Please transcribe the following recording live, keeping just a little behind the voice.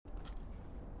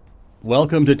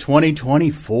Welcome to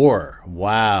 2024.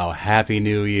 Wow, Happy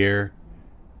New Year.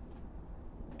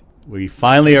 We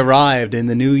finally arrived in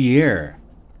the new year.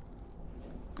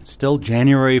 It's still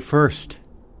January 1st,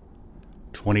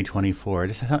 2024.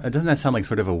 Doesn't that sound like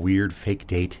sort of a weird fake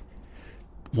date?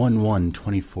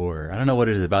 1/1/24. I don't know what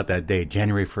it is about that date,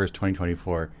 January 1st,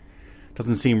 2024.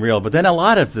 Doesn't seem real. But then a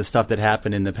lot of the stuff that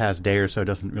happened in the past day or so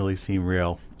doesn't really seem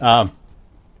real.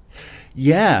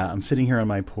 Yeah, I'm sitting here on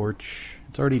my porch.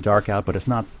 It's already dark out, but it's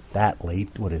not that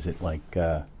late. What is it, like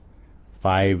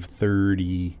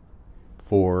 5:34?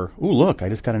 Ooh, look, I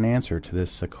just got an answer to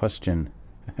this question.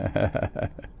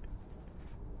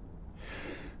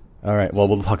 All right, well,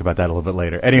 we'll talk about that a little bit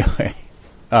later. Anyway,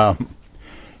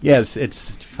 yes,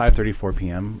 it's 5:34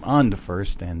 p.m. on the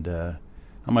 1st, and on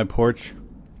my porch,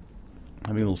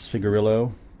 having a little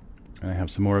cigarillo. And I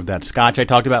have some more of that scotch I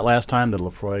talked about last time, the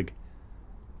Lafroig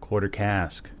quarter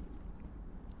cask.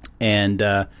 And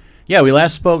yeah, I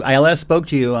last spoke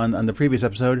to you on the previous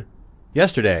episode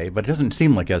yesterday, but it doesn't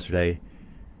seem like yesterday.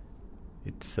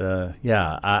 It's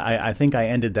I think I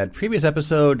ended that previous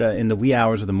episode in the wee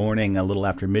hours of the morning, a little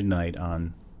after midnight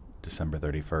on December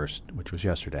 31st, which was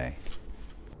yesterday.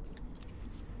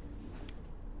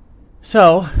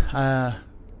 So,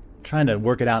 trying to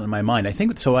work it out in my mind. I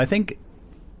think the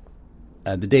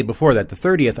day before that, the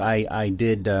 30th, I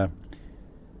did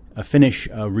finish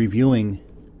reviewing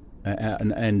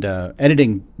and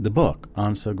editing the book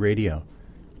on Sug Radio,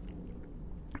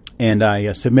 and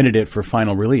I submitted it for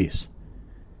final release.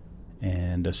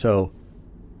 And so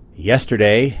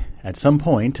yesterday, at some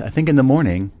point, I think in the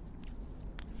morning,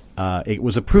 it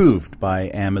was approved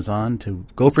by Amazon to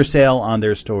go for sale on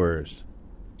their stores.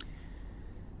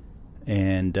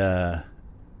 And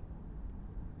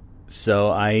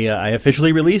so I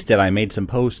officially released it. I made some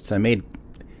posts. I made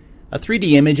a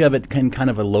 3D image of it, kind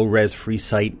of a low-res free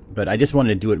site, but I just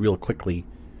wanted to do it real quickly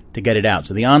to get it out.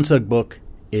 So the OnSug book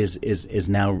is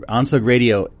now OnSug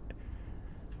Radio.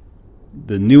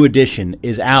 The new edition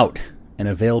is out and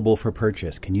available for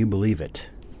purchase. Can you believe it?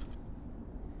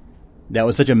 That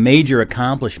was such a major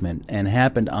accomplishment and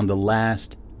happened on the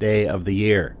last day of the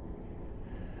year.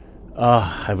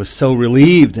 Oh, I was so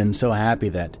relieved and so happy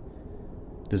that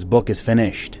this book is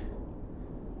finished.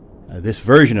 This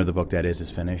version of the book, that is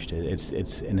finished.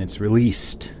 It's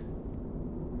released.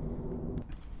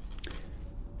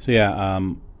 So yeah,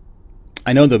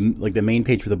 I know the main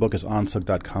page for the book is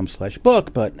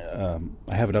onsug.com/book, but I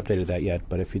haven't updated that yet.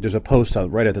 But if there's a post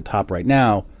right at the top right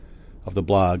now of the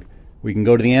blog, where you can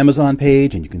go to the Amazon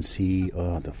page and you can see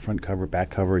the front cover, back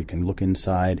cover. You can look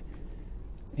inside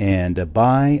and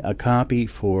buy a copy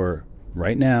for,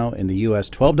 right now in the U.S.,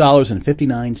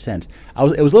 $12.59.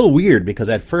 It was a little weird because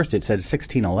at first it said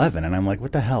 $16.11, and I'm like,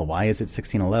 what the hell? Why is it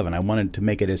 $16.11? I wanted to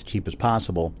make it as cheap as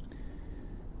possible,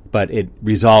 but it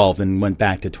resolved and went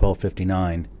back to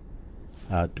 $12.59,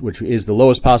 which is the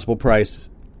lowest possible price.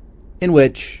 In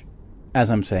which, as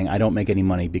I'm saying, I don't make any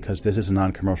money because this is a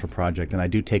non-commercial project, and I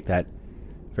do take that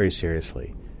very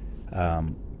seriously.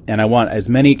 And I want as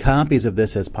many copies of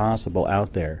this as possible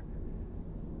out there.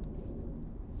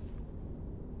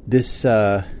 This,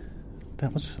 that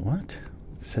was, what?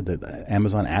 It said that the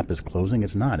Amazon app is closing.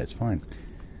 It's not. It's fine.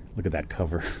 Look at that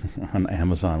cover on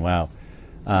Amazon. Wow.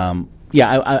 Yeah,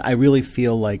 I really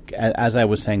feel like, as I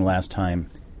was saying last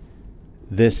time,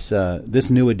 this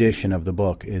new edition of the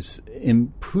book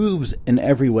improves in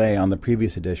every way on the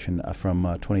previous edition from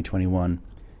 2021.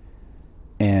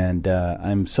 And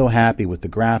I'm so happy with the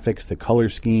graphics, the color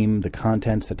scheme, the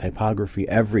contents, the typography,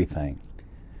 everything.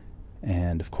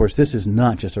 And, of course, this is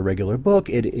not just a regular book.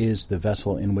 It is the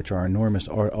vessel in which our enormous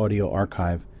audio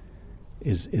archive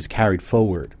is carried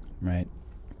forward, right?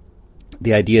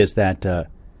 The idea is that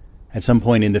at some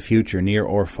point in the future, near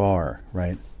or far,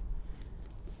 right,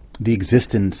 the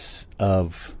existence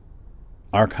of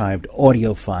archived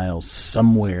audio files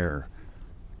somewhere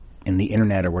in the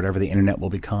Internet or whatever the Internet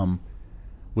will become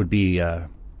would be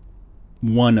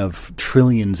one of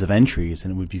trillions of entries,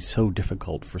 and it would be so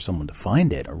difficult for someone to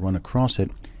find it or run across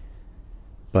it.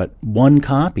 But one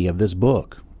copy of this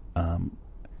book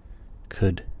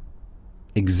could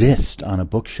exist on a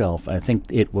bookshelf. I think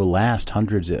it will last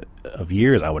hundreds of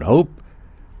years, I would hope.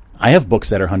 I have books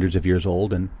that are hundreds of years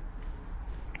old, and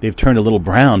they've turned a little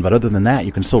brown, but other than that,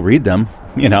 you can still read them,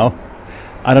 you know.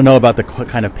 I don't know about the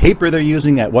kind of paper they're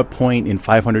using. At what point in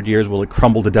 500 years will it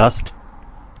crumble to dust?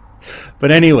 But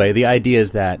anyway, the idea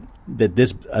is that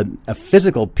this a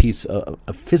physical piece,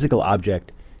 a physical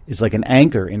object, is like an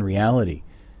anchor in reality.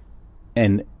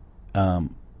 And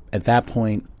at that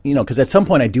point, you know, because at some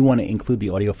point I do want to include the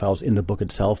audio files in the book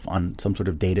itself on some sort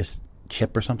of data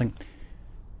chip or something.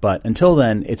 But until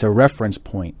then, it's a reference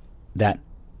point that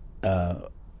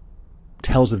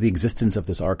tells of the existence of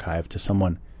this archive to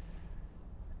someone,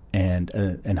 and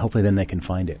hopefully then they can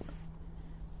find it.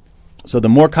 So the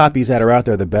more copies that are out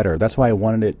there, the better. That's why I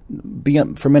wanted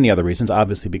it, for many other reasons,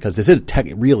 obviously, because this is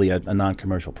really a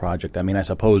non-commercial project. I mean, I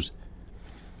suppose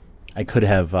I could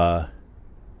have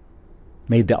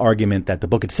made the argument that the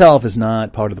book itself is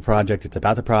not part of the project, it's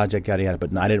about the project, yada, yada,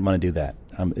 but no, I didn't want to do that.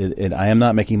 I am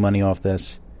not making money off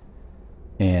this,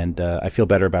 and I feel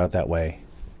better about it that way.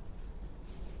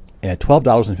 At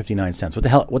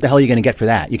 $12.59. What the hell are you going to get for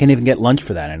that? You can't even get lunch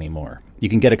for that anymore. You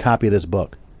can get a copy of this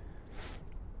book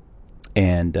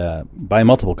and buy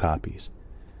multiple copies.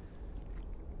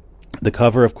 The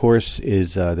cover, of course,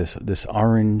 is this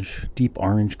orange, deep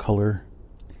orange color,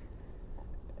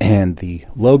 and the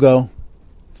logo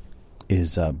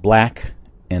is black,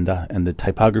 and the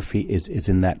typography is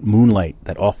in that moonlight,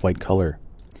 that off-white color.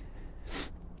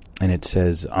 And it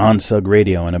says OnSug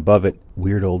Radio, and above it,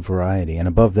 Weird Old Variety. And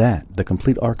above that, the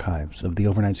complete archives of the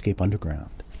Overnightscape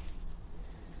Underground.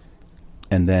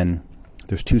 And then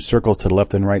there's two circles to the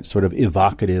left and right, sort of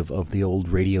evocative of the old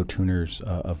radio tuners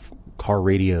of car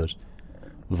radios,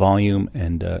 volume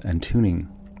and tuning.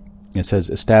 It says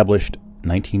established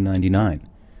 1999,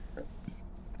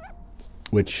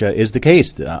 which is the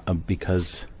case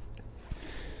because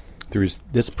through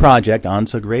this project,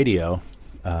 OnSug Radio,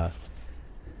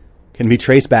 can be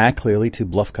traced back clearly to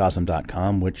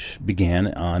bluffcosm.com, which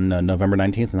began on November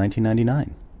 19th,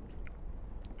 1999.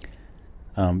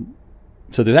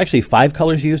 So there's actually 5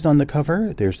 colors used on the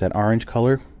cover. There's that orange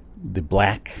color, the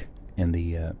black, and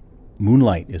the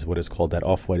moonlight is what it's called. That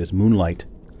off-white is moonlight.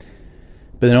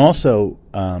 But then also,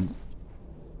 on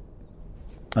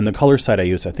the color side I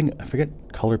use, I forget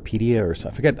Colorpedia or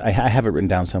something. I forget, I have it written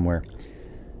down somewhere.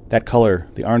 That color,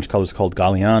 the orange color, is called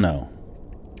Galliano.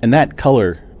 And that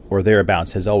color, or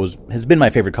thereabouts, has been my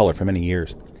favorite color for many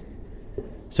years.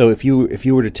 So if you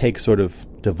were to take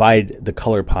divide the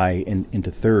color pie into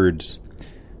thirds,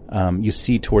 you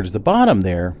see towards the bottom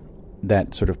there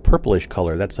that sort of purplish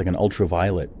color. That's like an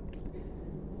ultraviolet,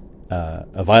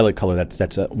 a violet color. That's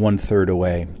 1/3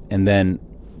 away, and then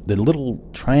the little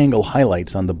triangle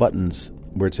highlights on the buttons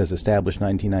where it says established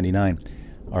 1999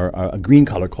 are a green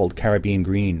color called Caribbean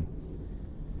green,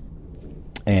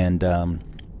 and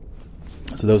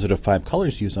so those are the 5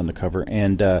 colors used on the cover.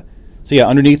 And so yeah,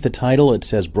 underneath the title it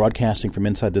says broadcasting from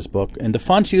inside this book. And the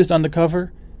fonts used on the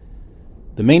cover,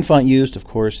 the main font used, of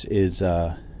course, is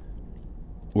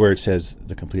where it says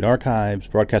the complete archives,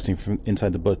 broadcasting from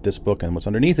inside the book, this book. And what's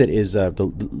underneath it is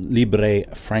the Libre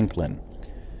Franklin,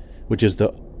 which is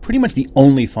pretty much the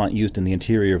only font used in the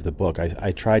interior of the book.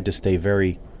 I tried to stay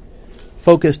very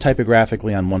focused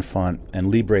typographically on one font,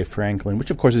 and Libre Franklin,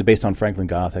 which of course is based on Franklin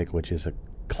Gothic, which is a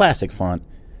classic font,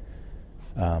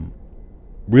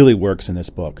 really works in this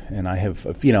book. And I have,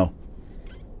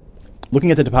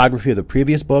 looking at the typography of the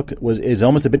previous book is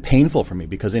almost a bit painful for me,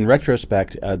 because in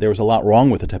retrospect, there was a lot wrong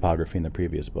with the typography in the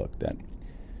previous book. That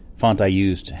font I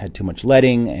used had too much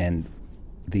leading, and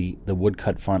the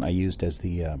woodcut font I used as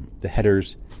the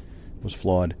headers was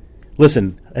flawed.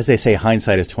 Listen, as they say,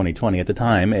 hindsight is 20/20. At the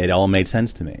time, it all made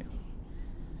sense to me.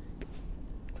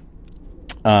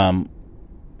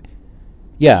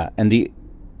 Yeah, and the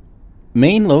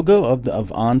main logo of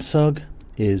OnSug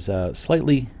is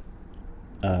slightly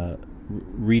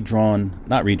redrawn,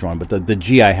 not redrawn, but the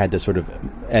G I had to sort of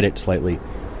edit slightly,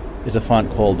 is a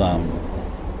font called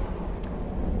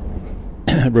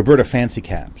Roberta Fancy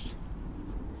Caps.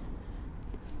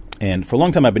 And for a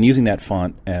long time I've been using that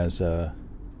font as the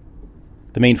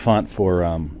main font for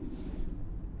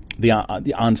the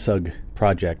OnSug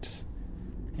projects.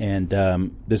 And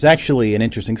there's actually an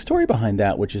interesting story behind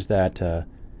that, which is that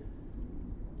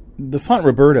the font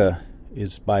Roberta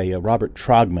is by Robert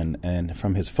Trogman, and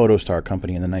from his Photostar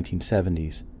company in the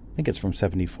 1970s. I think it's from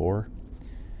 74.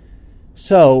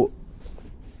 So,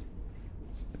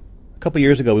 a couple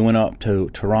years ago, we went up to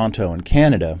Toronto in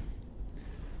Canada,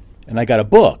 and I got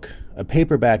a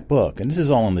paperback book, and this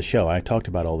is all on the show. I talked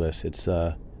about all this. It's,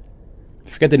 I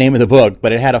forget the name of the book,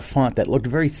 but it had a font that looked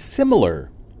very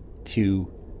similar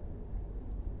to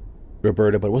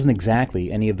Roberta, but it wasn't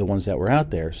exactly any of the ones that were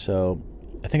out there. So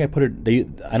I think I put it,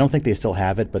 I don't think they still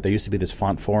have it, but there used to be this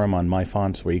font forum on My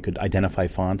Fonts where you could identify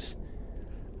fonts.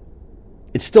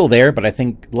 It's still there, but I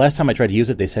think last time I tried to use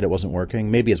it, they said it wasn't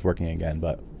working. Maybe it's working again,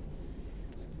 but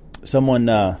someone,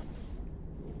 it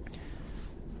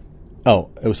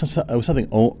was something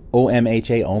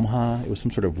OMHA, Omaha. It was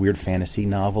some sort of weird fantasy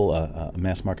novel, a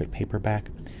mass market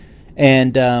paperback.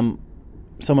 And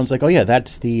someone's like, "Oh yeah,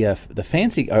 that's the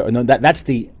fancy. No, that's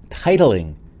the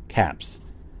titling caps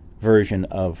version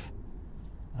of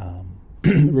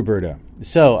Roberta.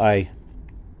 So I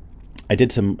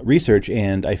did some research,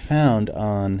 and I found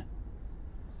on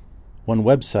one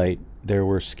website there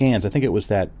were scans. I think it was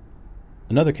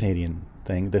another Canadian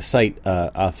thing, the site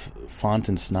of Font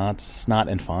and Snot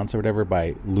and Fonts or whatever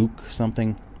by Luke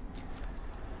something.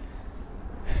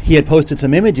 He had posted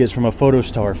some images from a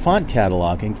PhotoStar font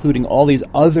catalog, including all these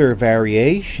other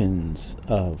variations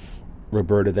of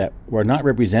Roberta that were not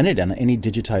represented in any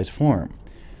digitized form.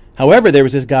 However, there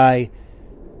was this guy,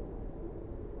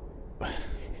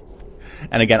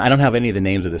 and again, I don't have any of the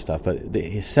names of this stuff, but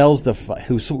he sells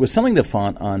who was selling the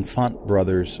font on Font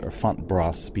Brothers or Font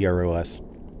Bros, BROS,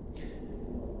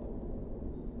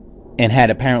 and had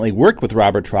apparently worked with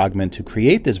Robert Trogman to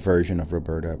create this version of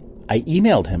Roberta. I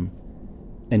emailed him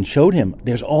and showed him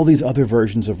there's all these other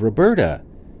versions of Roberta.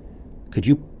 Could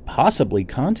you possibly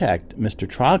contact Mr.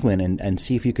 Trogman and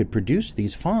see if you could produce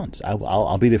these fonts?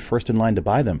 I'll be the first in line to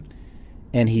buy them.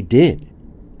 And he did.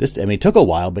 It took a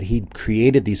while, but he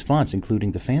created these fonts,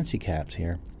 including the fancy caps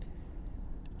here.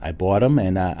 I bought them,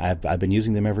 and I've been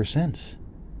using them ever since.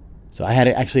 So I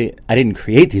didn't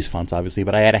create these fonts, obviously,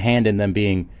 but I had a hand in them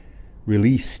being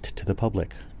released to the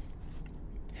public.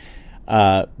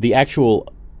 The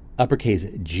actual uppercase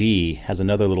G has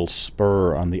another little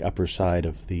spur on the upper side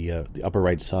of the upper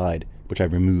right side, which I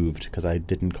removed because I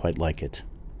didn't quite like it.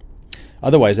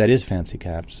 Otherwise, that is fancy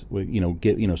caps.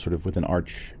 Sort of with an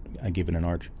arch. I gave it an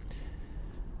arch.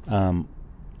 And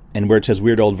where it says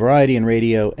Weird Old Variety and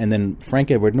Radio, and then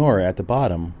Frank Edward Nora at the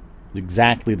bottom, is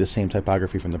exactly the same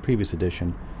typography from the previous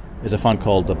edition, is a font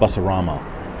called Bussarama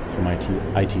from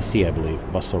ITC, I believe.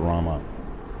 Bussarama.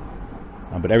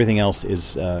 But everything else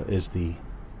is the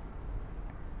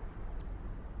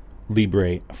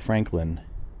Libre Franklin.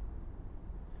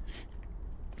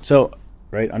 So,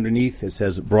 right underneath it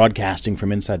says Broadcasting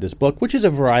from Inside This Book, which is a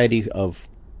variety of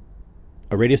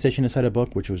a radio station inside a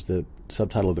book, which was the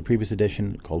subtitle of the previous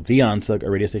edition, called The Onsug, a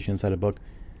radio station inside a book.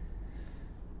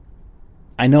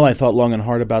 I know I thought long and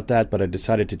hard about that, but I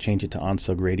decided to change it to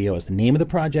Onsug Radio as the name of the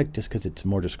project, just because it's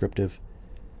more descriptive.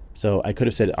 So I could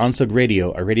have said Onsug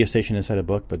Radio, a radio station inside a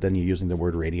book, but then you're using the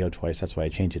word radio twice. That's why I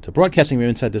changed it to Broadcasting from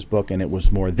Inside This Book, and it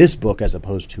was more this book as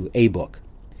opposed to a book.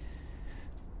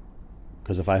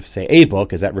 Because if I say a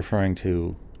book, is that referring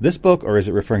to this book, or is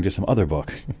it referring to some other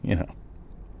book?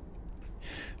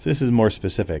 So this is more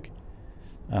specific.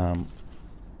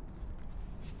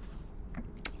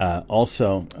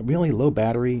 Also, a really low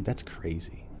battery, that's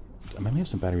crazy. I may have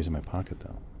some batteries in my pocket,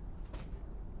 though.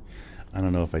 I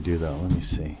don't know if I do, though. Let me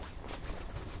see.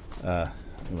 Put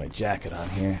my jacket on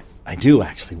here. I do,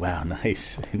 actually. Wow,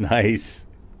 nice.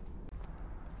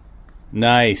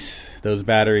 Nice. Those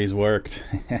batteries worked.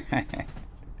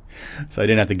 So I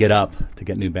didn't have to get up to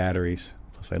get new batteries.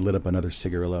 Plus I lit up another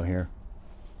cigarillo here.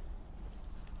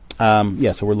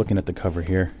 So we're looking at the cover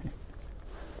here.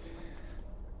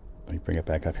 Let me bring it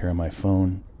back up here on my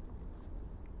phone.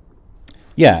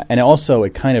 Yeah, and also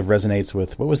it kind of resonates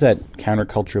with, what was that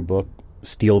counterculture book?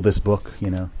 Steal This Book,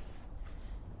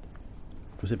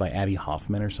 Was it by Abby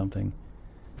Hoffman or something?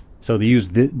 So they use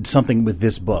something with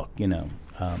this book,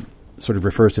 sort of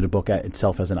refers to the book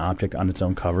itself as an object on its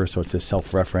own cover, so it's this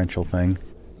self-referential thing.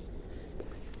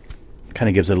 Kind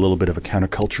of gives it a little bit of a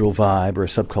countercultural vibe or a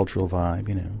subcultural vibe,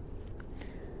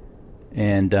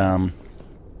 And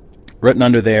written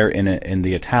under there in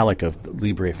the italic of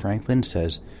Libre Franklin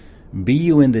says, "Be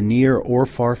you in the near or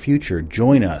far future,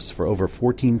 join us for over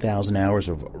 14,000 hours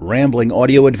of rambling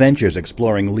audio adventures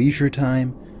exploring leisure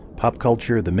time, pop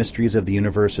culture, the mysteries of the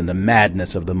universe, and the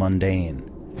madness of the mundane."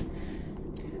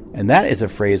 And that is a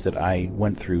phrase that I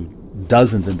went through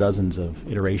dozens and dozens of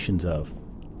iterations of.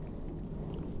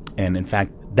 And in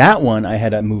fact, that one I had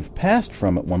to move past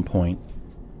from at one point.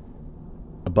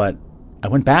 But I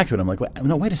went back to it. I'm like,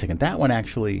 wait a second. That one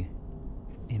actually,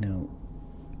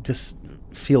 just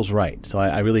feels right. So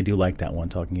I really do like that one,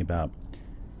 talking about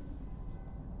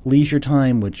leisure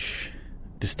time, which,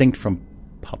 distinct from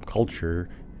pop culture,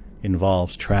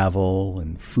 involves travel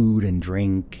and food and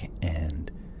drink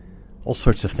and all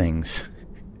sorts of things.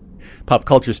 Pop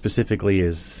culture specifically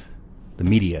is the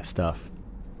media stuff.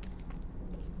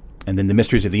 And then the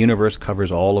mysteries of the universe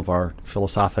covers all of our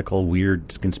philosophical,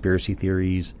 weird conspiracy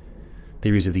theories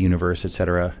of the universe,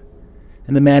 etc.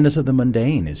 And the madness of the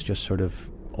mundane is just sort of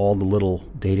all the little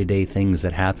day-to-day things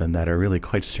that happen that are really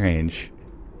quite strange.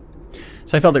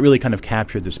 So I felt it really kind of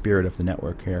captured the spirit of the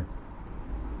network here.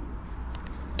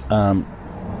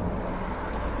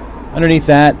 Underneath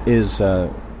that is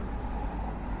the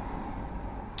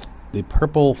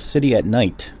Purple City at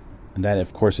Night. And that,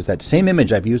 of course, is that same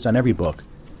image I've used on every book.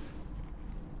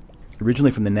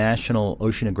 originally from the National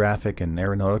Oceanographic and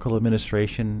Aeronautical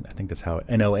Administration. I think that's how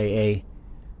NOAA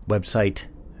website.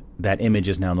 That image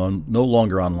is now no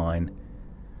longer online.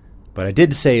 But I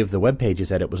did save the web pages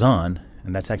that it was on,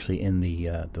 and that's actually in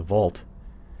the vault,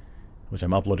 which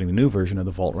I'm uploading the new version of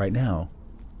the vault right now.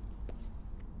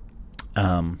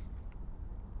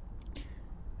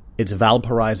 It's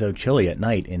Valparaiso, Chile at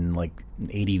night in like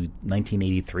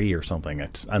 1983 or something.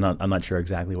 I'm not sure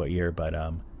exactly what year, but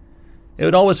it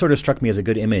would always sort of struck me as a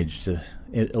good image to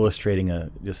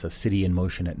illustrating just a city in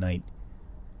motion at night.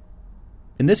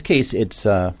 In this case, it's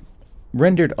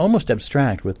rendered almost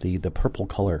abstract with the purple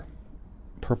color,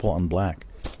 purple on black.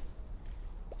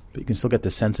 But you can still get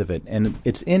the sense of it, and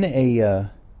it's in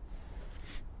a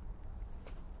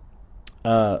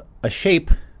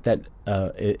shape that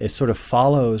it sort of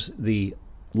follows the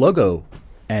logo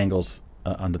angles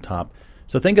on the top.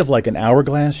 So think of like an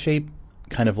hourglass shape,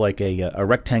 kind of like a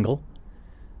rectangle,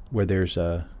 where there's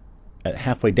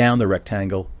halfway down the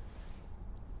rectangle.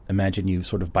 Imagine you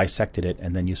sort of bisected it,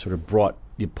 and then you sort of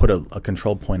you put a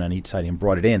control point on each side and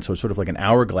brought it in. So it's sort of like an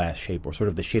hourglass shape, or sort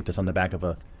of the shape that's on the back of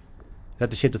is that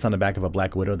the shape that's on the back of a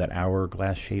Black Widow, that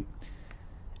hourglass shape?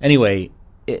 Anyway,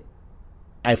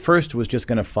 I first was just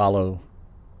going to follow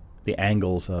the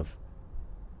angles of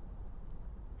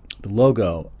the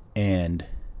logo, and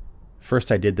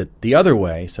first I did that the other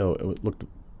way, so it looked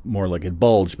more like it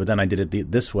bulged, but then I did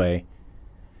it this way.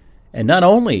 And not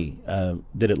only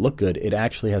did it look good, it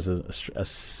actually has a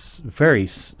very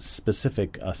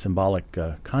specific symbolic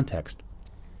context,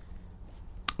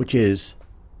 which is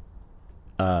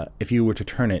if you were to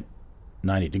turn it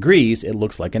 90 degrees, it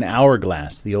looks like an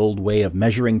hourglass, the old way of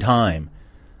measuring time,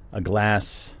 a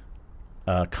glass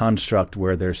construct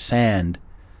where there's sand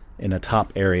in a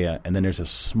top area, and then there's a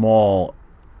small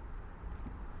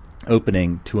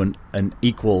opening to an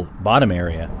equal bottom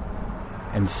area.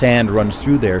 And sand runs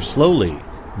through there slowly,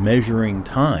 measuring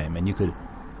time. And you could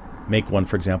make one,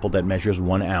 for example, that measures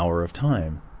 1 hour of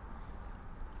time.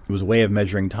 It was a way of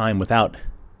measuring time without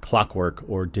clockwork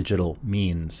or digital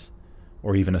means,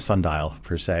 or even a sundial,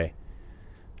 per se.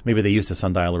 Maybe they used a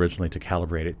sundial originally to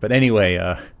calibrate it. But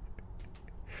anyway,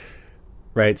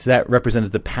 right, so that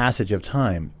represents the passage of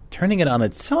time. Turning it on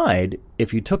its side,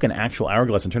 if you took an actual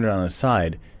hourglass and turned it on its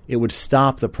side, it would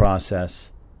stop the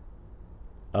process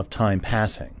of time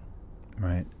passing,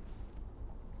 right?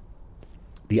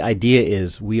 The idea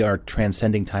is we are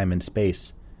transcending time and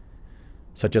space,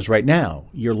 such as right now.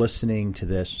 You're listening to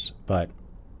this, but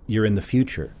you're in the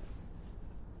future,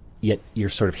 yet you're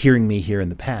sort of hearing me here in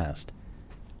the past.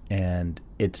 And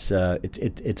it's a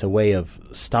way of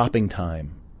stopping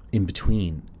time in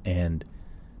between and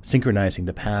synchronizing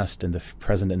the past and the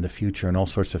present and the future and all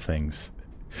sorts of things.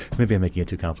 Maybe I'm making it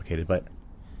too complicated, but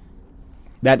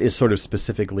that is sort of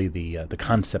specifically the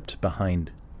concept behind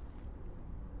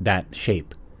that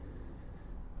shape.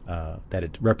 That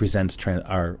it represents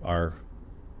our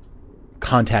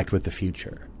contact with the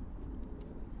future.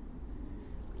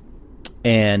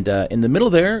 And in the middle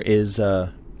there is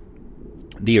the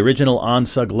original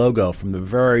ONSUG logo from the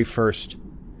very first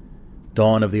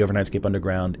dawn of the Overnightscape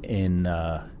Underground in,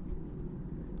 I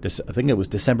think it was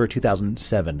December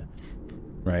 2007.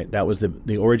 Right, that was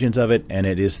the origins of it, and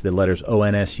it is the letters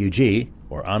ONSUG,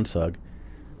 or ONSUG,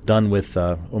 done with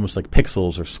almost like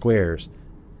pixels or squares.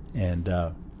 And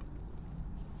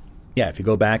if you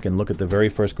go back and look at the very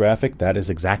first graphic, that is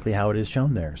exactly how it is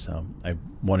shown there. So I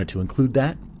wanted to include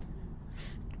that.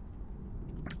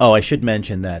 Oh, I should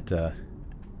mention that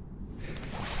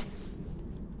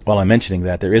while I'm mentioning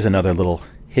that, there is another little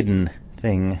hidden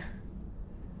thing.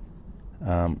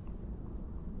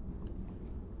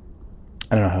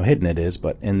 I don't know how hidden it is,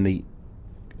 but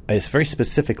it's very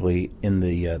specifically in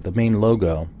the main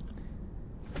logo.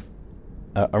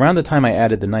 Around the time I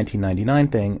added the 1999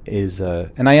 thing is,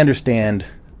 and I understand,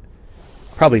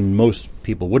 probably most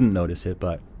people wouldn't notice it,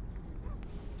 but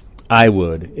I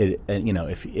would.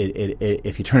 If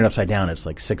you turn it upside down, it's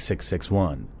like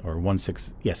 6661 or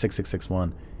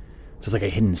 6661. So it's like a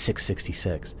hidden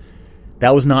 666.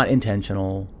 That was not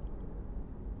intentional.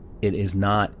 It is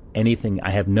not anything.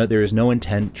 There is no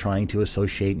intent trying to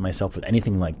associate myself with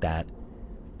anything like that.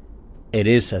 It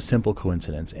is a simple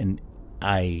coincidence, and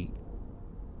I,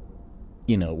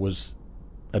 was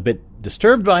a bit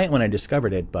disturbed by it when I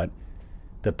discovered it, but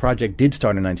the project did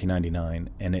start in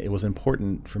 1999, and it was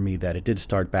important for me that it did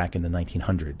start back in the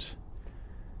 1900s,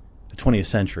 the 20th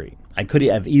century. I could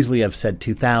have easily said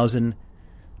 2000,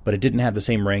 but it didn't have the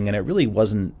same ring, and it really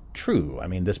wasn't true. I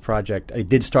mean, this project, it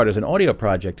did start as an audio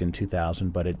project in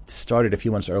 2000, but it started a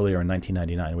few months earlier in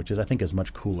 1999, which I think is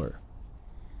much cooler.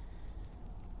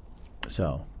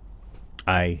 So,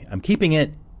 I'm keeping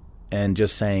it and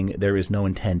just saying there is no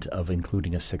intent of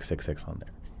including a 666 on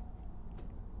there.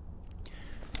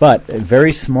 But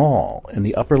very small in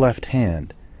the upper left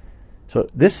hand. So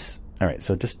this, all right,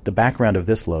 so just the background of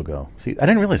this logo. See, I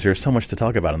didn't realize there's so much to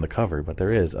talk about on the cover, but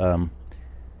there is.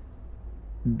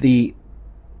 The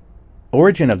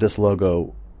origin of this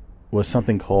logo was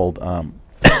something called, I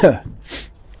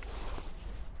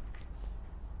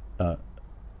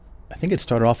think it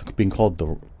started off being called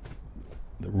the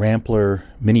Rampler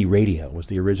Mini Radio was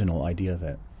the original idea of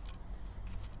it.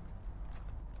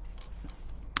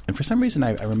 And for some reason,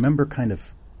 I remember kind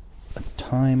of a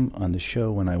time on the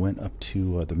show when I went up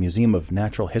to the Museum of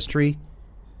Natural History.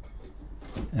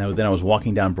 And then I was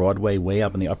walking down Broadway way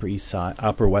up on the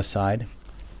Upper West Side.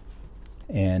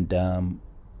 And the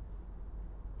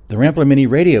Rampler Mini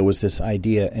Radio was this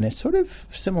idea, and it's sort of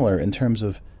similar in terms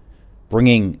of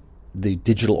bringing the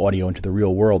digital audio into the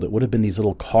real world. It would have been these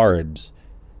little cards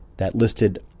that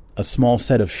listed a small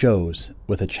set of shows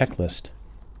with a checklist.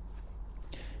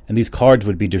 And these cards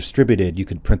would be distributed. You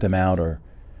could print them out or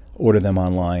order them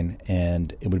online,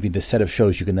 and it would be the set of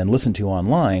shows you can then listen to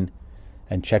online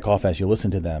and check off as you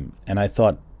listen to them. And I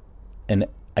thought, and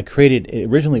I created,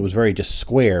 originally it was very just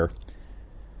square,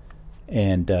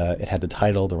 and it had the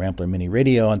title, the Rampler Mini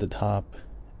Radio on the top,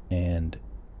 and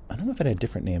I don't know if it had a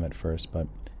different name at first, but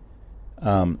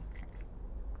I'm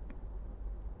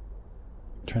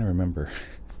trying to remember.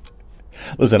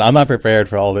 Listen, I'm not prepared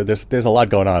for all of it. There's a lot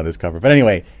going on in this cover. But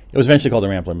anyway, it was eventually called the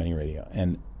Rampler Mini Radio.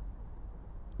 And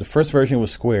the first version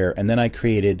was square, and then I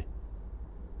created,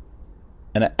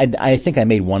 and I think I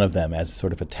made one of them as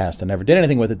sort of a test. I never did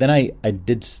anything with it. Then I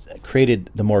created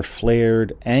the more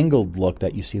flared, angled look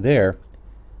that you see there.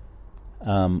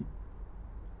 And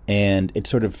it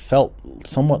sort of felt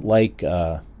somewhat like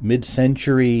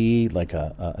mid-century, like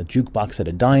a jukebox at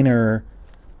a diner,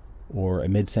 or a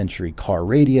mid-century car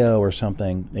radio or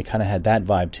something. It kind of had that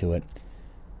vibe to it.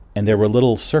 And there were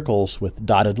little circles with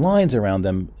dotted lines around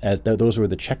them, as those were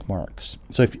the check marks.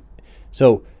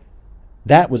 So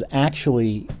that was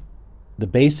actually the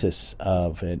basis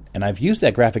of it. And I've used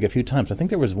that graphic a few times. I think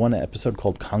there was one episode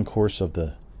called Concourse of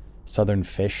the Southern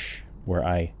Fish where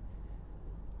I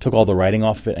took all the writing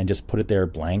off of it and just put it there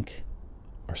blank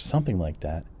or something like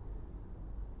that.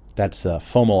 That's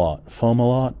Fomalhaut.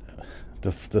 Fomalhaut?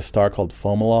 The star called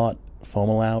Fomalhaut,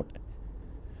 Fomalhaut,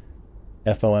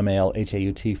 Fomalhaut,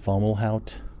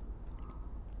 Fomalhaut,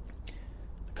 the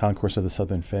Concourse of the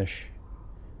Southern Fish.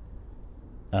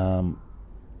 And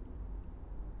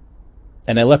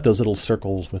I left those little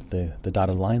circles with the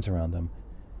dotted lines around them.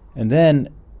 And then,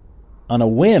 on a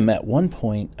whim, at one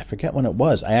point, I forget when it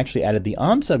was, I actually added the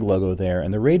ONSUG logo there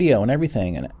and the radio and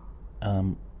everything.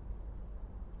 And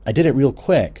I did it real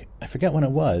quick. I forget when it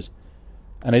was.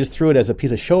 And I just threw it as a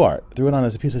piece of show art. Threw it on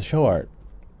as a piece of show art.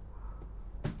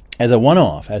 As a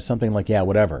one-off, as something like, yeah,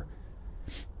 whatever.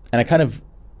 And I kind of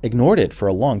ignored it for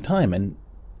a long time. And,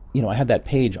 you know, I had that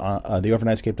page on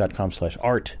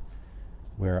theovernightscape.com/art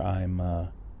where I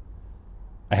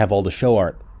have all the show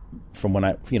art from when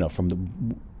I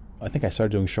think I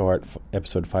started doing show art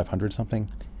episode 500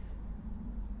 something.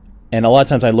 And a lot of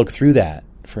times I look through that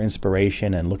for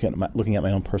inspiration and looking at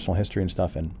my own personal history and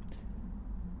stuff, and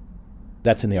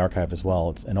that's in the archive as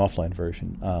well. It's an offline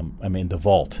version. The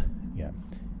vault. Yeah.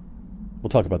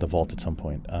 We'll talk about the vault at some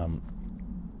point.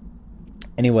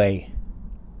 Anyway,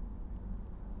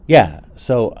 yeah.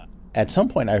 So at some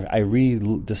point I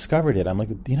rediscovered it. I'm like,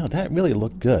 that really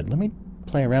looked good. Let me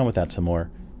play around with that some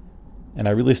more. And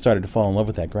I really started to fall in love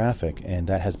with that graphic, and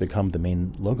that has become the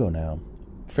main logo now,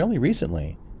 fairly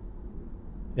recently.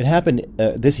 It happened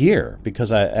this year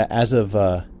because as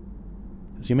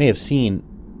you may have seen,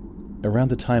 around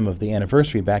the time of the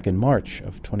anniversary back in March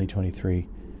of 2023,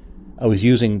 I was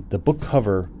using the book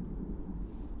cover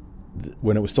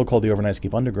when it was still called the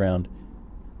Overnightscape Underground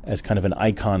as kind of an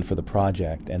icon for the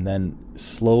project, and then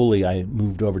slowly I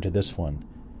moved over to this one,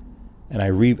 and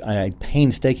I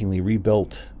painstakingly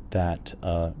rebuilt that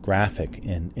graphic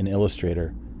in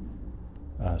Illustrator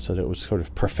so that it was sort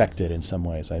of perfected in some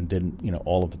ways. I did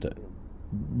all of the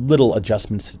little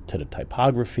adjustments to the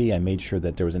typography. I made sure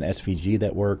that there was an SVG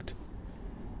that worked.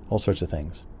 All sorts of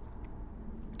things.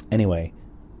 Anyway,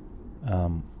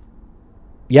 so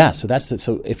that's it.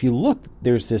 So if you look,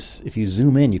 there's this. If you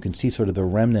zoom in, you can see sort of the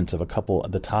remnants of a couple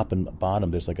at the top and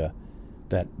bottom. There's like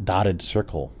that dotted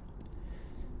circle,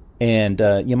 and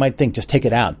you might think just take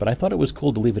it out, but I thought it was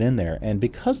cool to leave it in there. And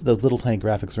because those little tiny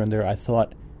graphics are in there, I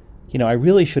thought, I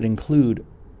really should include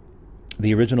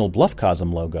the original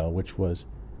Bluffcosm logo, which was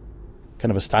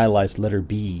kind of a stylized letter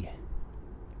B.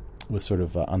 with sort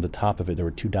of on the top of it, there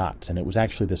were two dots. And it was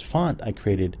actually this font I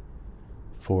created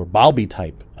for Balbi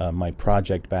Type, my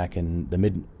project back in the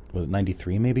was it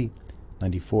 93 maybe?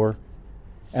 94?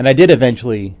 And I did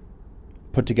eventually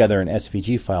put together an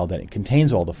SVG file that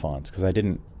contains all the fonts because I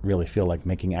didn't really feel like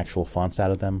making actual fonts out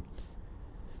of them.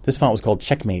 This font was called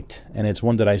Checkmate, and it's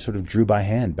one that I sort of drew by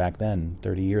hand back then,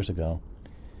 30 years ago.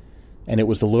 And it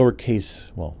was the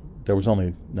lowercase, well, there was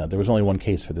only one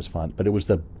case for this font, but it was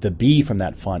the B from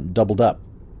that font doubled up.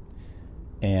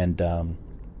 And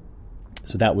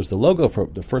so that was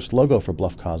the first logo for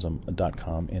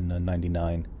bluffcosm.com in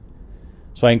 99.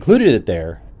 So I included it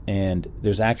there, and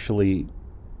there's actually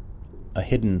a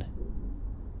hidden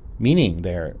meaning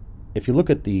there. If you look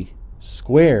at the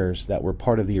squares that were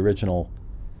part of the original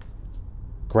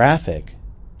graphic,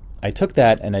 I took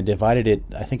that and I divided it,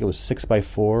 I think it was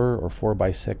 6x4 or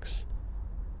 4x6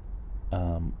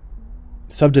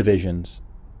 subdivisions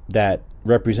that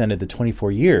represented the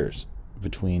 24 years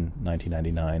between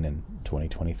 1999 and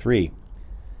 2023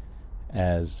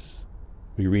 as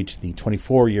we reached the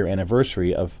 24-year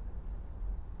anniversary of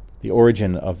the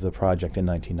origin of the project in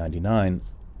 1999,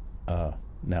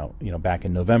 now, back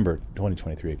in November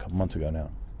 2023, a couple months ago now.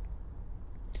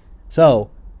 So,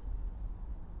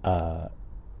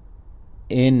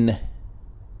 in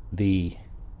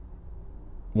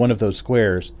one of those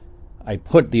squares, I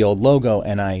put the old logo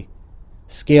and I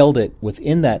scaled it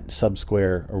within that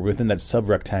subsquare or within that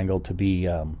subrectangle to be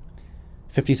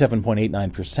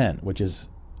 57.89%, which is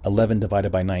 11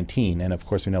 divided by 19. And of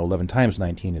course, we know 11 times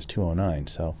 19 is 209.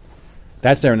 So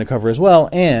that's there in the cover as well.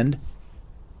 And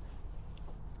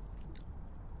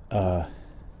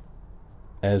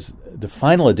as the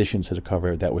final addition to the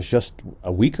cover that was just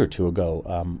a week or two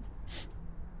ago,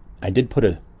 I did put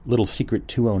a little secret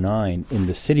 209 in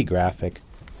the city graphic,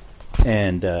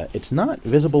 and it's not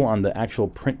visible on the actual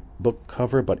print book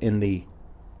cover, but in the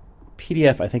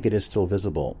PDF I think it is still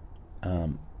visible.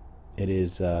 It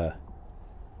is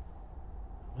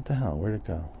what the hell, where'd it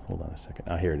go? Hold on a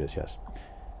second. Here it is, yes.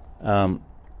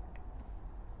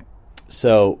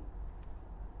 So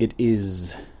it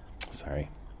is,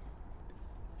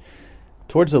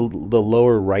 towards the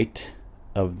lower right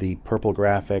of the purple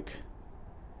graphic.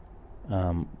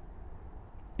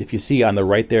 If you see on the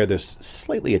right there's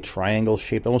slightly a triangle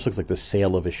shape. It almost looks like the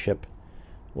sail of a ship.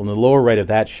 Well, in the lower right of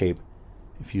that shape,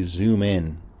 if you zoom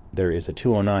in, there is a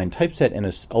 209 typeset in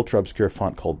an ultra-obscure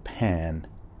font called Pan.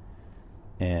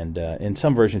 And in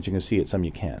some versions you can see it, some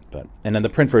you can't. And in the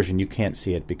print version you can't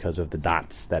see it because of the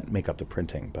dots that make up the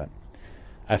printing. But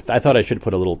I thought I should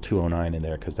put a little 209 in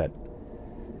there because that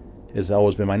has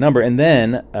always been my number. And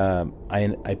then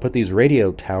I put these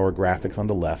radio tower graphics on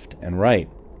the left and right.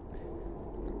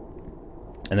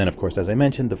 And then, of course, as I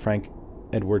mentioned, the Frank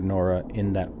Edward Nora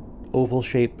in that oval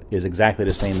shape is exactly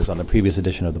the same as on the previous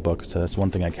edition of the book. So that's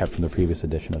one thing I kept from the previous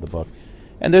edition of the book.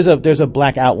 And there's a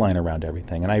black outline around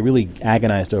everything. And I really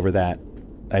agonized over that.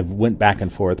 I went back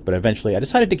and forth, but eventually I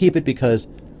decided to keep it because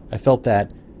I felt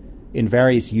that in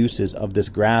various uses of this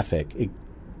graphic,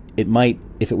 it might,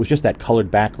 if it was just that colored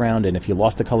background, and if you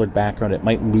lost the colored background, it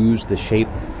might lose the shape.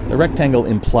 The rectangle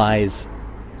implies,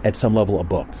 at some level, a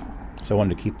book. So I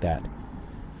wanted to keep that.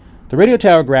 The radio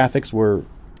tower graphics were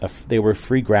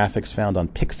free graphics found on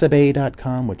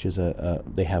pixabay.com, which is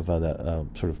they have the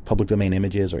sort of public domain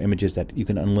images or images that you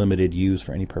can unlimited use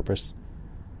for any purpose.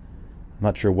 I'm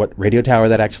not sure what radio tower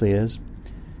that actually is,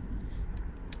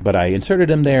 but I inserted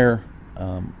them there,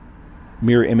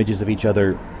 mirror images of each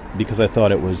other, because I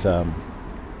thought it was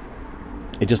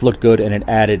it just looked good, and it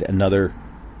added another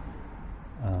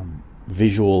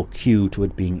visual cue to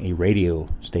it being a radio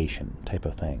station type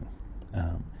of thing.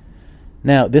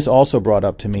 Now, this also brought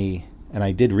up to me, and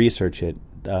I did research it,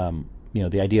 the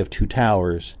idea of two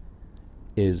towers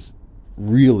is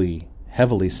really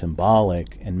heavily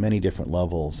symbolic in many different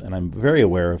levels, and I'm very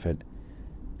aware of it.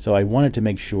 So I wanted to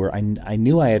make sure. I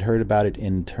knew I had heard about it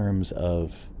in terms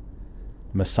of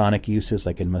Masonic uses,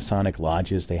 like in Masonic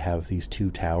lodges, they have these two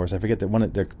towers. I forget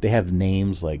that they have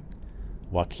names like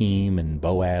Joachim and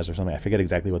Boaz or something. I forget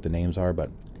exactly what the names are, but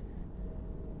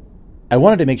I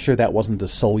wanted to make sure that wasn't the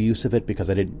sole use of it, because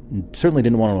I certainly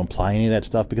didn't want to imply any of that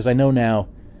stuff, because I know now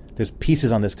there's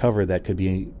pieces on this cover that could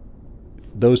be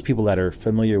those people that are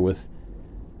familiar with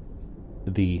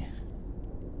the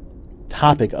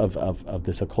topic of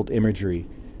this occult imagery,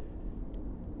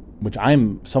 which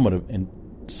I'm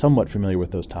somewhat familiar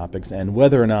with those topics, and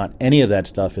whether or not any of that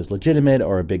stuff is legitimate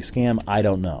or a big scam, I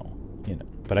don't know.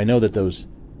 But I know that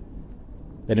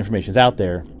that information's out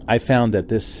there. I found that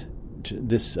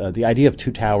the idea of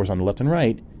two towers on the left and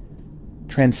right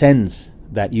transcends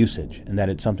that usage, and that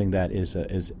it's something that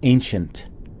is ancient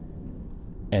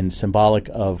and symbolic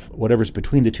of whatever's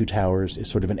between the two towers is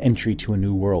sort of an entry to a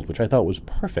new world, which I thought was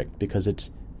perfect because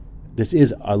this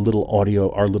is our little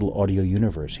audio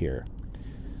universe here.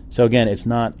 So again, it's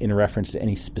not in reference to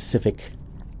any specific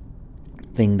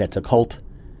thing that's occult,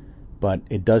 but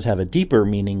it does have a deeper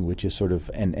meaning, which is sort of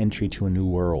an entry to a new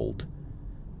world,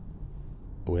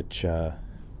 which and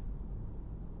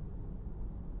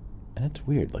it's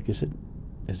weird. Like, is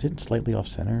it slightly off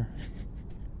center?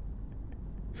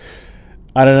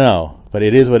 I don't know, but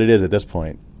it is what it is at this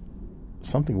point.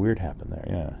 Something weird happened there,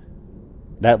 yeah.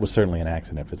 That was certainly an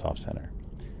accident if it's off center.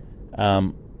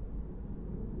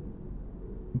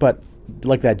 But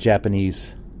like that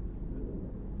Japanese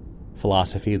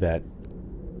philosophy that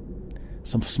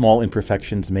some small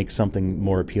imperfections make something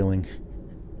more appealing.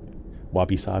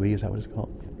 Wabi-sabi, is that what it's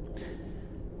called?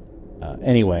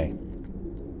 Anyway,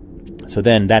 so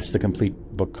then that's the complete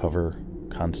book cover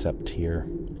concept here.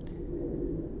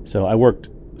 So I worked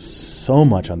so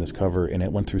much on this cover, and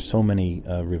it went through so many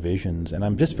revisions, and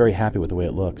I'm just very happy with the way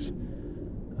it looks.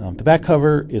 The back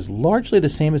cover is largely the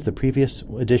same as the previous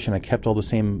edition. I kept all the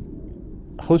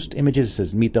same host images. It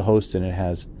says Meet the Hosts, and it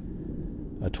has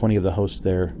 20 of the hosts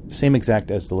there. Same exact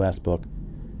as the last book.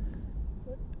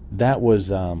 That was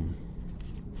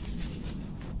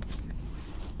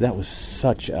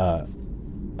such a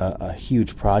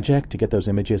huge project to get those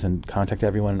images and contact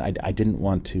everyone. I didn't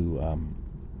want to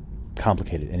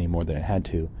complicate it any more than it had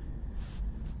to.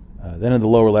 Then in the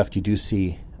lower left, you do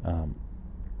see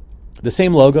the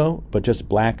same logo, but just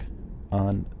black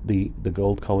on the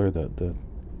gold color, the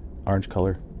orange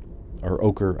color, or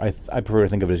ochre. I prefer to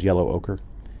think of it as yellow ochre.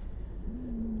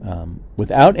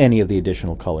 Without any of the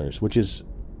additional colors, which is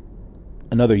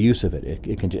another use of it.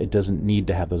 It doesn't need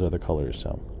to have those other colors.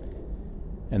 So,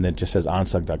 and then it just says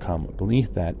onsug.com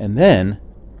beneath that. And then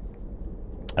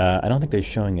I don't think they're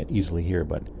showing it easily here,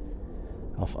 but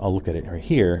I'll look at it right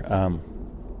here.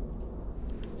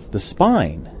 The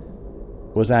spine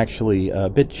was actually a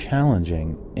bit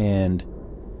challenging, and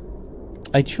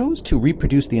I chose to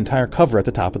reproduce the entire cover at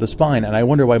the top of the spine, and I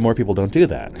wonder why more people don't do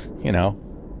that. You know,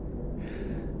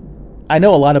 I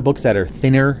know a lot of books that are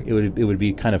thinner. It would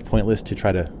be kind of pointless to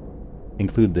try to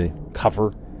include the cover.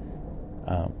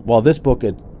 While this book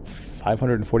at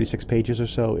 546 pages or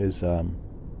so is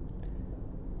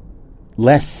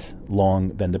less long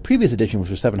than the previous edition, which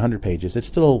was 700 pages, it's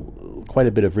still quite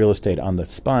a bit of real estate on the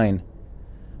spine.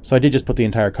 So I did just put the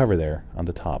entire cover there on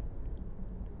the top.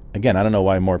 Again, I don't know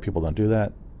why more people don't do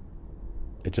that.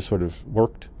 It just sort of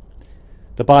worked.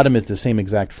 The bottom is the same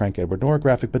exact Frank Edward Nora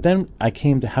graphic, but then I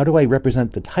came to how do I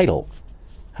represent the title?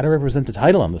 How do I represent the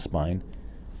title on the spine?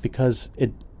 Because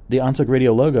the Onsug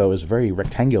Radio logo is very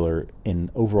rectangular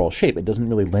in overall shape. It doesn't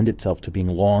really lend itself to being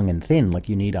long and thin like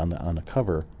you need on a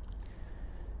cover.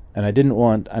 And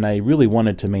I really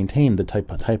wanted to maintain the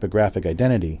typographic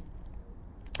identity.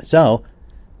 So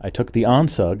I took the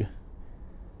Onsug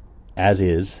as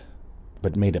is,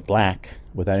 but made it black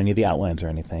without any of the outlines or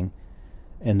anything.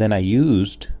 And then I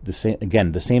used the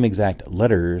same exact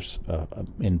letters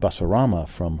in Bussorama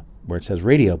from where it says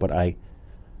radio, but I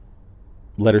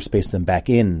letter spaced them back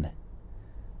in.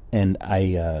 And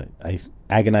I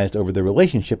agonized over the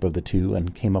relationship of the two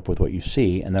and came up with what you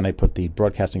see. And then I put the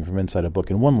broadcasting from inside a book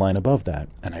in one line above that.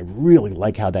 And I really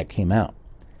like how that came out.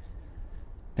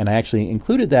 And I actually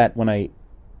included that when I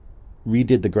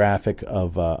redid the graphic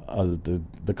of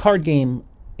the card game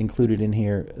included in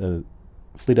here,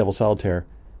 Flea Devil Solitaire,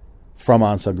 from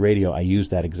Onsug Radio. I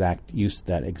used that exact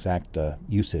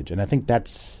usage, and I think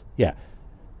that's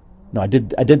No, I did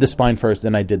the spine first,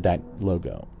 then I did that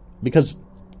logo because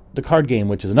the card game,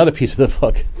 which is another piece of the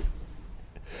book,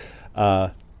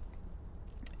 I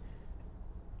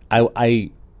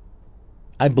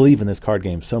believe in this card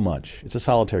game so much. It's a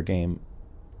solitaire game.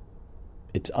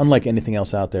 It's unlike anything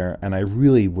else out there, and I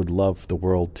really would love the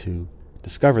world to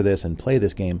discover this and play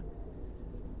this game.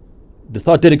 The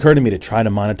thought did occur to me to try to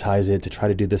monetize it, to try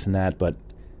to do this and that, but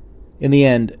in the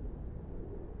end,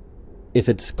 if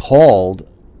it's called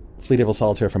Flea Devil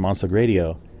Solitaire from Onsug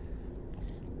Radio,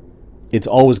 it's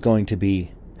always going to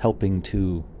be helping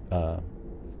to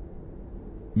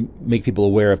make people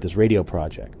aware of this radio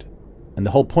project. And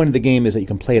the whole point of the game is that you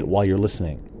can play it while you're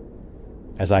listening,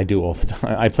 as I do all the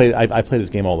time. I play this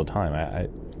game all the time.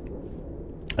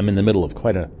 I'm in the middle of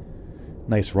quite a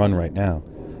nice run right now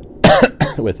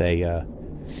with a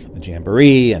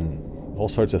jamboree and all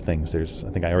sorts of things. I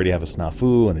think I already have a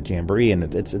snafu and a jamboree,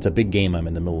 and it's a big game I'm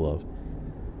in the middle of.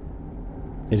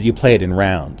 Is you play it in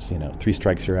rounds, 3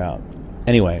 strikes you're out.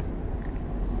 Anyway,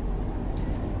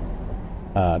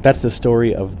 that's the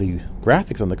story of the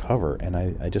graphics on the cover, and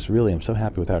I just really am so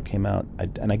happy with how it came out.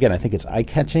 And again, I think it's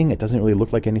eye-catching. It doesn't really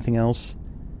look like anything else.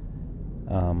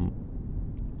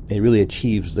 It really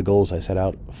achieves the goals I set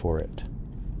out for it.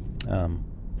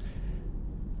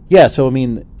 So, I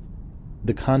mean,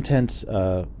 the contents,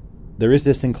 there is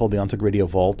this thing called the OnSug Radio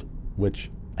Vault, which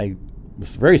I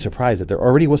was very surprised that there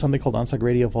already was something called OnSug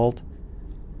Radio Vault,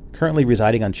 currently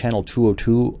residing on channel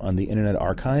 202 on the Internet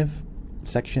Archive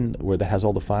section, where that has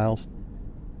all the files.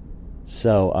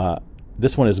 So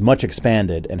this one is much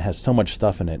expanded and has so much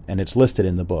stuff in it, and it's listed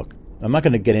in the book. I'm not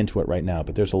going to get into it right now,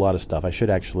 but there's a lot of stuff. I should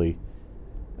actually,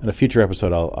 in a future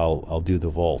episode, I'll do the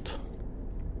vault.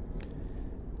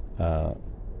 But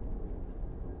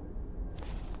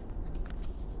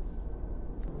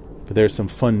there's some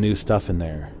fun new stuff in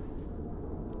there.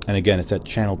 And again, it's at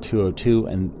channel 202,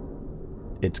 and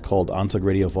it's called OnSug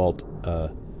Radio Vault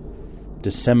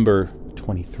December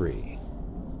 23.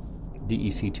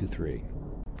 DEC 23.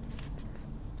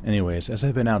 Anyways, as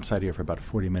I've been outside here for about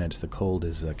 40 minutes, the cold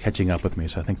is catching up with me,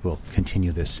 so I think we'll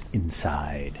continue this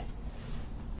inside.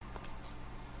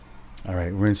 All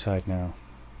right, we're inside now.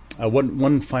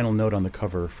 One final note on the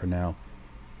cover for now.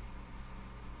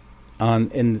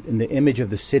 In the image of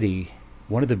the city,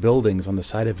 one of the buildings on the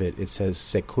side of it, it says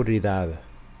Seguridad.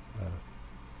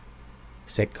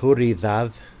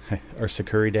 Seguridad, or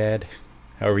Seguridad,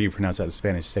 however you pronounce that in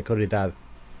Spanish, Seguridad,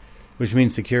 which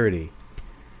means security.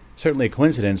 Certainly a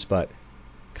coincidence, but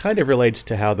kind of relates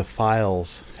to how the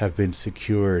files have been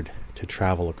secured to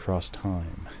travel across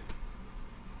time.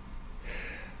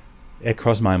 It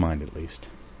crossed my mind, at least.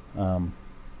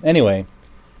 Anyway,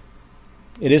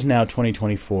 it is now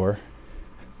 2024.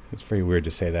 It's very weird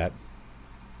to say that.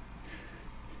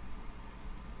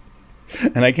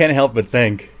 And I can't help but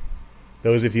think,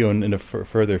 those of you in the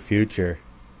further future,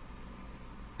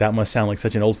 that must sound like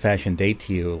such an old-fashioned date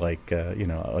to you, like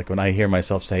like when I hear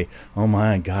myself say, "Oh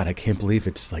my God, I can't believe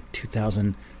it's like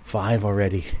 2005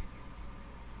 already."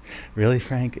 Really,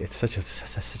 Frank? It's such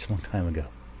a long time ago.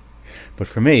 But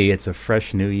for me, it's a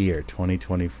fresh new year,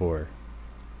 2024.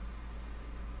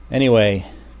 Anyway,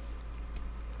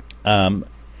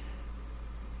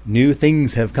 new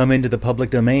things have come into the public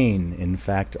domain. In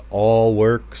fact, all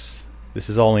works, this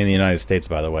is all in the United States,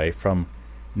 by the way, from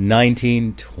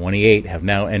 1928 have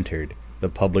now entered the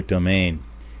public domain.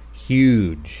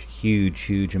 Huge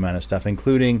amount of stuff,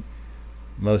 including,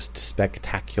 most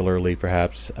spectacularly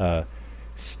perhaps,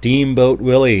 Steamboat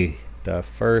Willie, the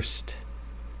first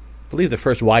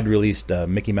wide-released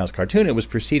Mickey Mouse cartoon. It was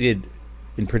preceded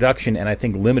in production and I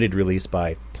think limited release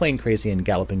by Plain Crazy and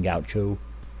Galloping Gauchos,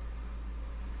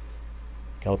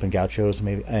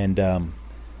 maybe. And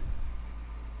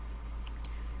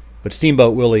but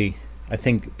Steamboat Willie, I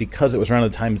think because it was around the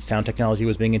time sound technology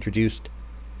was being introduced,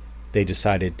 they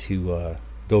decided to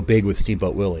go big with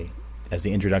Steamboat Willie as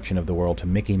the introduction of the world to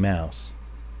Mickey Mouse.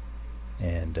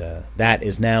 And that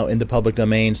is now in the public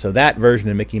domain, so that version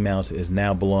of Mickey Mouse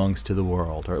now belongs to the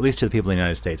world, or at least to the people in the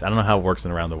United States. I don't know how it works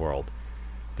around the world.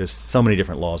 There's so many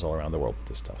different laws all around the world with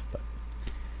this stuff. But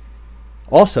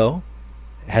also,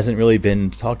 it hasn't really been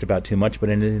talked about too much, but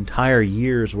an entire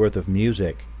year's worth of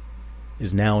music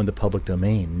is now in the public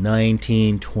domain.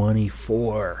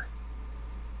 1924.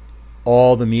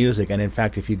 All the music, and in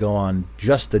fact, if you go on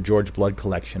just the George Blood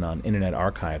collection on Internet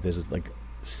Archive, there's like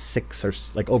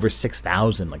over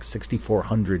 6,000, like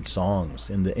 6,400 songs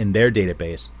in their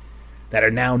database that are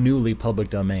now newly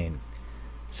public domain.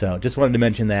 So just wanted to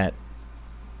mention that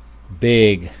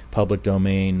big public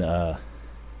domain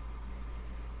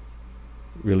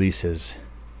releases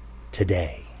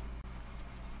today.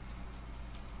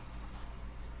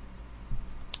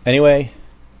 Anyway,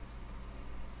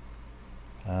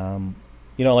 I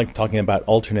like talking about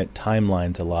alternate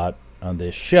timelines a lot on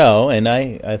this show, and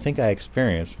I think I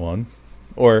experienced one,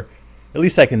 or at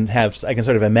least I can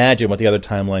sort of imagine what the other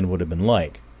timeline would have been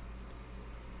like.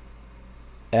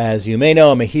 As you may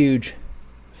know, I'm a huge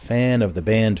fan of the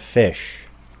band Fish.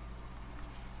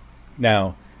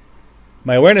 Now,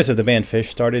 my awareness of the band Fish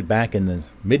started back in the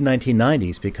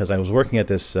mid-1990s because I was working at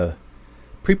this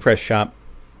pre-press shop,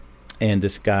 and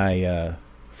this guy,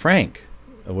 Frank,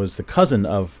 was the cousin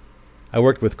of... I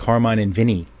worked with Carmine and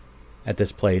Vinny at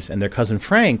this place, and their cousin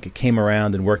Frank came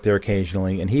around and worked there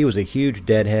occasionally, and he was a huge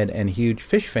Deadhead and huge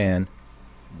Fish fan.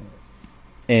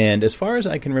 And as far as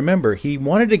I can remember, he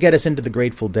wanted to get us into the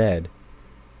Grateful Dead,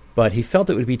 but he felt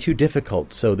it would be too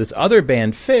difficult. So this other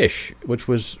band, Fish, which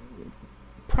was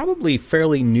probably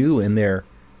fairly new in their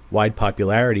wide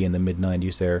popularity in the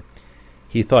mid-90s there,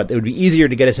 he thought it would be easier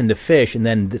to get us into Fish, and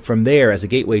then from there, as a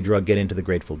gateway drug, get into the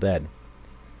Grateful Dead.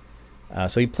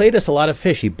 So he played us a lot of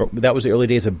Fish. That was the early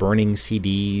days of burning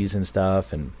CDs and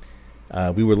stuff, and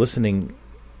we were listening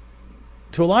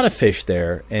to a lot of Fish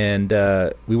there, and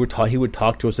he would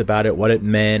talk to us about it, what it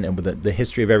meant, and the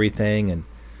history of everything. And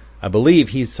I believe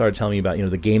he started telling me about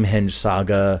the Gamehenge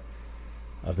saga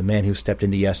of the man who stepped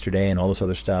into yesterday and all this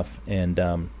other stuff,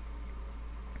 and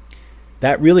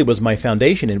that really was my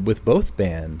foundation with both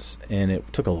bands. And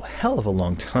it took a hell of a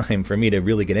long time for me to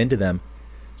really get into them.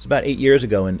 It was about 8 years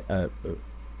ago in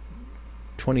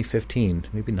 2015,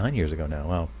 maybe 9 years ago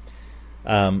now.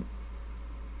 Wow.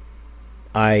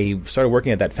 I started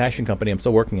working at that fashion company I'm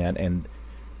still working at, and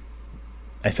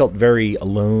I felt very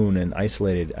alone and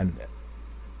isolated. And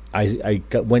I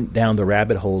went down the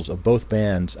rabbit holes of both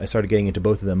bands. I started getting into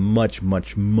both of them much,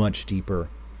 much, much deeper.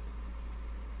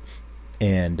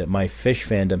 And my Fish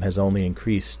fandom has only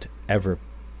increased ever.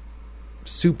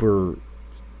 Super...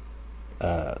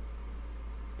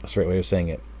 that's the right way of saying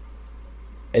it.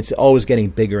 It's always getting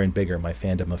bigger and bigger, my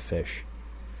fandom of Fish.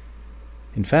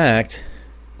 In fact,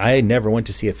 I never went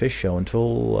to see a Fish show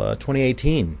until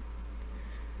 2018.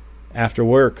 After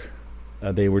work,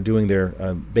 they were doing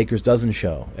their Baker's Dozen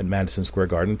show at Madison Square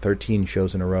Garden, 13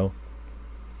 shows in a row.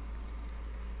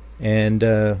 And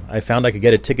I found I could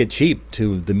get a ticket cheap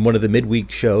to one of the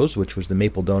midweek shows, which was the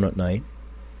Maple Donut Night.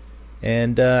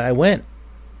 And I went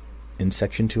in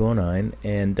Section 209,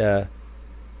 and it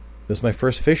was my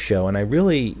first Fish show. And I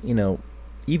really,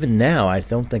 even now, I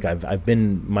don't think I've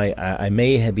been I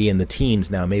may be in the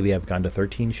teens now. Maybe I've gone to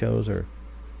 13 shows or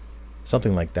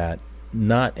something like that.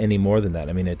 Not any more than that.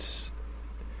 I mean, it's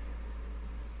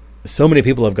so many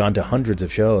people have gone to hundreds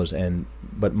of shows,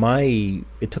 but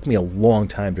it took me a long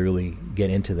time to really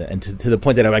get into that, and to the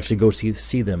point that I would actually go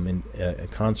see them in a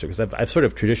concert, because I've sort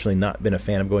of traditionally not been a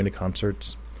fan of going to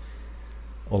concerts.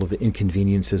 All of the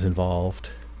inconveniences involved.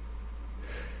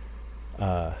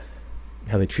 How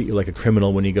they treat you like a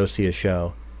criminal when you go see a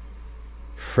show.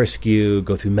 Frisk you,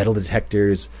 go through metal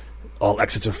detectors, all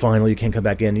exits are final, you can't come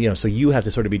back in. So you have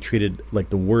to sort of be treated like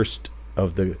the worst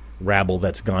of the rabble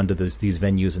that's gone to these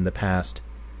venues in the past.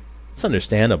 It's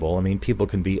understandable. I mean, people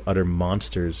can be utter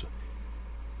monsters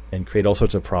and create all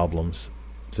sorts of problems.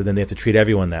 So then they have to treat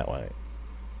everyone that way.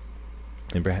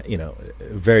 And,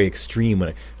 very extreme.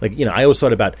 I always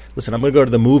thought about, listen, I'm going to go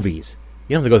to the movies.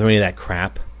 You don't have to go through any of that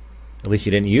crap. At least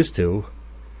you didn't used to.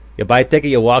 You buy a ticket,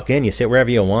 you walk in, you sit wherever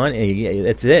you want, and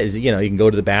that's it. You can go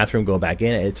to the bathroom, go back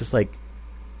in. It's just like,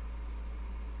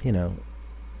 I don't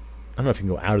know if you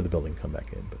can go out of the building and come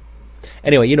back in. But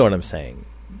anyway, you know what I'm saying.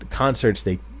 The concerts,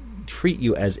 they treat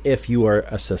you as if you are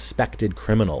a suspected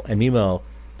criminal. And meanwhile,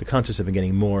 the concerts have been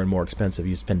getting more and more expensive.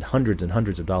 You spend hundreds and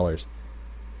hundreds of dollars.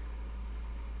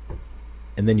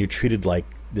 And then you're treated like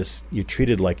this. You're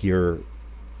treated like you're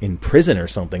in prison or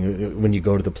something when you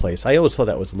go to the place. I always thought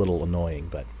that was a little annoying,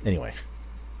 but anyway,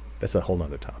 that's a whole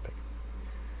nother topic.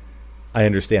 I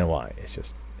understand why. It's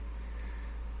just...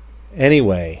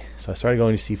 Anyway, so I started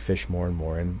going to see Fish more and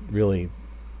more, and really,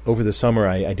 over the summer,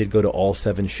 I did go to all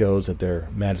 7 shows at their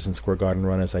Madison Square Garden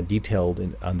run, as I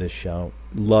detailed on this show.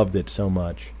 Loved it so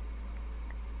much.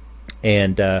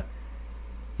 And,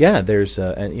 there's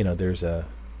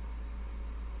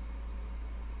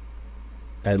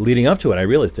leading up to it, I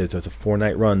realized there's a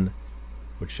 4-night run,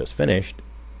 which just finished,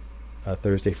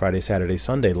 Thursday, Friday, Saturday,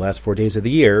 Sunday, the last 4 days of the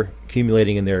year,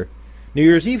 accumulating in their New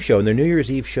Year's Eve show. And their New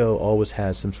Year's Eve show always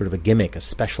has some sort of a gimmick, a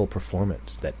special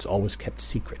performance that's always kept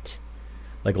secret.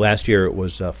 Like last year, it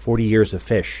was 40 Years of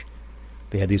Fish.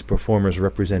 They had these performers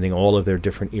representing all of their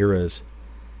different eras,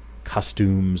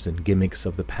 costumes and gimmicks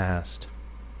of the past.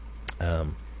 A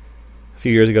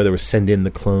few years ago, there was Send In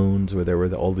the Clones, where there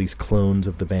were all these clones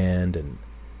of the band, and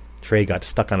Trey got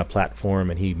stuck on a platform,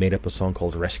 and he made up a song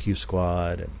called Rescue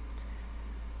Squad.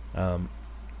 And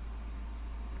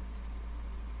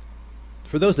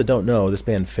for those that don't know, this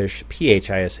band Fish,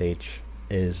 P-H-I-S-H,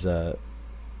 is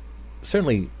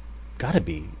certainly got to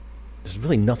be. There's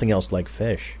really nothing else like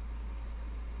Fish.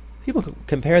 People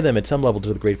compare them at some level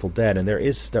to the Grateful Dead, and there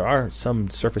are some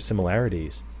surface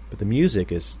similarities, but the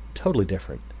music is totally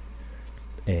different.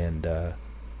 And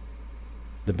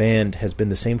the band has been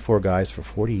the same 4 guys for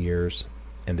 40 years,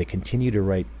 and they continue to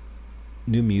write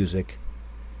new music.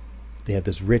 They have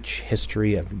this rich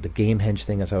history of the Gamehenge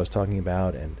thing, as I was talking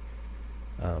about, and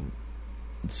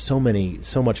so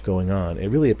much going on. It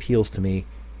really appeals to me,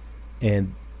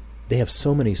 and they have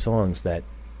so many songs that,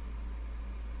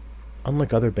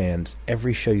 unlike other bands,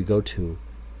 every show you go to,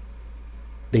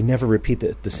 they never repeat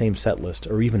the same set list,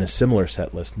 or even a similar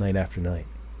set list night after night.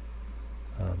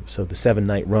 So the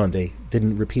 7-night run, they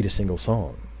didn't repeat a single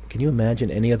song. Can you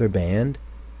imagine any other band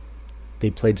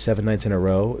they played 7 nights in a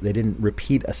row, they didn't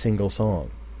repeat a single song.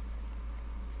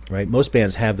 Right? Most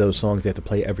bands have those songs they have to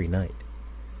play every night.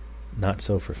 Not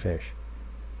so for Fish.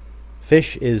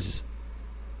 Fish is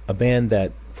a band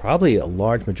that probably a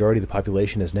large majority of the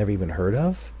population has never even heard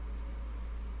of.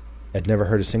 I'd never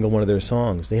heard a single one of their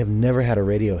songs. They have never had a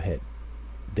radio hit.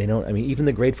 They don't, I mean, even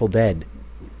the Grateful Dead,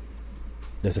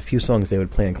 there's a few songs they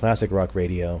would play on classic rock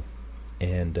radio,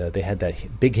 and they had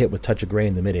that big hit with Touch of Grey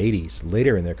in the mid-'80s,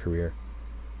 later in their career.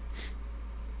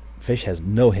 Fish has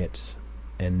no hits,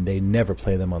 and they never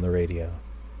play them on the radio.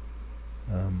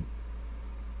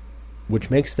 Which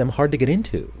makes them hard to get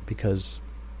into, because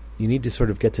you need to sort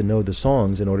of get to know the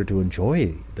songs in order to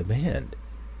enjoy the band.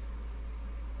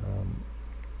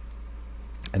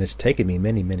 And it's taken me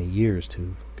many, many years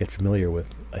to get familiar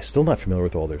with. I'm still not familiar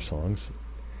with all their songs.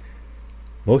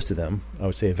 Most of them, I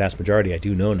would say a vast majority, I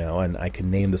do know now, and I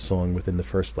can name the song within the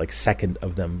first second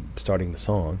of them starting the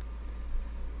song.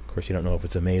 Of course, you don't know if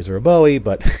it's a Maze or a Bowie,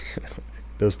 but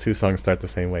those two songs start the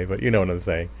same way, but you know what I'm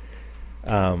saying.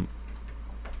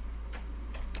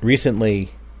 Recently,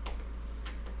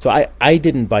 so I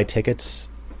didn't buy tickets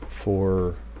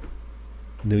for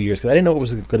New Year's because I didn't know what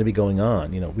was going to be going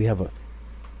on. We have a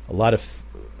lot of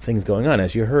things going on.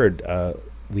 As you heard,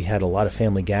 we had a lot of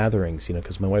family gatherings,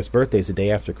 because my wife's birthday is the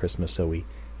day after Christmas, so we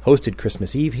hosted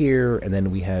Christmas Eve here, and then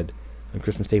we had, on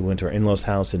Christmas Day, we went to our in-laws'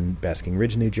 house in Basking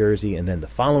Ridge, New Jersey, and then the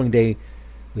following day,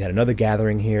 we had another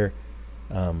gathering here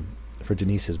for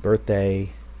Denise's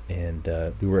birthday, and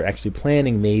we were actually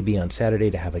planning maybe on Saturday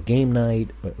to have a game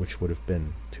night, which would have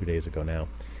been 2 days ago now,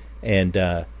 and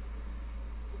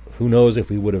who knows if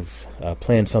we would have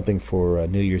planned something for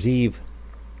New Year's Eve.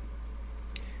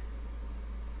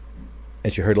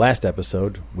 As you heard last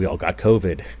episode, we all got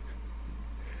COVID.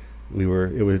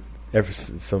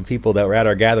 Some people that were at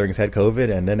our gatherings had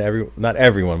COVID, and then not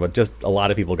everyone, but just a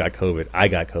lot of people got COVID. I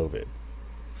got COVID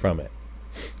from it.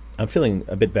 I'm feeling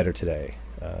a bit better today.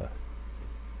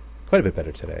 Quite a bit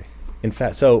better today. In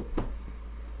fact, so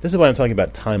this is why I'm talking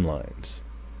about timelines.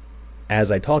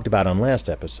 As I talked about on last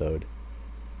episode,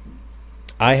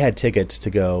 I had tickets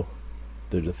to go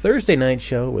to the Thursday night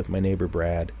show with my neighbor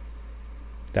Brad.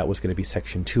 That was going to be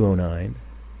section 209.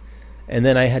 And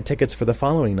then I had tickets for the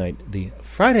following night, the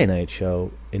Friday night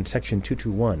show in section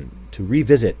 221, to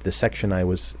revisit the section I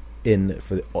was in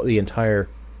for the entire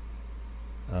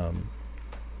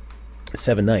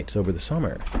 7 nights over the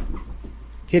summer.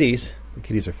 The kitties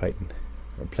are fighting,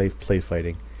 or play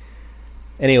fighting.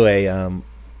 Anyway, and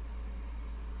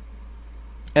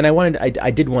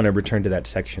I did want to return to that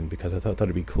section because I thought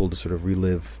it'd be cool to sort of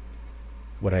relive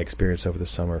what I experienced over the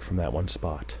summer from that one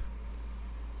spot.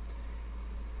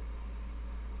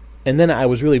 And then I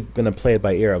was really going to play it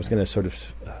by ear. I was going to sort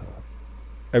of...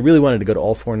 I really wanted to go to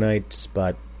all 4 nights,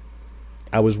 but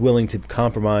I was willing to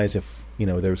compromise if,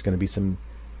 there was going to be some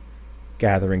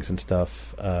gatherings and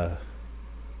stuff.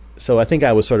 So I think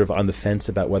I was sort of on the fence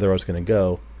about whether I was going to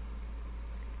go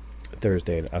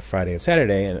Thursday, Friday, and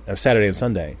Saturday, Saturday and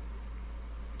Sunday.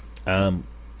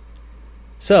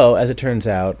 So, as it turns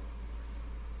out,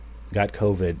 got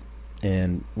COVID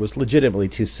and was legitimately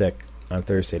too sick on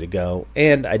Thursday to go,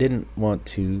 and I didn't want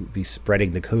to be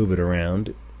spreading the COVID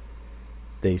around.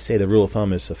 They say the rule of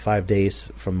thumb is 5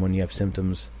 days from when you have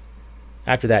symptoms.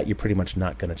 After that, you're pretty much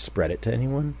not going to spread it to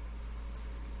anyone.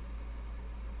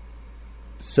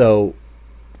 So,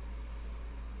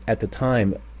 at the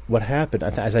time, what happened,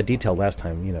 as I detailed last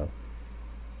time,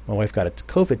 my wife got a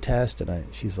COVID test, and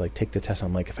she's like, take the test.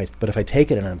 I'm like, if I take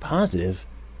it and I'm positive,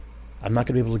 I'm not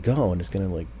going to be able to go, and it's going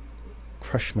to,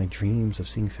 crush my dreams of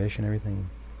seeing Fish and everything.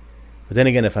 But then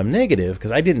again, if I'm negative,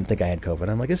 because I didn't think I had COVID,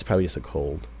 I'm like, this is probably just a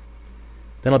cold.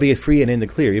 Then I'll be free and in the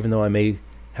clear, even though I may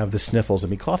have the sniffles and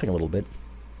be coughing a little bit.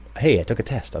 Hey, I took a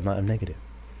test. I'm negative.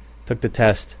 Took the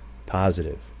test,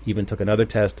 positive. Even took another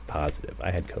test, positive.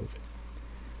 I had COVID.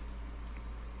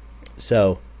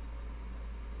 So,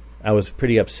 I was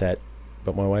pretty upset,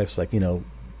 but my wife's like,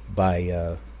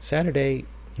 by Saturday,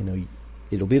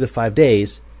 it'll be the 5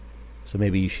 days, so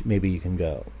maybe you can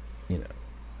go,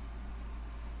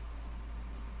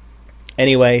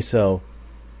 Anyway, so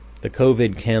the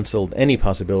COVID canceled any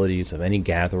possibilities of any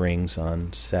gatherings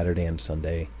on Saturday and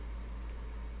Sunday.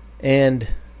 And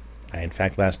I, in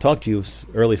fact, last talked to you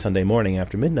early Sunday morning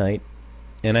after midnight,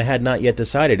 and I had not yet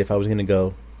decided if I was going to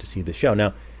go to see the show.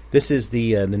 Now, this is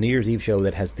the New Year's Eve show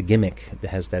that has the gimmick, that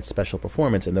has that special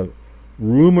performance, and the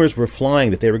rumors were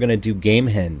flying that they were going to do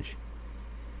Gamehenge.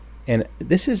 And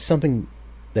this is something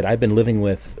that I've been living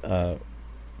with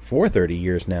for 30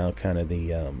 years now, kind of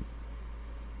the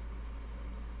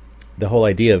whole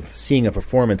idea of seeing a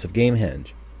performance of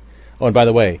Gamehenge. Oh, and by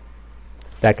the way,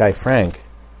 that guy Frank,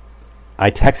 I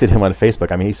texted him on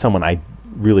Facebook. I mean, he's someone I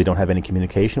really don't have any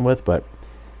communication with, but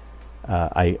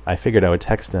I figured I would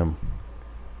text him.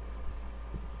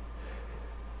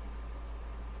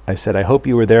 I said, I hope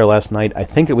you were there last night. I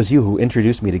think it was you who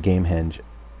introduced me to Gamehenge.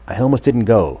 I almost didn't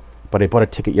go, but I bought a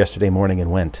ticket yesterday morning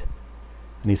and went.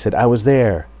 And he said, I was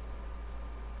there.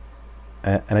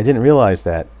 And I didn't realize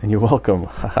that. And you're welcome.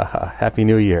 Happy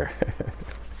New Year.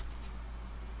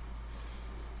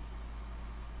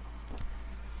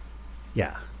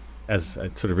 Yeah, as I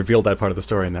sort of revealed that part of the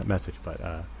story in that message.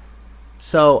 But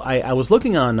so I was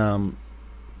looking on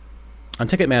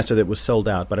Ticketmaster that was sold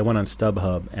out, but I went on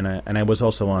StubHub, and I was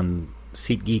also on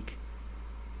SeatGeek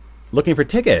looking for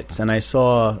tickets, and I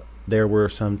saw there were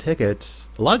some tickets,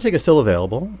 a lot of tickets still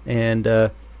available, and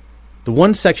the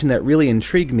one section that really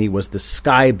intrigued me was the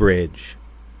Sky Bridge.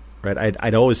 Right,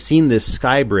 I'd always seen this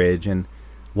Sky Bridge and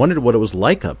wondered what it was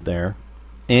like up there,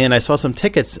 and I saw some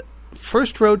tickets,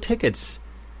 first row tickets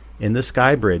in the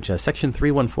Sky Bridge, section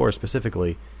 314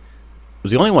 specifically. It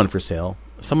was the only one for sale.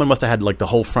 Someone must have had like the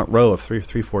whole front row of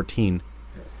 314.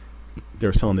 They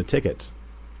were selling the tickets,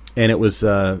 and it was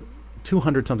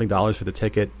 $200-something for the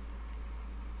ticket.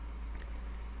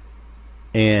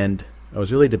 And I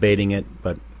was really debating it,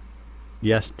 but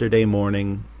yesterday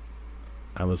morning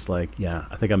I was like, yeah,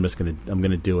 I think I'm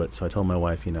gonna do it. So I told my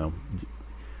wife,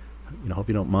 hope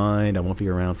you don't mind. I won't be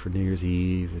around for New Year's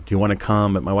Eve. Do you want to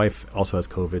come? But my wife also has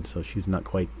COVID, so she's not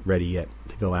quite ready yet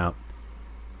to go out.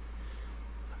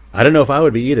 I don't know if I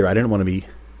would be either. I didn't want to be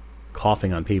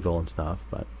coughing on people and stuff.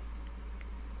 But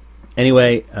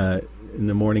anyway, in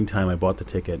the morning time, I bought the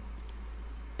ticket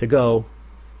to go.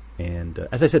 And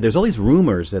as I said, there's all these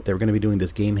rumors that they were going to be doing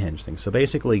this Gamehenge thing. So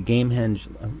basically, Gamehenge,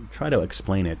 I'll try to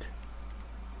explain it.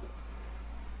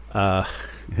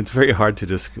 It's very hard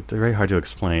to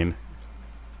explain,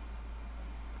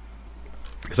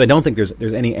 because I don't think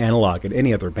there's any analog in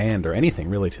any other band or anything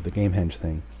really to the Gamehenge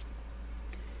thing.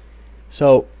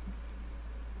 So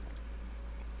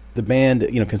the band,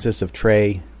 consists of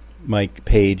Trey, Mike,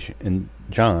 Paige, and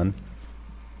John.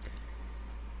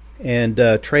 And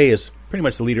Trey is pretty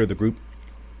much the leader of the group.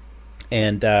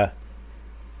 And the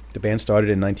band started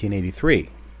in 1983,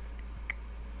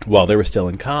 while they were still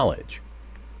in college.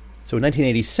 So in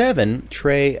 1987,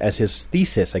 Trey, as his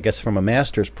thesis, I guess from a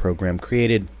master's program,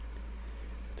 created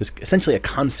this essentially a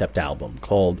concept album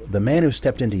called The Man Who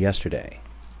Stepped Into Yesterday,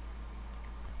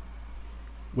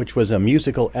 which was a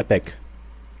musical epic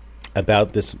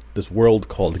about this world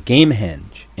called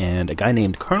Gamehenge, and a guy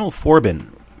named Colonel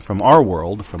Forbin from our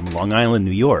world, from Long Island,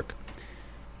 New York,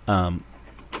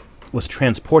 was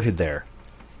transported there,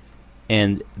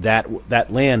 and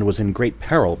that land was in great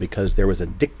peril because there was a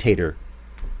dictator,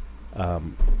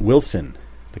 Wilson,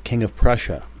 the King of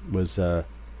Prussia, was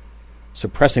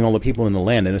suppressing all the people in the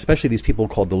land, and especially these people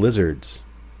called the Lizards.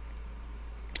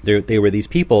 They were these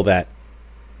people that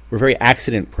were very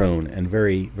accident-prone and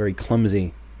very, very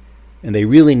clumsy, and they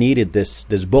really needed this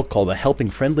book called a Helping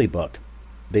Friendly book.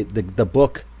 The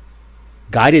book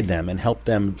guided them and helped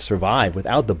them survive.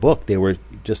 Without the book, they were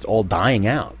just all dying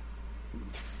out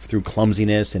through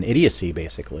clumsiness and idiocy,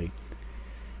 basically.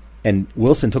 And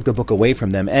Wilson took the book away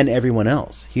from them and everyone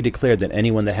else. He declared that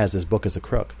anyone that has this book is a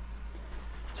crook.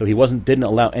 So he didn't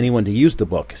allow anyone to use the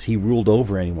book because he ruled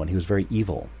over anyone. He was very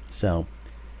evil. So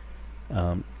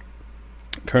Colonel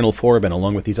Forbin,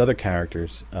 along with these other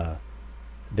characters,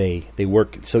 they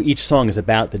work. So each song is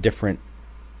about the different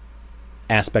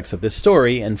aspects of this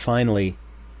story, and finally,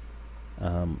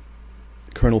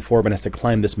 Colonel Forbin has to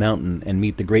climb this mountain and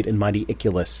meet the great and mighty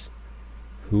Iculus,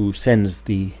 who sends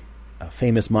the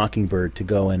famous Mockingbird to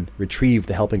go and retrieve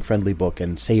the Helping Friendly book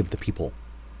and save the people.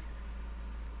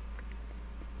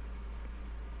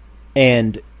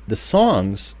 And the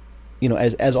songs,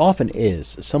 as often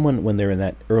is, someone when they're in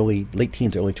that late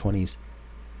teens, early 20s,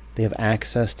 they have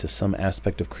access to some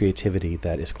aspect of creativity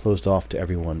that is closed off to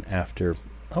everyone after,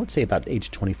 I would say, about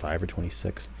age 25 or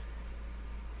 26.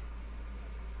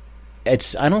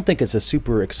 I don't think it's a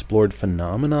super explored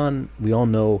phenomenon. We all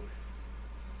know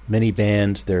many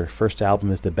bands, their first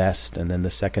album is the best, and then the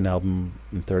second album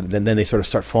and third, then they sort of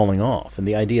start falling off. And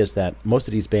the idea is that most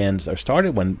of these bands are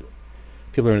started when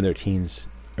people are in their teens,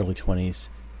 early 20s.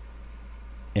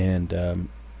 And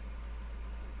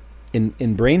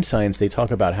in brain science, they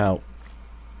talk about how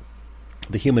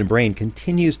the human brain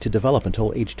continues to develop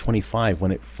until age 25,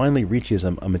 when it finally reaches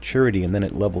a maturity, and then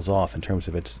it levels off in terms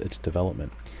of its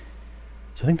development.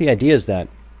 So I think the idea is that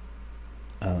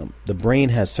the brain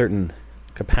has certain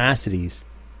capacities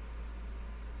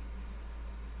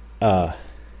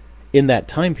in that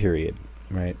time period,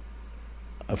 right,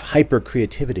 of hyper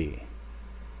creativity,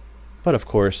 But of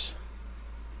course,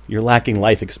 you're lacking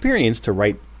life experience to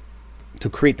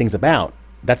create things about.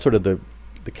 That's sort of the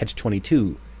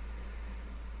catch-22,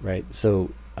 right? So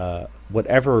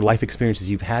whatever life experiences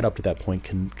you've had up to that point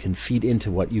can feed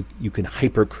into what you can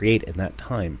hyper-create in that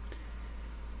time.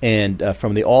 And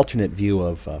from the alternate view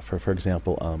of, for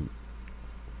example,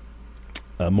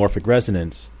 morphic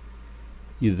resonance,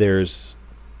 there's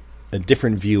a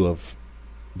different view of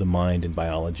the mind in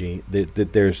biology.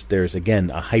 There's again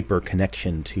a hyper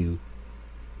connection to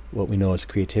what we know as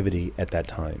creativity at that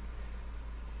time.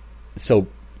 So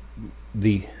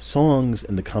the songs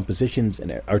and the compositions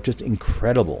are just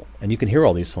incredible, and you can hear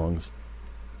all these songs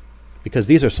because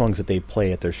these are songs that they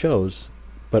play at their shows,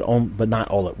 but not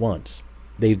all at once.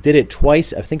 They did it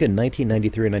twice. I think in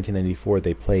 1993 and 1994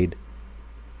 they played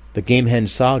the Gamehenge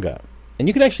Saga, and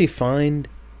you can actually find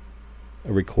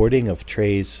a recording of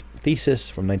Trey's thesis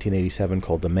from 1987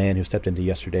 called "The Man Who Stepped Into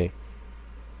Yesterday."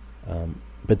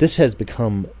 But this has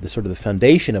become the sort of the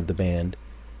foundation of the band,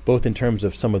 both in terms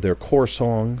of some of their core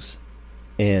songs,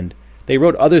 and they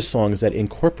wrote other songs that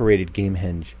incorporated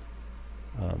Gamehenge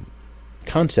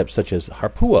concepts, such as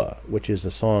Harpua, which is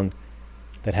a song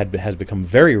that has become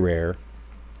very rare,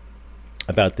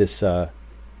 about this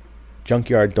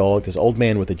junkyard dog, this old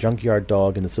man with a junkyard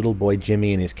dog, and this little boy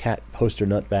Jimmy and his cat Poster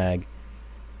Nutbag,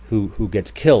 who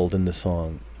gets killed in the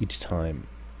song each time.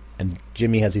 And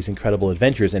Jimmy has these incredible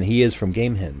adventures, and he is from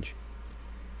Gamehenge.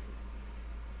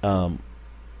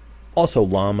 Also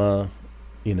Llama,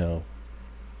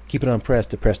 keep it on press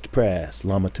to press to press.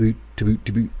 Llama to boot to boot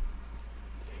to boot.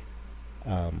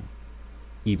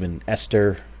 Even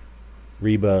Esther,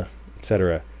 Reba,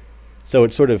 etc. So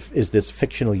it sort of is this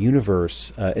fictional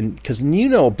universe, and because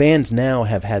bands now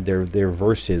have had their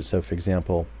verses. So, for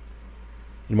example,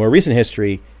 in more recent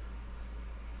history,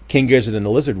 King Gizzard and the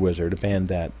Lizard Wizard, a band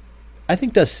that I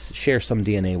think does share some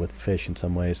DNA with Fish in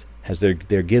some ways, has their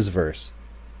Gizverse,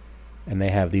 and they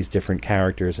have these different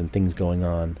characters and things going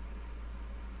on.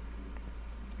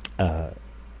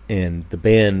 And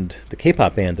the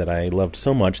K-pop band that I loved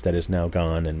so much that is now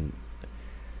gone, and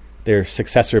their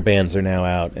successor bands are now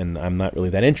out, and I'm not really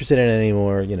that interested in it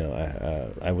anymore.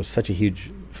 I was such a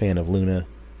huge fan of Luna.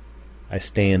 I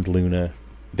stand Luna.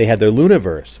 They had their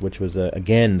Lunaverse, which was,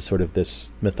 again, sort of this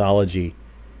mythology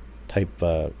type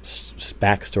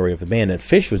backstory of the band. And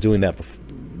Fish was doing that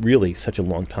really such a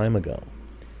long time ago.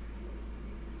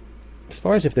 As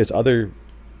far as if there's other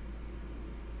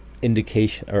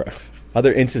indication or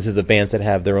other instances of bands that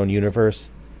have their own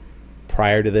universe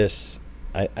prior to this,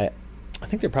 I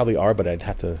think there probably are, but I'd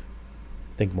have to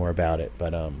think more about it.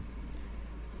 But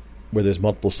where there's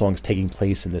multiple songs taking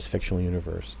place in this fictional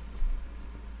universe.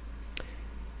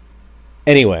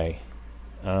 Anyway,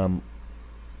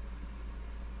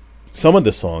 some of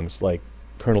the songs, like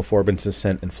Colonel Forbin's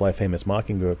Ascent and Fly Famous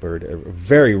Mockingbird, are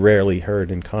very rarely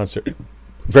heard in concert,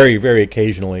 very, very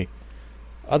occasionally.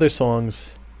 Other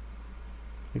songs,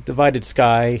 like Divided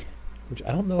Sky, which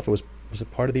I don't know if was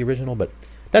it part of the original, but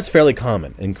that's fairly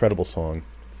common. Incredible song.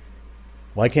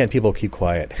 Why can't people keep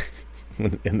quiet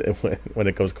when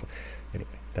it goes? Anyway,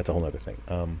 that's a whole other thing.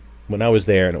 When I was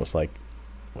there, and it was like,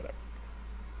 whatever.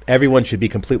 Everyone should be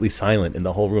completely silent in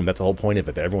the whole room. That's the whole point of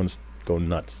it. Everyone's going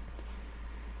nuts.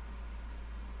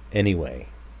 Anyway,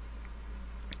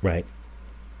 right.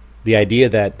 The idea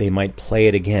that they might play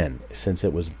it again, since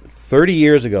it was 30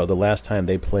 years ago the last time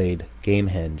they played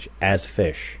Gamehenge as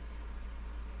Fish.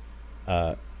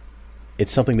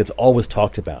 It's something that's always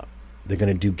talked about. They're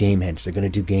going to do Gamehenge. They're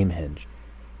going to do Gamehenge.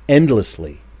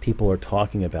 Endlessly, people are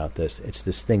talking about this. It's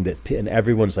this thing and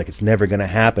everyone's like, it's never going to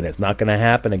happen. It's not going to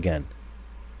happen again.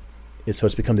 So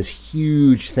it's become this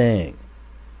huge thing,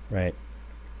 right?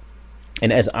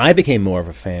 And as I became more of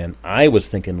a fan, I was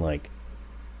thinking, like,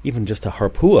 even just a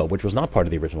Harpua, which was not part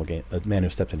of the original game, A Man Who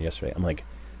Stepped In Yesterday. I'm like,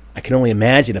 I can only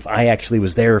imagine if I actually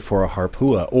was there for a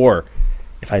Harpua, or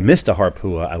if I missed a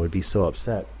Harpua, I would be so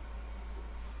upset.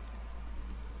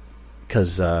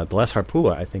 Because the last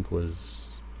Harpua, I think, was...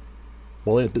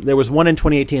 Well, there was one in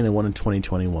 2018 and one in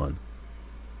 2021.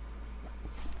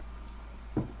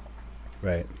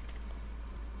 Right.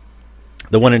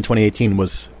 The one in 2018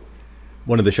 was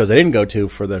one of the shows I didn't go to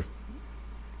for the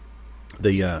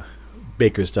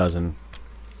Baker's Dozen,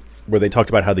 where they talked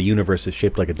about how the universe is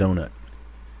shaped like a donut.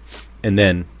 And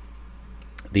then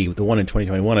the one in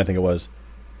 2021, I think it was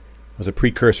a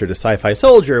precursor to Sci-Fi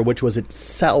Soldier, which was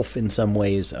itself in some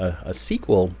ways a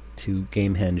sequel to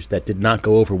Gamehenge that did not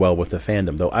go over well with the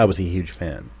fandom, though I was a huge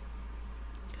fan.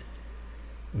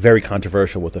 Very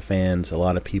controversial with the fans. A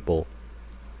lot of people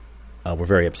were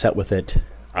very upset with it.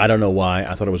 I don't know why.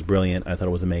 I thought it was brilliant. I thought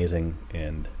it was amazing,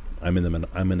 and I'm in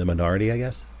the minority, I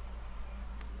guess.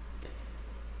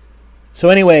 So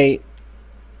anyway,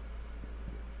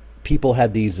 people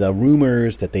had these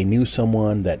rumors that they knew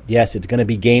someone that, yes, it's going to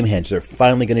be Gamehenge. They're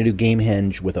finally going to do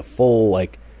Gamehenge with a full,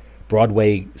 like,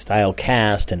 Broadway-style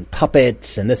cast and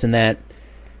puppets and this and that.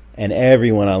 And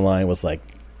everyone online was like,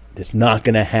 it's not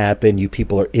going to happen. You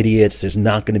people are idiots. There's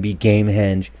not going to be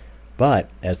Gamehenge. But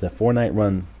as the 4-night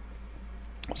run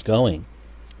was going,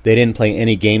 they didn't play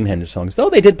any Gamehenge songs, though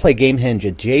they did play Gamehenge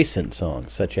adjacent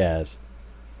songs, such as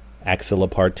Axilla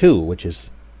Part 2, which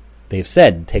is, they've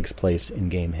said, takes place in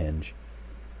Gamehenge.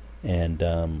 And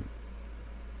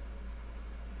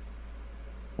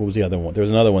what was the other one? There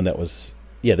was another one that was,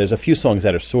 there's a few songs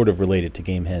that are sort of related to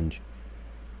Gamehenge.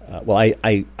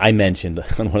 I mentioned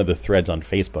on one of the threads on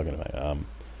Facebook,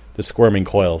 the Squirming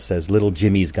Coil says, Little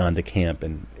Jimmy's gone to camp,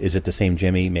 and is it the same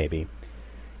Jimmy? Maybe.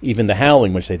 Even The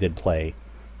Howling, which they did play,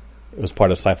 it was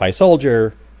part of Sci-Fi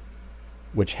Soldier,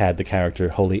 which had the character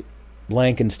Holy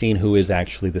Blankenstein, who is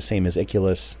actually the same as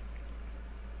Iculus.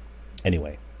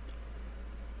 Anyway,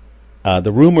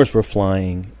 the rumors were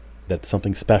flying that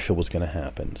something special was going to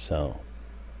happen, so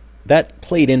that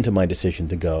played into my decision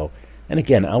to go. And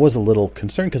again, I was a little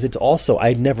concerned because it's also,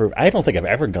 I don't think I've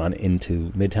ever gone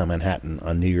into Midtown Manhattan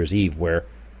on New Year's Eve, where,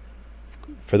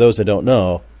 for those that don't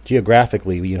know,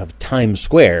 geographically, you have Times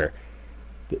Square.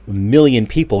 A million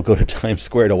people go to Times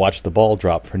Square to watch the ball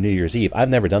drop for New Year's Eve. I've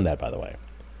never done that, by the way.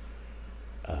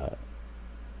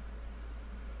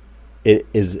 It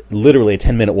is literally a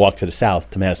 10-minute walk to the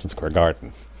south to Madison Square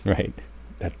Garden, right?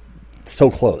 That's so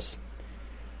close.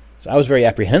 So I was very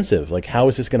apprehensive. Like, how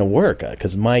is this going to work?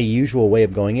 Because my usual way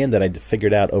of going in that I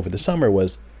figured out over the summer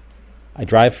was I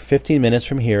drive 15 minutes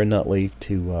from here in Nutley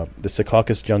to the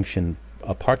Secaucus Junction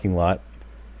parking lot.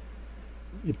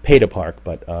 You pay to park,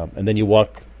 but and then you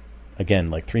walk,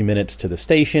 again, like 3 minutes to the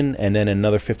station, and then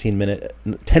another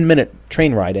 10-minute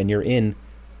train ride, and you're in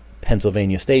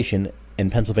Pennsylvania Station.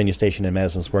 And Pennsylvania Station and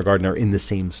Madison Square Garden are in the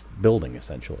same building,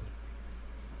 essentially.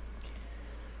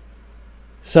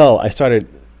 So I started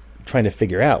trying to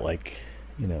figure out, like,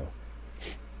 am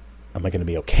I going to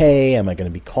be okay? Am I going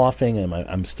to be coughing?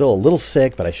 I'm still a little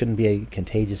sick, but I shouldn't be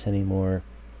contagious anymore.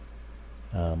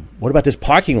 What about this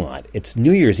parking lot? It's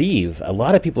New Year's Eve. A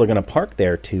lot of people are going to park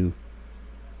there to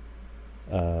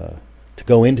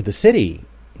go into the city,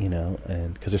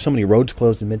 and because there's so many roads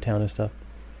closed in Midtown and stuff.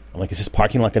 I'm like, is this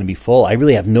parking lot going to be full? I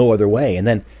really have no other way. And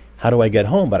then how do I get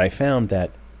home? But I found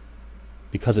that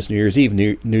because it's New Year's Eve,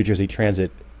 New Jersey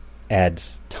Transit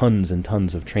adds tons and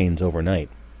tons of trains overnight.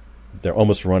 They're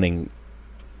almost running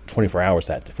 24 hours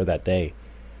for that day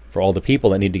for all the people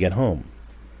that need to get home.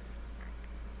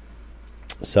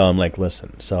 So I'm like,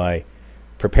 listen. So I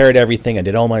prepared everything. I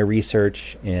did all my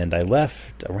research, and I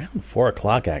left around 4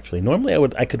 o'clock, actually. Normally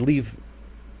I could leave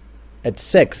at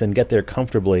 6 and get there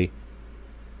comfortably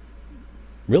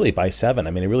really by 7.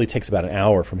 I mean, it really takes about an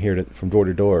hour from door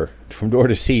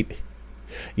to seat,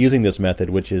 using this method,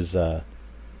 which is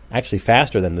actually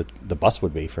faster than the bus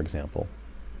would be, for example.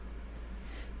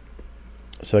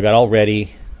 So I got all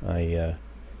ready. I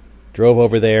drove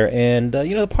over there, and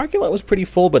the parking lot was pretty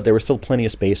full, but there were still plenty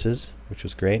of spaces, which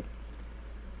was great.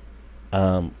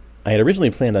 I had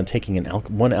originally planned on taking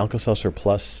one Alka-Seltzer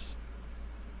Plus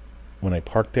when I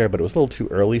parked there, but it was a little too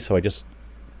early, so I just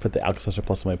put the Alka-Seltzer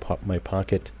Plus in my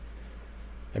pocket.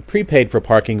 I prepaid for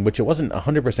parking, which it wasn't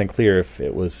 100% clear if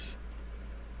it was.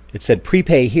 It said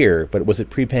prepay here, but was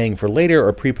it prepaying for later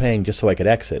or prepaying just so I could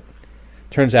exit?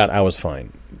 Turns out I was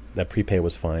fine. That prepay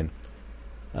was fine.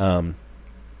 And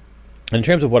in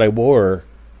terms of what I wore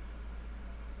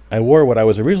what I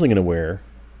was originally going to wear,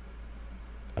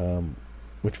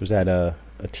 which was a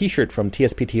T-shirt from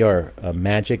TSPTR,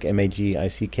 Magic,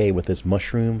 MAGICK, with this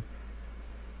mushroom,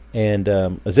 and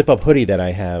a zip-up hoodie that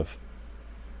I have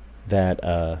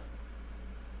that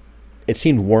it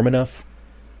seemed warm enough,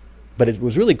 but it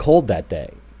was really cold that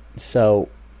day. So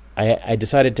I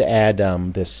decided to add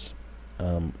this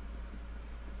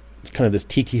it's kind of this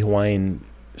tiki Hawaiian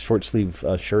short-sleeve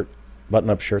shirt,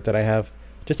 button-up shirt that I have,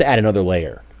 just to add another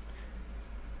layer.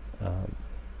 And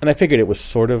I figured it was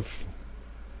sort of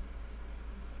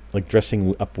like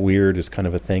dressing up weird is kind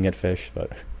of a thing at Fish,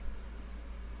 but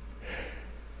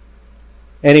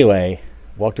anyway,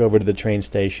 walked over to the train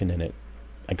station, and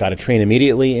I got a train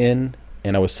immediately in,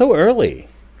 and I was so early.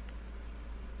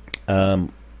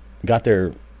 Got there,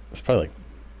 it was probably like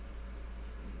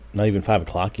not even 5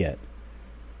 o'clock yet.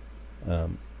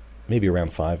 Maybe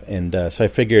around 5, and so I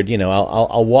figured,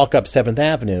 I'll walk up 7th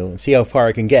Avenue and see how far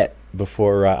I can get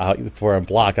before I'm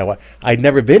blocked. I'd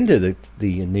never been to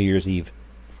the New Year's Eve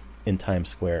in Times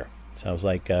Square, so I was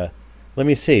like, let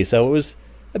me see. So it was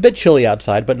a bit chilly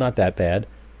outside, but not that bad.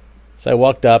 So I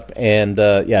walked up, and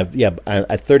at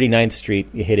 39th Street,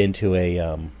 you hit into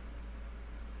a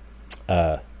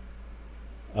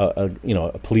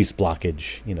police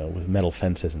blockage, with metal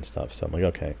fences and stuff. So I'm like,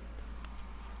 okay.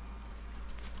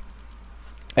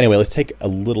 Anyway, let's take a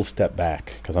little step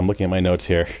back because I'm looking at my notes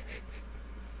here.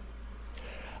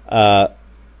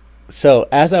 So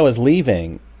as I was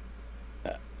leaving,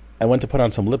 I went to put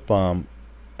on some lip balm.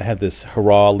 I had this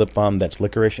Hurrah lip balm that's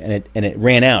licorice, and it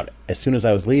ran out as soon as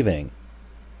I was leaving.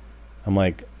 I'm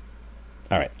like,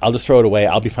 all right, I'll just throw it away.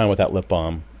 I'll be fine with that lip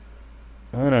balm.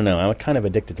 I don't know. I'm kind of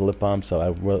addicted to lip balm, so I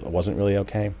wasn't really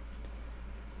okay.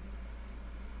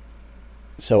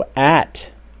 So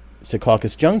at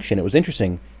Secaucus Junction, it was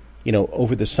interesting.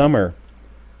 Over the summer,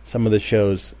 some of the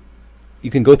shows,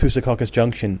 you can go through Secaucus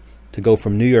Junction to go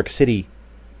from New York City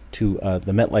to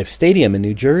the MetLife Stadium in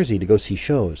New Jersey to go see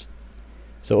shows.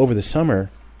 So over the summer,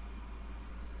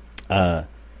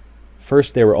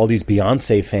 first there were all these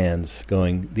Beyonce fans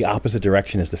going the opposite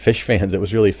direction as the Fish fans. It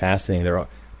was really fascinating.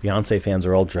 Beyonce fans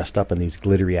are all dressed up in these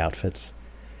glittery outfits.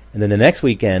 And then the next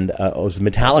weekend, it was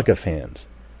Metallica fans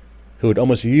who would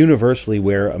almost universally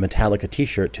wear a Metallica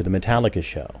T-shirt to the Metallica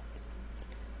show.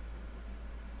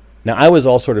 Now, I was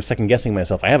all sort of second-guessing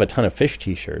myself. I have a ton of Fish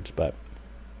T-shirts, but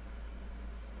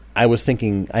I was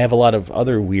thinking I have a lot of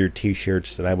other weird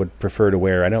T-shirts that I would prefer to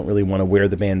wear. I don't really want to wear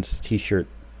the band's T-shirt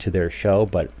to their show,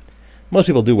 but most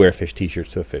people do wear Fish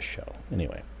T-shirts to a Fish show.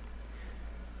 Anyway.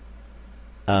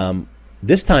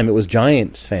 This time it was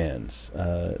Giants fans.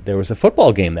 There was a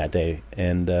football game that day,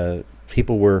 and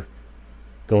people were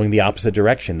going the opposite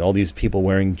direction. All these people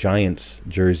wearing Giants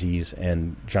jerseys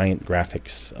and Giant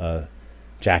graphics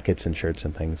jackets and shirts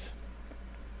and things.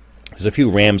 There's a few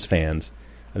Rams fans.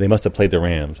 They must have played the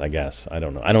Rams, I guess. I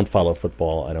don't know. I don't follow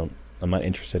football. I'm not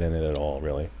interested in it at all,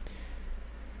 really.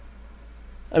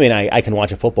 I mean, I can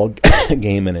watch a football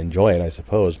game and enjoy it, I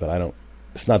suppose, but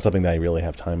it's not something that I really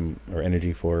have time or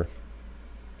energy for.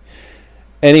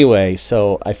 Anyway,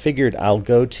 so I figured I'll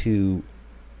go to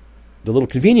the little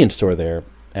convenience store there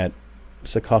at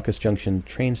Secaucus Junction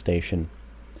train station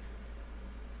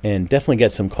and definitely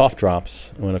get some cough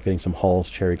drops. I ended up getting some Hall's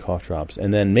cherry cough drops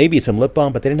and then maybe some lip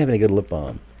balm, but they didn't have any good lip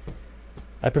balm.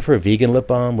 I prefer vegan lip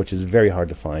balm, which is very hard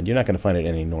to find. You're not going to find it in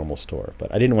any normal store,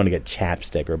 but I didn't want to get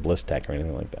chapstick or Blisteck or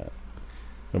anything like that.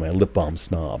 I'm a lip balm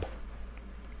snob.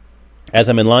 As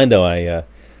I'm in line, though, I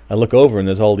look over and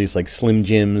there's all these like Slim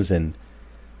Jims and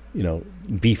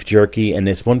beef jerky, and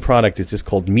this one product is just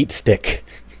called Meat Stick.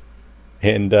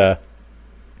 And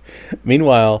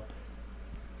meanwhile,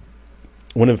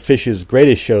 one of Fish's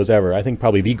greatest shows ever, I think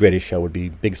probably the greatest show, would be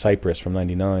Big Cypress from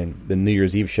 '99, the New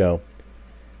Year's Eve show,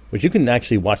 which you can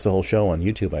actually watch the whole show on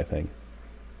YouTube, I think.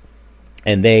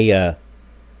 And they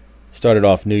started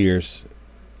off the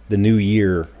new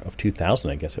year of 2000,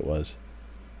 I guess it was,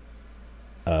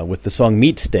 with the song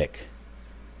Meat Stick.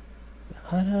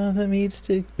 Hot on the meat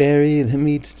stick, bury the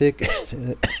meat stick,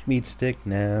 meat stick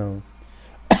now.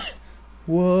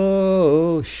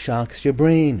 Whoa, shocks your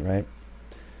brain, right?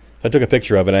 So I took a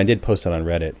picture of it, and I did post it on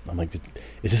Reddit. I'm like,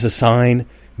 is this a sign?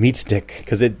 Meat Stick.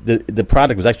 Because the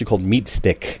product was actually called Meat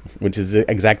Stick, which is the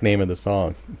exact name of the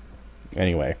song.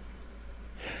 Anyway,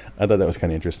 I thought that was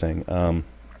kind of interesting.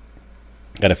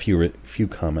 Got a few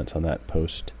comments on that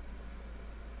post.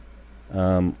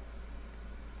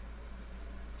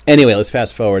 Anyway, let's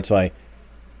fast forward. So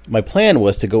my plan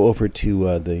was to go over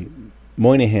to the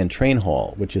Moynihan Train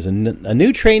Hall, which is a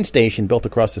new train station built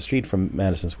across the street from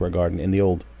Madison Square Garden in the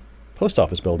old post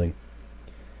office building.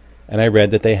 And I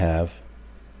read that they have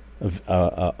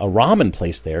a ramen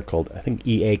place there called, I think,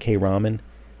 EAK Ramen,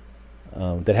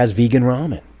 that has vegan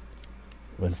ramen.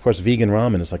 And of course, vegan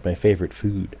ramen is like my favorite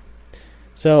food.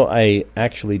 So I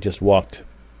actually just walked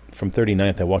from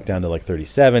 39th. I walked down to like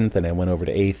 37th, and I went over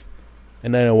to 8th.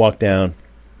 And then I walked down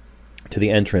to the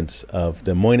entrance of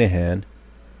the Moynihan.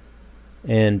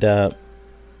 And, what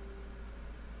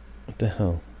the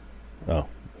hell? Oh,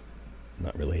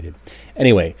 not related.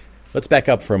 Anyway, let's back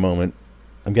up for a moment.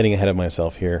 I'm getting ahead of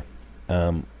myself here.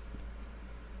 When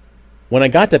I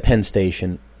got to Penn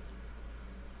Station,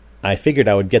 I figured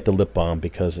I would get the lip balm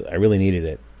because I really needed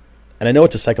it. And I know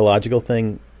it's a psychological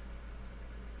thing,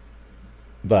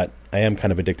 but I am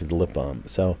kind of addicted to lip balm.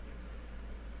 So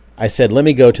I said, let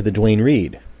me go to the Duane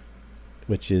Reade,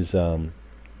 which is, it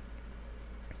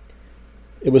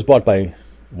was bought by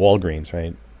Walgreens,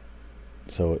 right?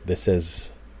 So this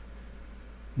says,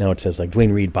 now it says like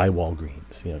Duane Reade by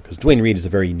Walgreens, because Duane Reade is a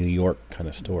very New York kind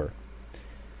of store.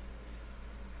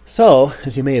 So,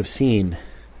 as you may have seen,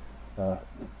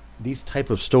 these type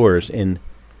of stores in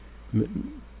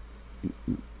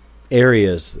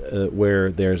areas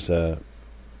where there's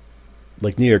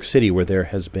like New York City, where there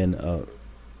has been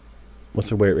what's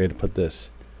the way to put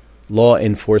this? Law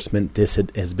enforcement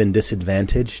has been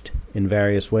disadvantaged in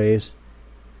various ways,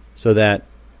 so that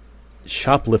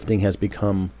shoplifting has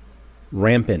become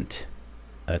rampant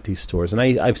at these stores. And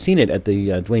I've seen it at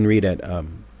the Duane Reade at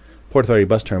Port Authority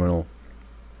Bus Terminal.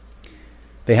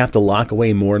 They have to lock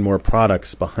away more and more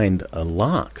products behind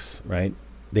locks, right?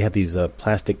 They have these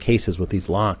plastic cases with these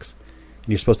locks, and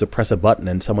you're supposed to press a button,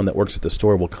 and someone that works at the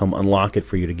store will come unlock it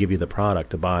for you to give you the product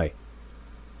to buy.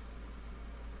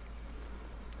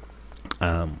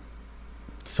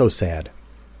 So sad.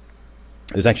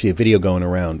 There's actually a video going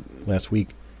around last week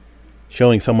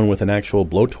showing someone with an actual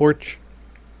blowtorch,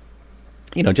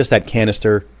 just that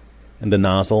canister and the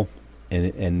nozzle,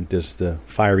 and there's the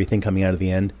fiery thing coming out of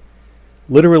the end,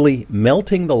 literally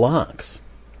melting the locks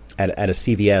at a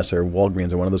CVS or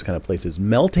Walgreens or one of those kind of places,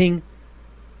 melting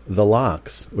the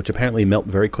locks, which apparently melt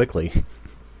very quickly,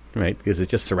 right, because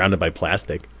it's just surrounded by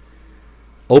plastic,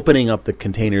 opening up the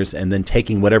containers and then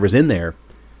taking whatever's in there,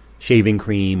 shaving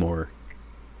cream or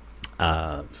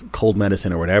cold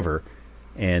medicine or whatever,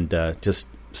 and just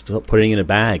putting it in a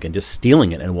bag and just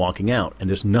stealing it and walking out, and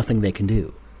there's nothing they can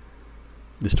do.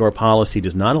 The store policy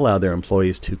does not allow their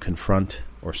employees to confront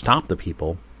or stop the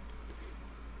people,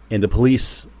 and the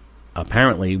police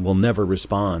apparently will never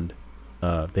respond.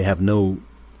 They don't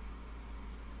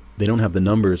have the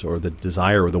numbers or the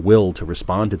desire or the will to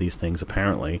respond to these things,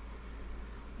 apparently.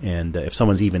 And if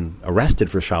someone's even arrested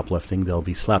for shoplifting, they'll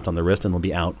be slapped on the wrist and they'll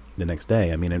be out the next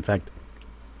day. I mean, in fact,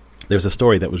 there's a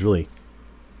story that was really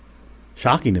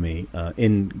shocking to me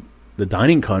in the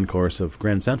dining concourse of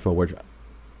Grand Central, where,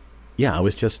 I think I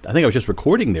was just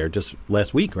recording there just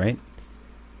last week, right?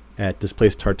 At this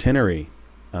place, Tartinery.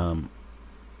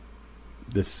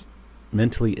 This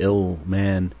mentally ill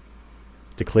man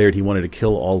declared he wanted to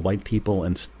kill all white people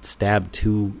and stabbed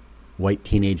 2 white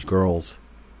teenage girls.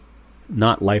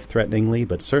 Not life-threateningly,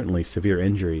 but certainly severe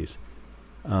injuries.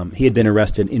 He had been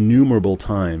arrested innumerable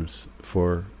times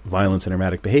for violence and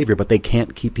erratic behavior, but they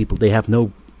can't keep people. They have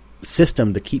no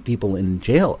system to keep people in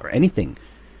jail or anything.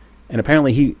 And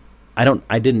apparently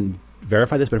I didn't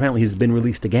verify this, but apparently he's been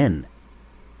released again.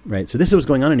 Right. So this is what's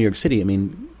going on in New York City. I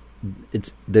mean,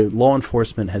 the law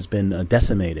enforcement has been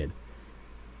decimated.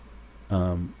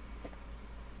 You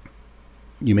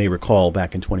may recall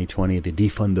back in 2020 the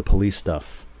defund the police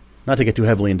stuff. Not to get too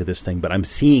heavily into this thing, but I'm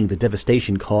seeing the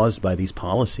devastation caused by these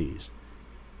policies.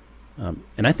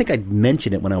 And I think I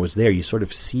mentioned it when I was there. You sort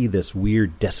of see this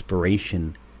weird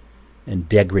desperation and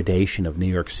degradation of New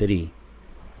York City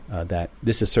that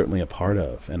this is certainly a part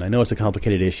of. And I know it's a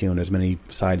complicated issue and there's many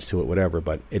sides to it, whatever,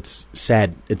 but it's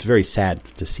sad. It's very sad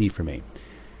to see for me.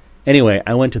 Anyway,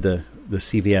 I went to the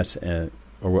CVS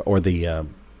or the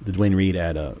Duane Reade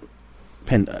at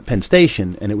Penn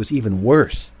Station, and it was even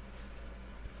worse.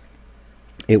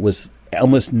 It was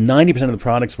almost 90% of the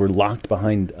products were locked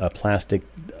behind plastic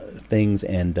things,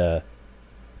 and there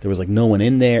was no one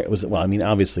in there. It was,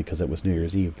 obviously because it was New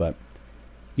Year's Eve, but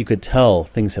you could tell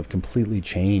things have completely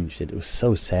changed. It was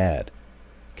so sad.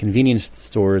 Convenience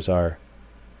stores are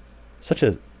such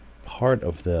a part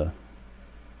of the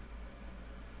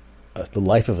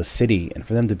life of a city, and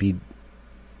for them to be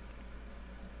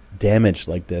damaged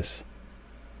like this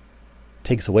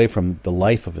takes away from the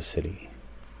life of a city.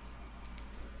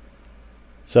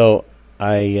 So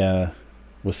I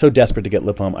was so desperate to get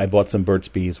lip balm, I bought some Burt's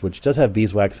Bees, which does have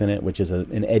beeswax in it, which is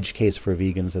an edge case for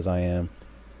vegans, as I am.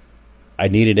 I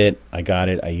needed it. I got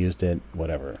it. I used it.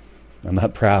 Whatever. I'm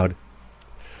not proud,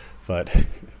 but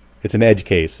it's an edge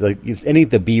case. Any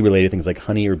of the bee-related things like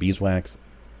honey or beeswax,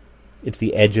 it's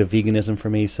the edge of veganism for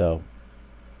me. So,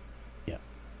 yeah.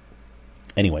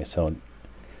 Anyway, so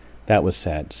that was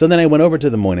sad. So then I went over to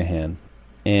the Moynihan,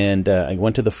 and I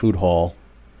went to the food hall.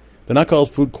 They're not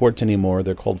called food courts anymore.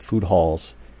 They're called food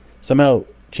halls. Somehow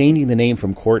changing the name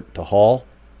from court to hall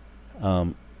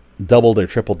doubled or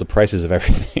tripled the prices of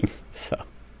everything. So,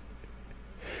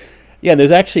 yeah,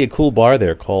 there's actually a cool bar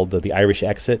there called the Irish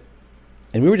Exit.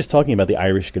 And we were just talking about the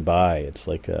Irish goodbye. It's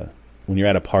like when you're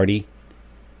at a party,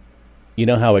 you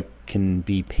know how it can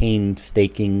be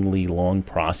painstakingly long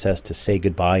process to say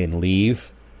goodbye and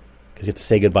leave, because you have to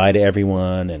say goodbye to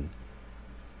everyone, and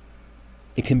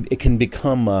it can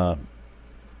become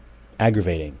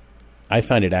aggravating. I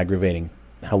find it aggravating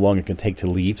how long it can take to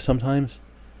leave sometimes.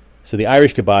 So the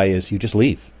Irish goodbye is you just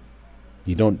leave.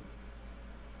 You don't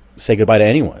say goodbye to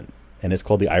anyone, and it's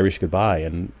called the Irish goodbye.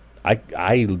 And I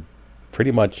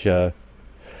pretty much I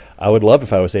would love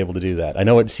if I was able to do that. I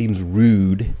know it seems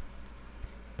rude,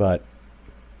 but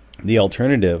the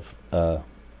alternative,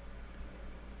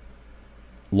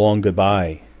 long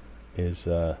goodbye, is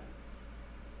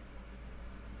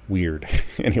weird.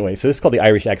 Anyway, so this is called the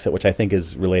Irish exit, which I think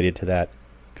is related to that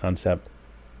concept.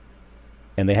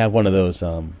 And they have one of those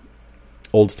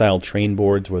old-style train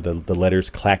boards where the letters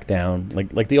clack down,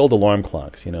 like the old alarm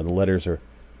clocks. The letters are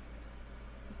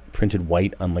printed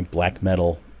white on like black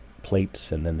metal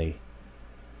plates, and then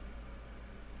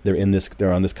they're on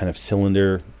this kind of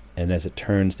cylinder, and as it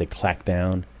turns, they clack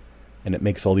down, and it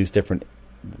makes all these different.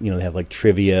 They have like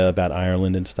trivia about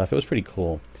Ireland and stuff. It was pretty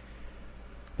cool.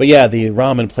 But yeah, the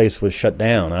ramen place was shut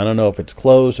down. I don't know if it's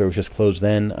closed or it was just closed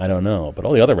then. I don't know. But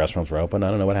all the other restaurants were open. I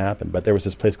don't know what happened. But there was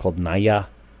this place called Naya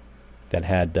that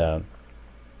had...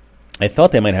 I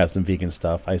thought they might have some vegan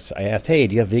stuff. I asked, hey,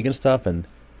 do you have vegan stuff? And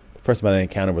the person I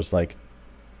encountered was like,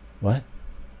 what?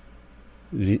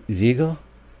 Vigo?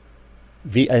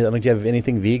 Do you have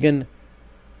anything vegan?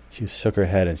 She shook her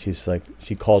head and she's like,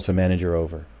 she calls the manager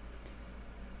over.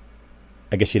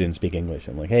 I guess she didn't speak English.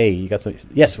 I'm like, hey, you got some?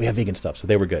 Yes, we have vegan stuff. So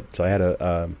they were good. So I had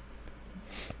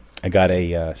I got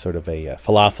a sort of a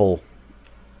falafel,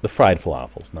 the fried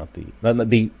falafels, not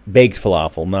the baked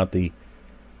falafel, not the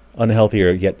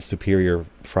unhealthier yet superior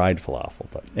fried falafel.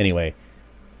 But anyway,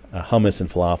 hummus and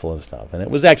falafel and stuff, and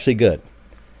it was actually good.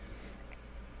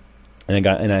 And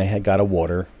I had got a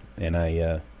water, and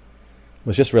I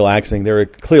was just relaxing. There were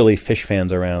clearly fish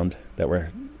fans around that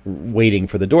were waiting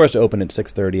for the doors to open at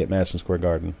 6:30 at Madison Square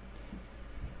Garden.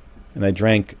 And I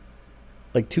drank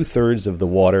like 2/3 of the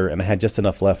water, and I had just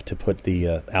enough left to put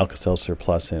the Alka-Seltzer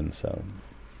Plus in. So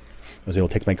I was able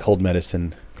to take my cold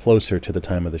medicine closer to the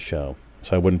time of the show,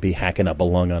 so I wouldn't be hacking up a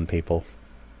lung on people.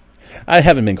 I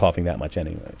haven't been coughing that much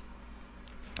anyway.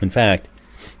 In fact,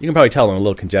 you can probably tell I'm a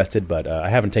little congested, but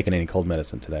I haven't taken any cold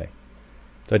medicine today.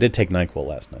 So I did take NyQuil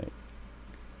last night.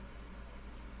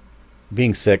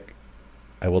 Being sick,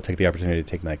 I will take the opportunity to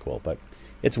take NyQuil. But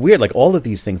it's weird, like all of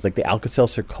these things, like the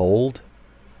Alka-Seltzer Cold,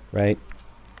 right?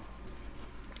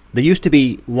 There used to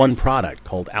be one product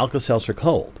called Alka-Seltzer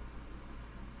Cold.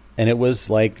 And it was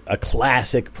like a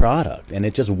classic product. And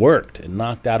it just worked. It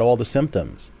knocked out all the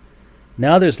symptoms.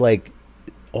 Now there's like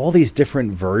all these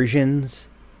different versions.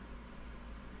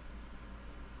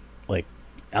 Like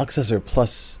Alka-Seltzer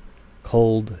Plus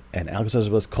Cold and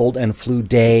Alka-Seltzer Plus Cold and Flu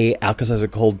Day, Alka-Seltzer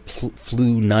Cold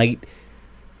Flu Night.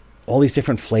 All these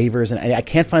different flavors, and I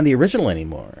can't find the original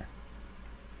anymore.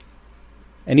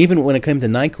 And even when it came to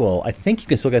NyQuil, I think you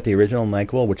can still get the original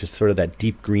NyQuil, which is sort of that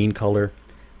deep green color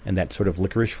and that sort of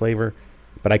licorice flavor.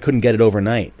 But I couldn't get it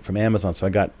overnight from Amazon, so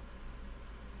I got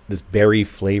this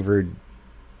berry-flavored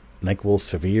NyQuil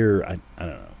Severe. I don't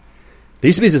know. There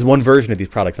used to be this one version of these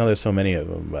products. Now there's so many of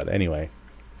them, but anyway.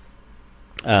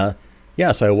 So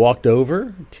I walked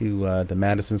over to the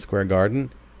Madison Square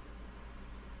Garden,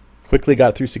 quickly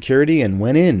got through security and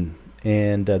went in.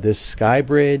 And this Sky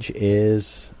Bridge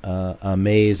is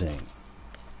amazing.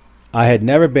 I had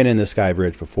never been in the Sky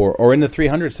Bridge before or in the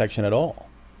 300 section at all.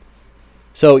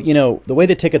 So, the way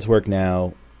the tickets work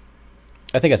now,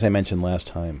 I think as I mentioned last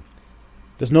time,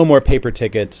 there's no more paper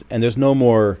tickets and there's no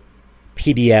more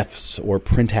PDFs or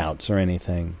printouts or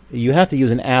anything. You have to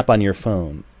use an app on your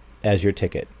phone as your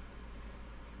ticket.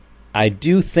 I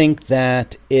do think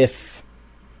that if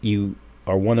you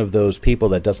are one of those people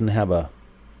that doesn't have a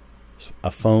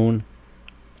phone,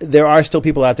 there are still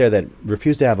people out there that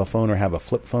refuse to have a phone or have a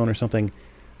flip phone or something.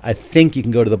 I think you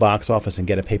can go to the box office and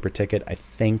get a paper ticket, I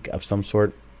think, of some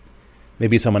sort.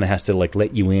 Maybe someone has to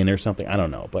let you in or something. I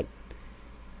don't know. But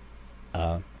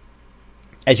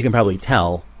as you can probably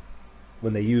tell,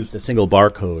 when they used a single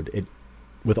barcode,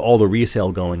 with all the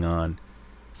resale going on,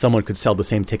 someone could sell the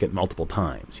same ticket multiple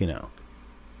times,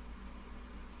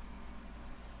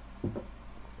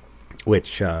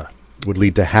 which would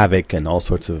lead to havoc and all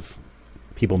sorts of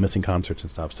people missing concerts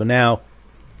and stuff. So now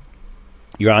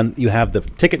you have the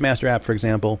Ticketmaster app, for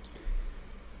example.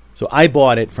 So I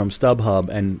bought it from StubHub,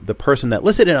 and the person that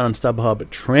listed it on StubHub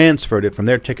transferred it from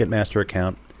their Ticketmaster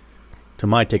account to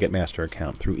my Ticketmaster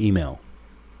account through email.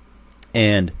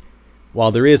 And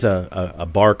while there is a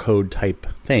barcode type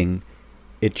thing,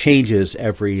 it changes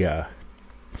every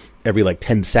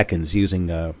 10 seconds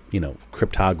using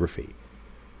cryptography.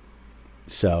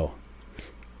 So,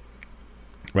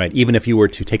 right, even if you were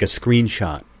to take a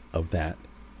screenshot of that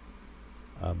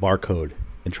barcode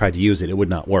and try to use it, it would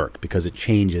not work because it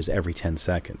changes every 10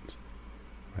 seconds.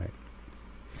 Right.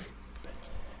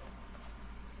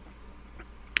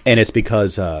 And it's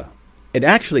because it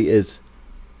actually is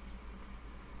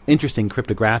interesting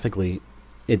cryptographically.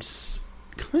 It's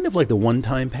kind of like the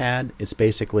one-time pad. It's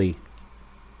basically,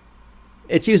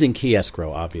 it's using key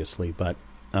escrow, obviously, but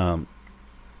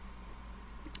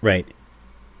right,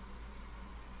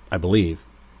 I believe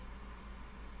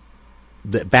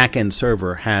the back-end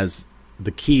server has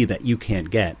the key that you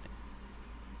can't get,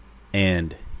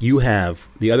 and you have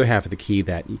the other half of the key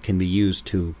that can be used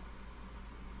to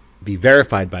be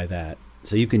verified by that.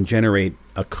 So you can generate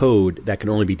a code that can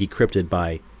only be decrypted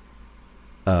by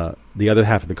the other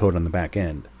half of the code on the back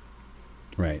end,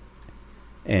 right?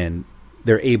 And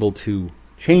they're able to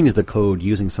change the code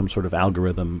using some sort of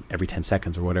algorithm every 10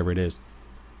 seconds or whatever it is,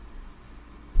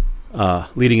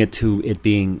 leading it to it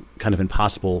being kind of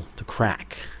impossible to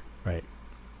crack, right?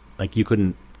 Like you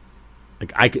couldn't,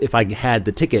 if I had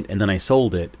the ticket and then I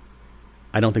sold it,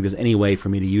 I don't think there's any way for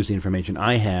me to use the information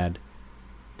I had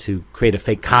to create a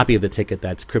fake copy of the ticket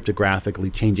that's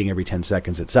cryptographically changing every 10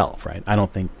 seconds itself, right? I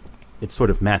don't think it's sort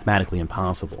of mathematically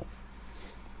impossible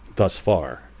thus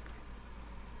far,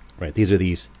 right? These are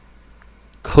these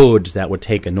codes that would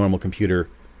take a normal computer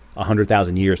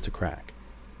 100,000 years to crack.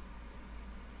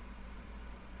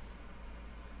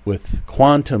 With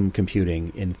quantum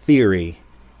computing, in theory,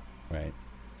 right,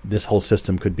 this whole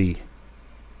system could be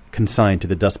consigned to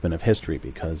the dustbin of history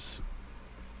because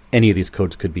any of these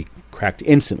codes could be cracked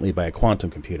instantly by a quantum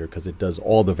computer because it does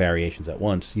all the variations at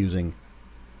once using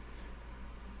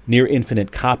near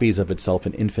infinite copies of itself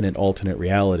in infinite alternate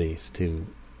realities to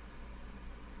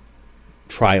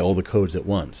try all the codes at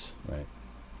once, right?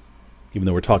 Even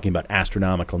though we're talking about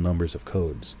astronomical numbers of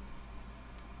codes.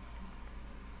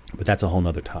 But that's a whole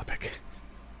nother topic.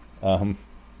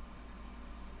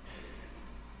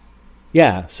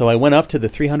 Yeah, so I went up to the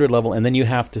 300 level, and then you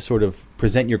have to sort of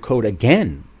present your code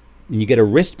again. And you get a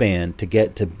wristband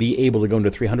to be able to go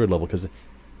into 300 level because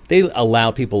they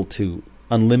allow people to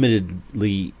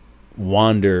unlimitedly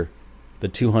wander the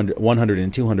 200, 100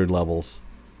 and 200 levels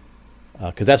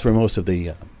because that's where most of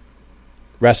the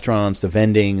restaurants, the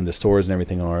vending, and the stores and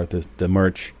everything are, the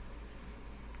merch.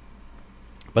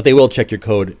 But they will check your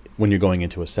code when you're going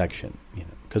into a section,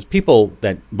 because people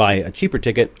that buy a cheaper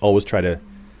ticket always try to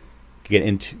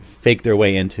fake their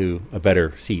way into a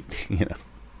better seat,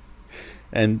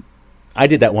 And I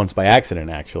did that once by accident,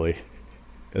 actually,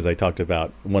 as I talked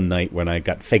about one night when I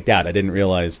got faked out. I didn't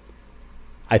realize,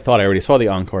 I thought I already saw the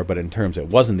encore, but in terms it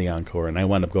wasn't the encore, and I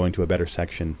wound up going to a better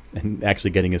section and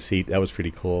actually getting a seat. That was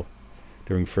pretty cool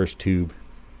during first tube.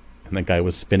 And that guy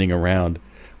was spinning around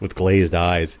with glazed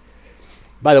eyes.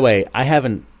 By the way, I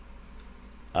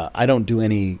don't do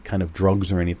any kind of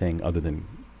drugs or anything other than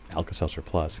Alka-Seltzer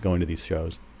Plus going to these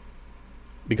shows.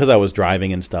 Because I was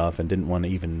driving and stuff and didn't want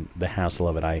even the hassle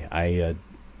of it, I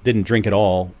didn't drink at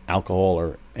all, alcohol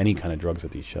or any kind of drugs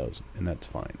at these shows, and that's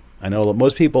fine. I know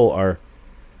most people are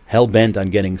hell-bent on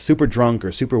getting super drunk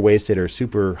or super wasted or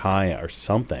super high or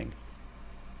something,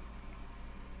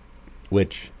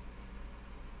 which,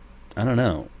 I don't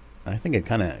know. I think it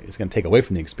kind of is going to take away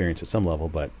from the experience at some level,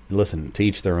 but listen, to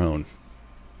each their own.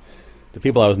 The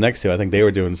people I was next to, I think they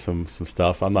were doing some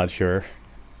stuff. I'm not sure.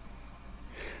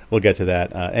 We'll get to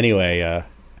that. Anyway,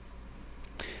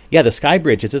 the Sky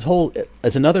Bridge,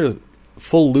 it's another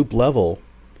full loop level,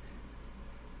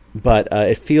 but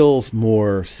it feels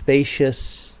more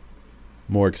spacious,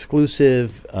 more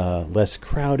exclusive, less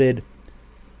crowded,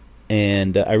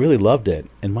 and I really loved it.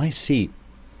 And my seat,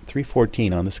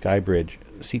 314 on the Sky Bridge,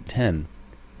 seat 10,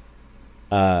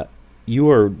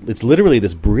 it's literally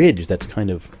this bridge that's kind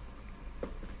of,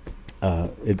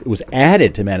 it was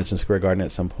added to Madison Square Garden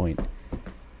at some point.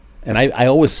 And I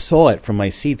always saw it from my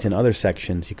seats in other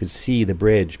sections. You could see the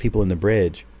bridge, people in the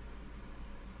bridge.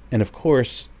 And of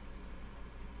course,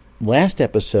 last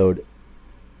episode,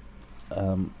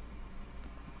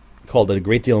 called "A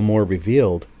Great Deal More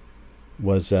Revealed,"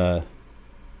 was it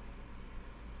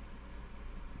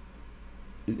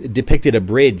depicted a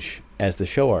bridge as the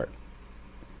show art.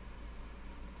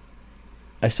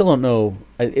 I still don't know.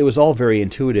 It was all very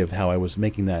intuitive how I was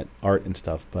making that art and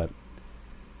stuff, but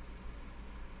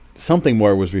something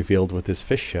more was revealed with this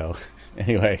fish show.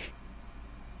 Anyway,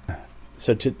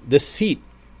 so to this seat,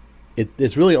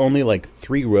 there's really only like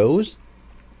 3 rows,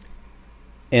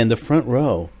 and the front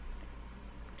row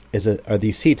are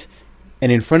these seats,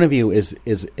 and in front of you is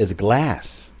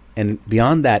glass, and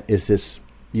beyond that is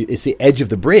it's the edge of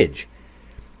the bridge.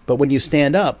 But when you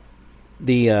stand up,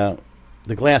 the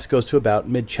glass goes to about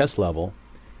mid-chest level,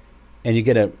 and you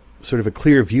get a sort of a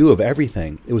clear view of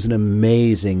everything. It was an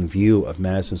amazing view of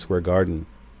Madison Square Garden.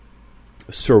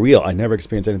 Surreal. I never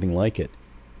experienced anything like it.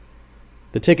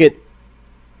 The ticket,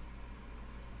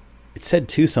 it said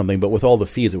 $2 something, but with all the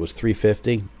fees, it was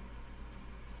 $350.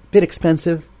 Bit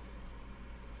expensive,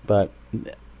 but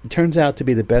it turns out to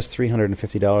be the best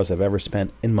 $350 I've ever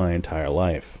spent in my entire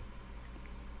life.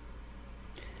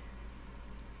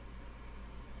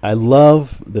 I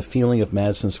love the feeling of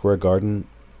Madison Square Garden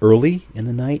early in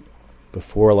the night,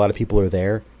 before a lot of people are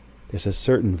there. There's a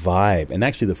certain vibe, and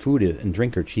actually the food and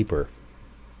drink are cheaper.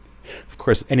 Of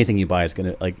course, anything you buy is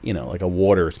going to, like a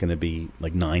water is going to be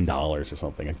like $9 or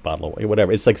something, a bottle of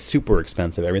whatever. It's like super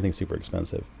expensive. Everything's super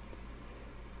expensive.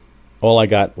 All I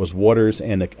got was waters,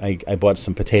 and I bought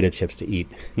some potato chips to eat,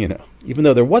 Even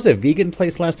though there was a vegan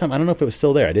place last time, I don't know if it was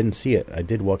still there. I didn't see it. I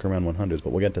did walk around 100s,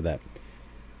 but we'll get to that.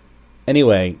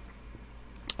 Anyway,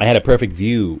 I had a perfect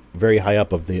view very high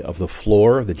up of the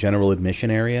floor, the general admission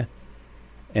area.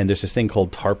 And there's this thing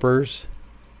called tarpers.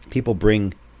 People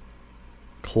bring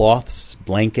cloths,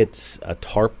 blankets,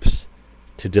 tarps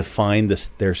to define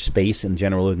their space in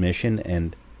general admission.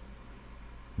 And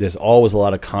there's always a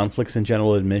lot of conflicts in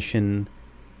general admission.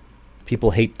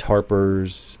 People hate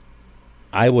tarpers.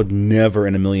 I would never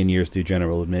in a million years do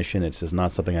general admission. It's just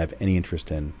not something I have any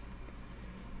interest in.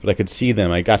 But I could see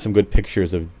them. I got some good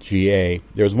pictures of GA.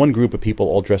 There was one group of people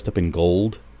all dressed up in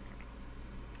gold.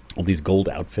 All these gold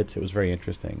outfits. It was very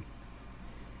interesting.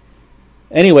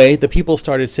 Anyway, the people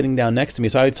started sitting down next to me.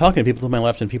 So I was talking to people to my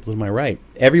left and people to my right.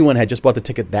 Everyone had just bought the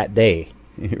ticket that day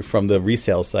from the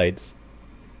resale sites.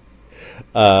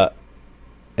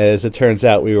 As it turns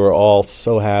out, we were all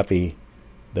so happy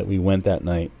that we went that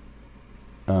night.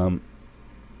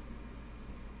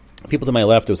 People to my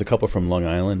left, there was a couple from Long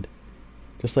Island,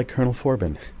 just like Colonel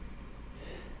Forbin.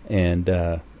 And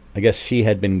I guess she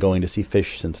had been going to see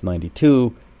Fish since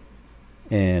 92.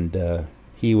 And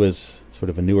he was sort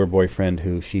of a newer boyfriend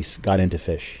who she got into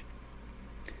Fish.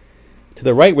 To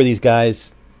the right were these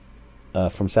guys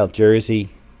from South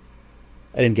Jersey.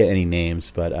 I didn't get any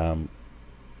names, but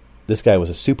this guy was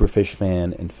a super Fish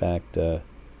fan. In fact,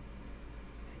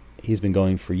 he's been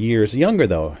going for years. Younger,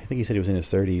 though. I think he said he was in his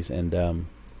 30s. And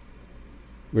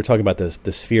we were talking about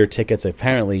the Sphere tickets.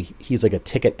 Apparently, he's like a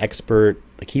ticket expert.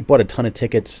 Like, he bought a ton of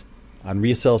tickets on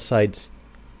resale sites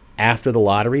after the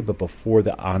lottery, but before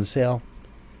the on sale.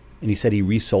 And he said he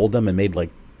resold them and made like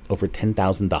over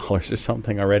 $10,000 or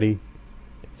something already.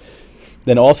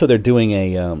 Then also they're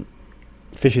doing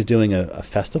Fish is doing a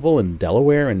festival in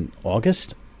Delaware in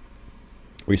August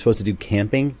where he's supposed to do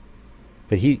camping.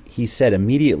 But he said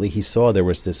immediately he saw there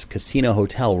was this casino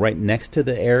hotel right next to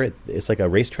the area. It's like a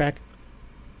racetrack.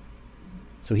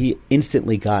 So he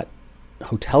instantly got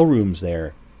hotel rooms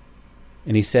there.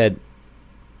 And he said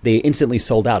they instantly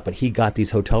sold out, but he got these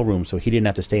hotel rooms so he didn't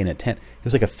have to stay in a tent. He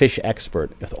was like a Fish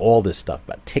expert with all this stuff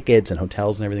about tickets and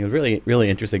hotels and everything. He was a really, really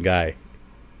interesting guy.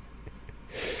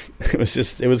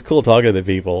 It was cool talking to the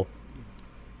people.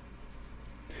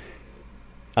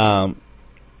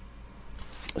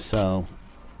 So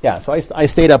I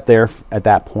stayed up there at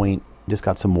that point, just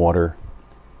got some water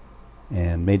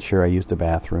and made sure I used the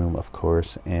bathroom, of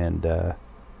course, and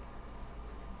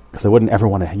because I wouldn't ever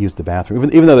want to use the bathroom.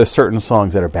 Even though there's certain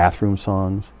songs that are bathroom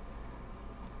songs,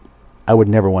 I would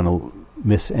never want to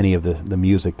miss any of the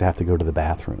music to have to go to the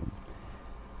bathroom.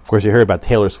 Of course, you hear about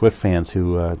Taylor Swift fans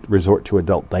who resort to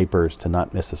adult diapers to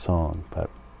not miss a song. But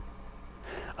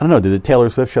I don't know. Did the Taylor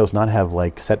Swift shows not have,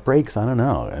 like, set breaks? I don't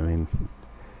know. I mean,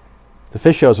 the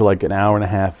Fish shows are like an hour and a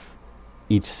half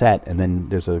each set, and then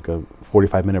there's like a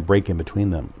 45-minute break in between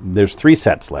them. There's 3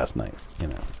 sets last night,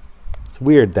 It's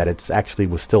weird that it's actually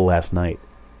was still last night.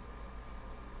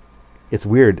 It's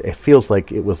weird. It feels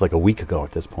like it was like a week ago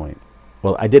at this point.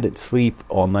 Well, I did sleep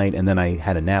all night, and then I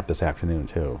had a nap this afternoon,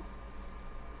 too.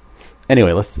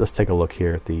 Anyway, let's take a look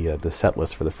here at the set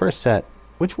list for the first set,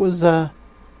 which was I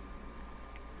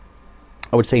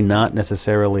would say not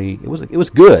necessarily. It was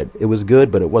good. It was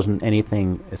good, but it wasn't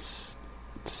anything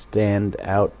stand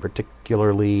out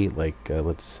particularly. Like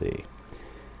let's see.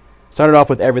 Started off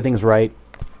with Everything's Right.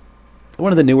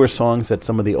 One of the newer songs that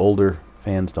some of the older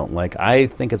fans don't like. I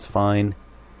think it's fine.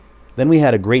 Then we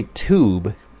had a great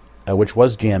Tube, which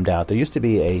was jammed out. There used to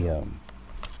be a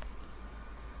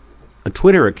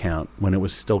Twitter account when it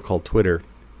was still called Twitter.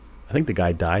 I think the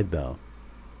guy died, though.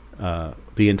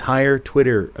 The entire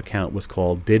Twitter account was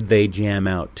called Did They Jam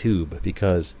Out Tube?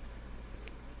 Because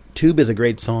Tube is a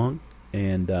great song,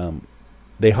 and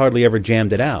they hardly ever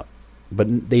jammed it out.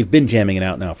 But they've been jamming it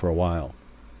out now for a while.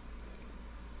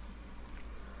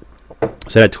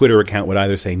 So that Twitter account would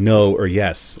either say no or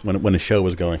yes when a show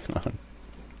was going on.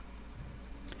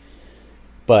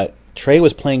 But Trey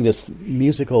was playing this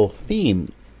musical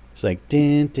theme. It's like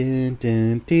din din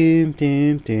din din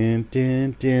din din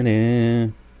din din.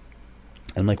 And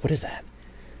I'm like, what is that?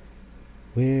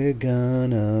 We're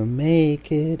gonna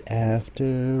make it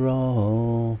after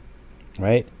all,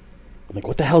 right? I'm like,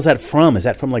 what the hell is that from? Is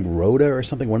that from like Rhoda or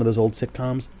something? One of those old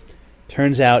sitcoms.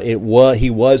 Turns out he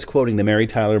was quoting the Mary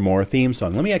Tyler Moore theme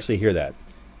song. Let me actually hear that,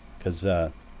 because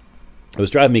It was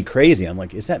driving me crazy. I'm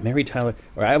like, is that Mary Tyler?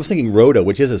 Or I was thinking Rhoda,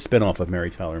 which is a spinoff of Mary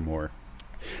Tyler Moore.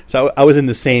 So I was in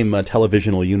the same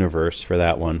televisional universe for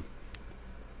that one.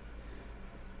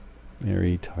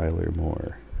 Mary Tyler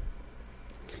Moore.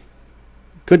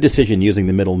 Good decision using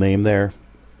the middle name there.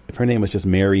 If her name was just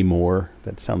Mary Moore,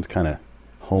 that sounds kind of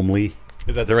homely.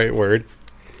 Is that the right word?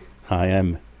 Hi,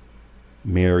 I'm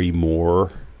Mary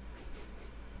Moore.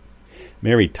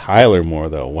 Mary Tyler Moore,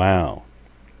 though. Wow.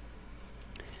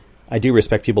 I do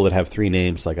respect people that have three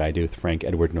names like I do, Frank,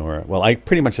 Edward, Nora. Well, I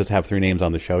pretty much just have three names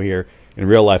on the show here. In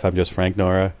real life, I'm just Frank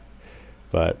Nora.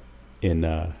 But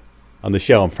on the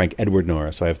show, I'm Frank Edward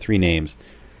Nora, so I have three names.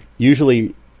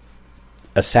 Usually,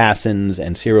 assassins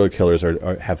and serial killers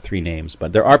have three names.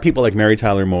 But there are people like Mary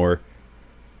Tyler Moore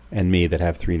and me that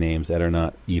have three names that are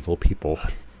not evil people.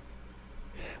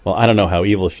 Well, I don't know how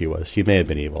evil she was. She may have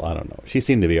been evil. I don't know. She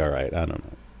seemed to be all right. I don't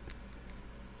know.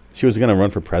 She was going to run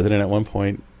for president at one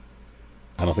point.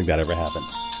 I don't think that ever happened.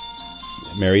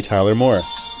 Mary Tyler Moore.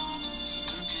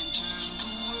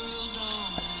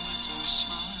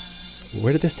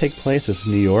 Where did this take place? This is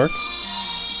New York?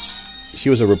 She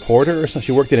was a reporter or something?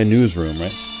 She worked in a newsroom,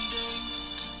 right?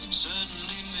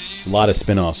 A lot of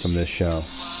spin-offs from this show.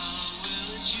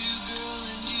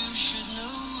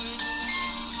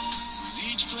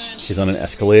 She's on an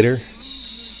escalator.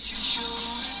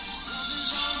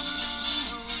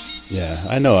 Yeah,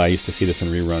 I know I used to see this in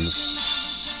reruns.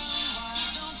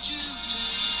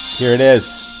 Here it is.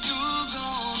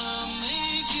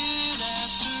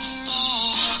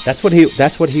 That's what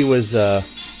he was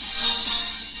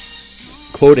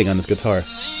quoting on his guitar.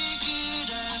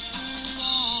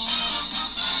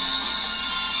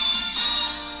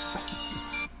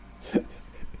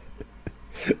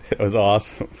 It was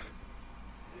awesome.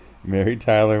 Mary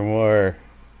Tyler Moore.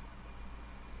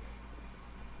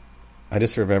 I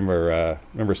just remember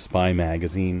Spy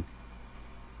Magazine.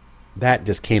 That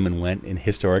just came and went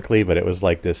historically, but it was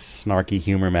like this snarky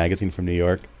humor magazine from New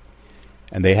York.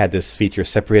 And they had this feature,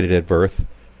 Separated at Birth.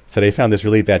 So they found this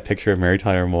really bad picture of Mary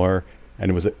Tyler Moore, and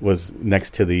it was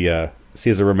next to the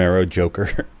Cesar Romero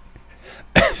Joker.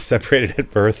 Separated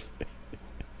at Birth.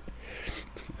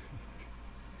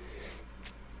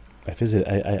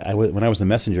 When I was the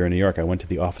messenger in New York, I went to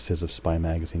the offices of Spy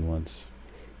Magazine once.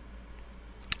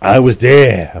 I was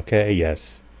there. Okay,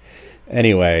 yes.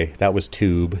 Anyway, that was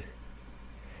Tube.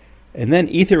 And then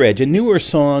Ether Edge, a newer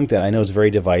song that I know is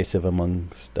very divisive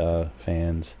amongst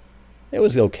fans. It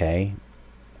was okay.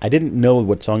 I didn't know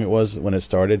what song it was when it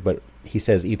started, but he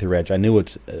says Ether Edge. I knew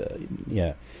it's,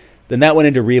 yeah. Then that went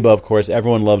into Reba, of course.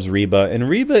 Everyone loves Reba. And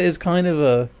Reba is kind of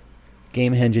a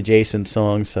Gamehenge adjacent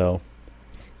song, so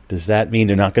does that mean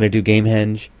they're not going to do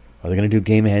Gamehenge? Are they going to do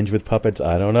Gamehenge with puppets?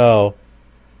 I don't know.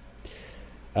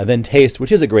 Then Taste,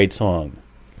 which is a great song.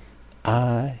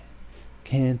 I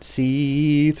can't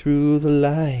see through the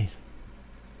light.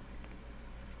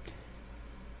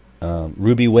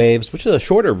 Ruby Waves, which is a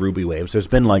shorter Ruby Waves. There's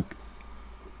been like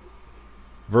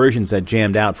versions that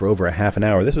jammed out for over a half an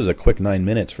hour. This was a quick 9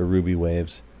 minutes for Ruby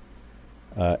Waves.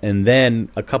 And then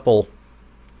a couple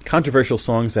controversial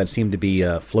songs that seemed to be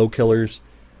flow killers.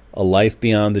 A Life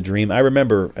Beyond the Dream. I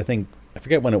remember, I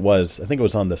forget when it was. I think it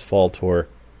was on this fall tour.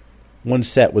 One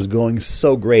set was going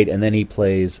so great, and then he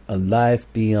plays A Life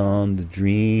Beyond the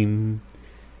Dream.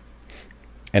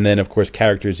 And then, of course,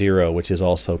 Character Zero, which is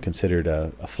also considered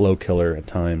a flow killer at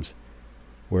times,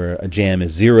 where a jam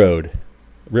is zeroed,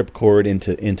 ripcord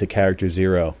into Character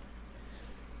Zero.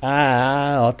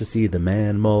 I ought to see the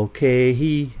man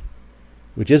Mulcahy,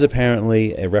 which is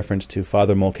apparently a reference to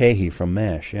Father Mulcahy from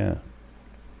MASH, yeah.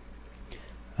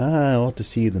 I ought to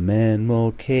see the man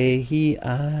Mulcahy, It's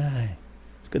a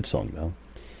good song, though.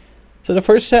 So the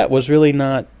first set was really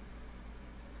not...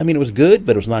 I mean, it was good,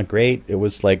 but it was not great. It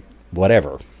was like,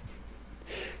 whatever.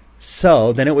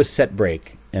 So then it was set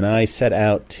break, and I set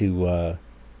out to...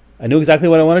 I knew exactly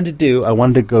what I wanted to do. I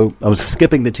was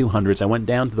skipping the 200s. I went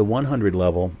down to the 100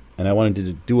 level, and I wanted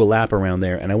to do a lap around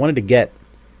there, and I wanted to get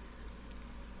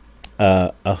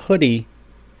a hoodie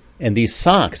and these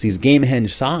socks, these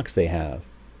Gamehenge socks they have.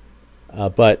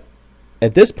 But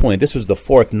at this point, this was the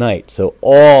fourth night, so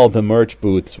all the merch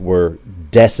booths were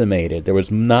decimated. There was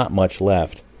not much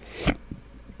left.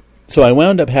 So I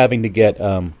wound up having to get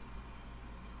the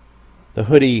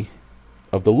hoodie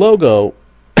of the logo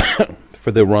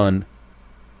for the run,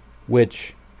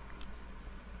 which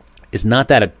is not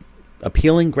that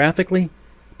appealing graphically,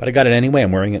 but I got it anyway.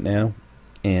 I'm wearing it now.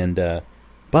 And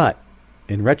but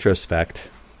in retrospect,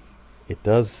 it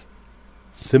does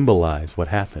symbolize what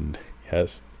happened.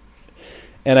 Yes.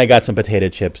 And I got some potato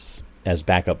chips as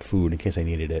backup food in case I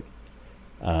needed it.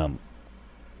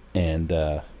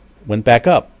 went back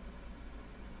up.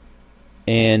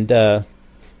 And I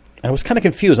was kind of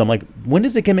confused. I'm like, when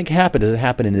does the gimmick happen? Does it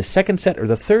happen in the second set or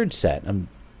the third set?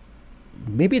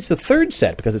 Maybe it's the third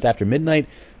set because it's after midnight.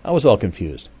 I was all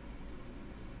confused.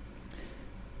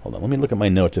 Hold on, let me look at my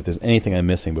notes if there's anything I'm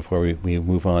missing before we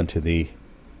move on to the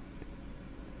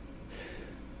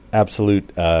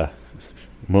absolute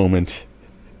moment.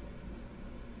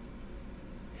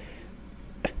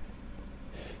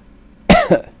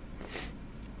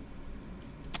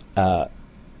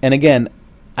 And again,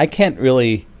 I can't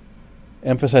really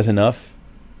emphasize enough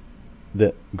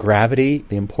the gravity,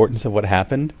 the importance of what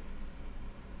happened,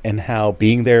 and how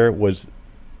being there was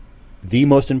the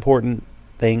most important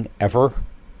thing ever,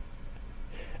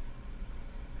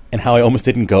 and how I almost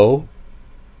didn't go.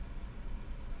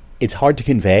 It's hard to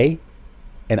convey,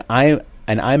 and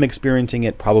I'm experiencing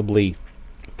it probably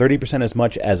 30% as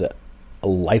much as a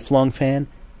lifelong fan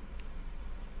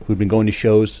who'd been going to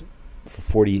shows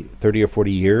for 30 or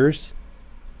 40 years.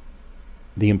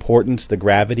 The importance, the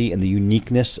gravity, and the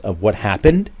uniqueness of what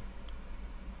happened,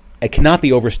 it cannot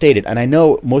be overstated. And I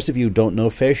know most of you don't know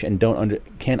Phish and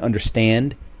can't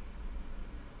understand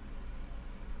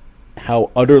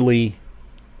how utterly,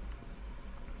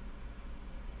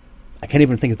 I can't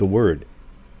even think of the word,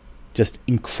 just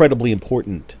incredibly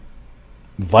important,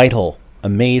 vital,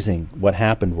 amazing what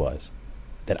happened was.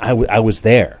 That I was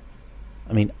there.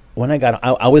 I mean, when I got,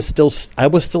 I was still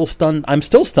stunned. I'm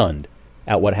still stunned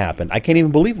at what happened. I can't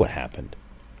even believe what happened.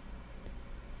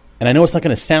 And I know it's not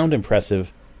going to sound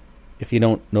impressive if you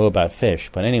don't know about Phish,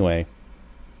 but anyway,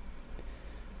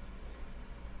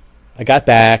 I got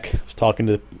back. I was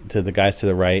talking to the guys to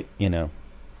the right, and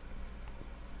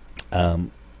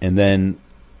then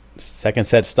second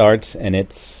set starts, and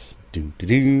it's doom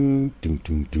doom doom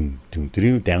doom doom doom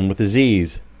doom down with the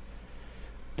Z's.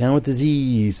 Down with the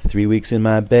Z's, 3 weeks in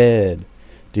my bed.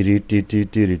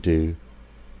 Do-do-do-do-do-do-do.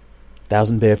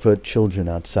 1,000 barefoot children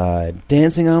outside,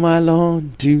 dancing on my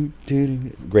lawn.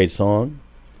 Do-do-do. Great song.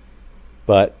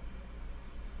 But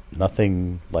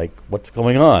nothing like what's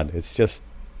going on. It's just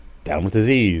Down with the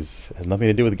Z's. It has nothing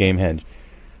to do with Gamehenge.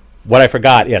 What I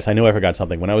forgot, yes, I knew I forgot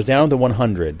something. When I was down to the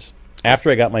 100s,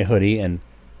 after I got my hoodie, and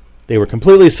they were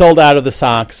completely sold out of the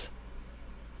socks,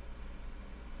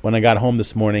 when I got home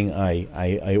this morning,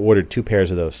 I ordered 2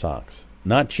 pairs of those socks.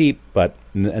 Not cheap, and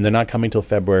they're not coming till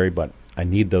February, but I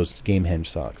need those Gamehenge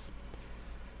socks.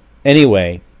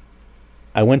 Anyway,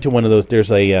 I went to one of those. There's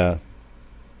in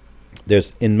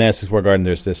Madison Square Garden,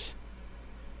 there's this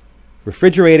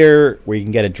refrigerator where you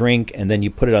can get a drink, and then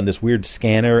you put it on this weird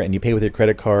scanner, and you pay with your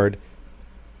credit card.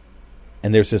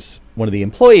 And there's this one of the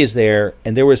employees there,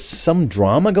 and there was some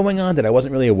drama going on that I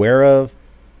wasn't really aware of.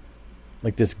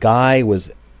 Like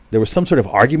there was some sort of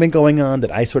argument going on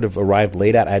that I sort of arrived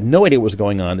late at. I had no idea what was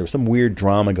going on. There was some weird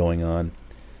drama going on.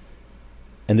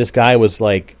 And this guy was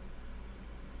like,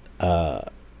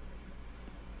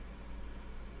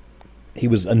 he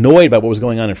was annoyed by what was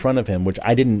going on in front of him, which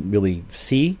I didn't really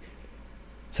see.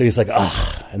 So he's like,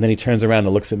 ugh. And then he turns around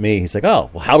and looks at me. He's like, oh,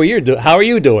 well, how are you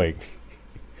doing?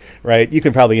 Right? You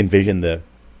can probably envision the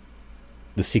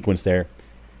sequence there.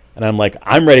 And I'm like,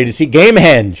 I'm ready to see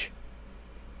Gamehenge.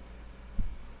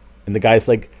 And the guy's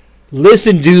like,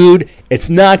 listen, dude, it's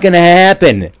not going to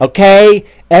happen, okay?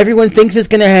 Everyone thinks it's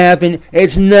going to happen.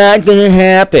 It's not going to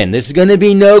happen. There's going to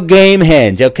be no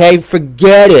Gamehenge, okay?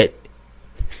 Forget it.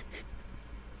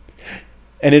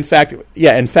 And in fact,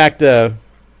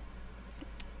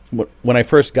 when I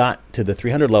first got to the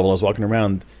 300 level, I was walking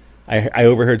around, I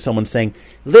overheard someone saying,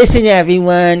 listen,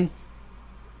 everyone,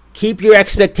 keep your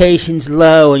expectations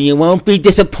low and you won't be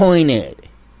disappointed.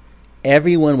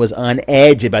 Everyone was on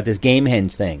edge about this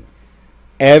Gamehenge thing.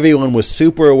 Everyone was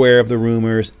super aware of the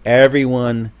rumors.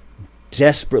 Everyone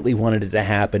desperately wanted it to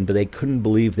happen, but they couldn't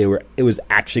believe it was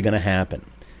actually going to happen.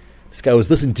 This guy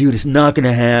was, listen, dude, it's not going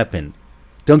to happen.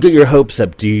 Don't get your hopes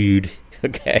up, dude.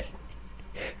 Okay.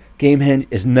 Gamehenge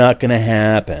is not going to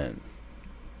happen.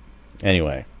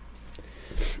 Anyway.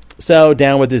 So,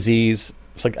 Down with the Z's.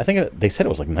 It's like, I think they said it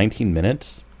was like 19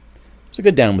 minutes. It was a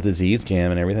good Down with the Z's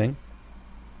jam and everything.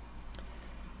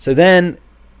 So then,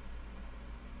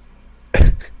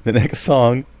 the next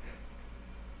song,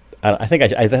 I think I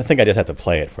just have to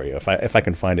play it for you if I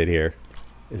can find it here.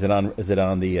 Is it on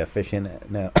the Phish In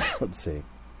now? Let's see.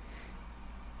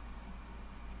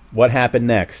 What happened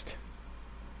next?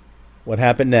 What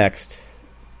happened next?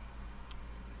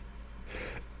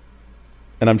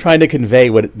 And I'm trying to convey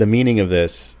what the meaning of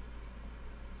this.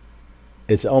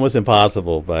 It's almost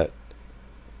impossible, but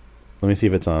let me see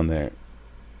if it's on there.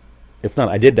 If not,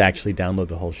 I did actually download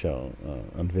the whole show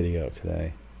on video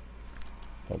today.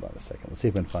 Hold on a second. Let's see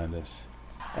if I can find this.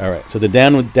 All right, so the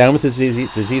Down with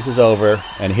Disease is over,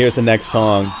 and here's the next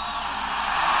song.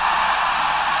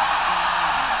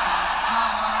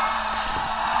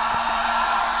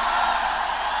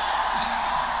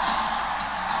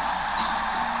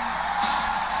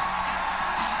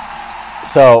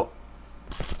 So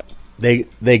they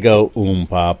go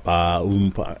pa pa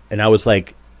pa, and I was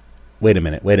like, wait a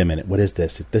minute, what is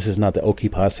this? This is not the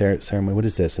Okipa ceremony. What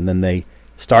is this? And then they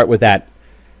start with that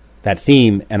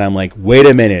theme, and I'm like, wait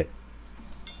a minute.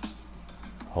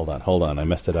 Hold on, I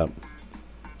messed it up.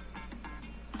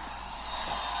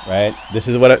 Right? This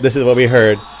is what we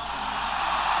heard.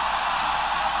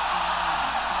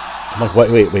 I'm like,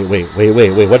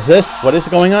 wait, what's this? What is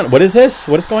going on? What is this?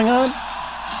 What is going on?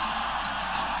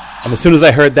 And as soon as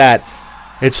I heard that,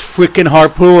 it's freaking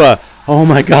Harpua. Oh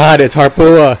my God, it's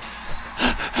Harpua.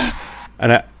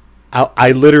 And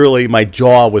I literally, my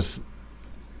jaw was,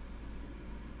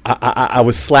 I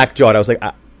was slack-jawed. I was like,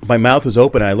 my mouth was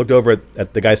open, and I looked over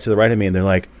at the guys to the right of me, and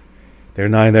they're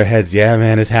nodding their heads. Yeah,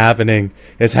 man, it's happening.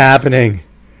 It's happening.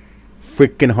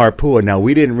 Freaking Harpua. Now,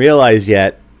 we didn't realize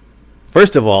yet,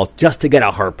 first of all, just to get a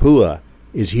Harpua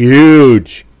is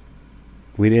huge.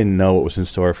 We didn't know what was in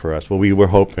store for us. Well, we were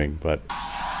hoping, but...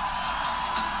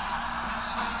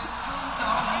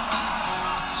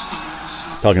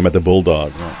 Talking about the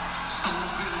bulldog. Yeah.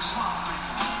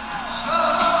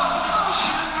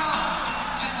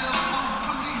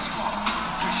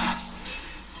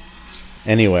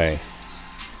 Anyway.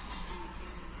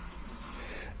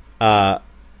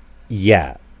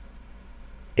 Yeah.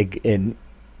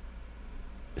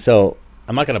 So...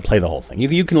 I'm not going to play the whole thing.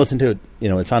 You can listen to it.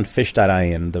 It's on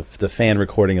fish.in. The fan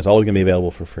recording is always going to be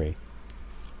available for free.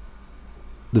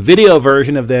 The video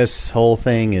version of this whole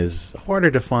thing is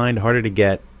harder to find, harder to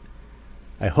get.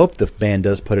 I hope the band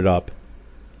does put it up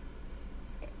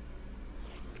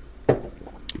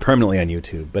permanently on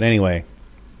YouTube. But anyway,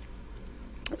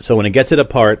 so when it gets to the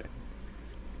part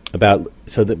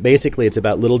basically it's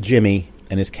about little Jimmy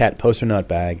and his cat Poster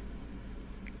Nutbag,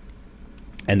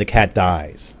 and the cat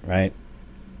dies, right?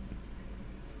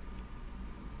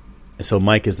 So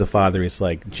Mike is the father. He's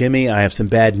like, Jimmy, I have some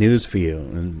bad news for you.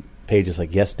 And Paige is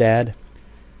like, yes, Dad?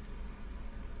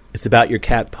 It's about your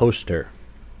cat Poster.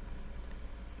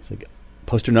 He's like,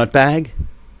 Poster Nutbag?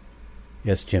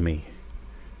 Yes, Jimmy.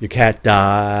 Your cat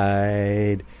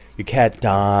died.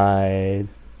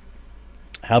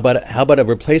 How about a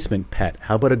replacement pet?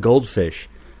 How about a goldfish?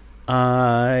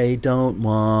 I don't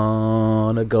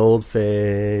want a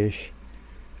goldfish.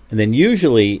 And then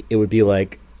usually it would be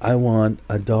like, I want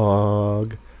a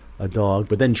dog.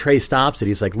 But then Trey stops it.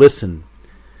 He's like, listen,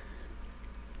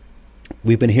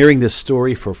 we've been hearing this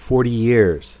story for 40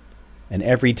 years, and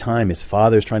every time his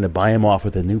father's trying to buy him off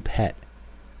with a new pet.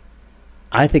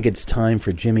 I think it's time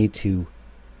for Jimmy to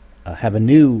have a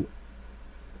new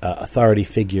authority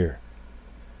figure.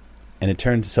 And it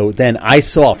turns... So then I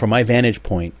saw, from my vantage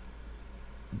point,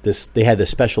 they had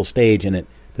this special stage, and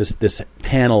this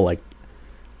panel it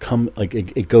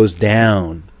goes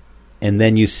down, and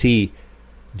then you see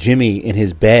Jimmy in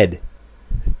his bed,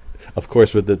 of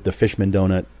course with the Fishman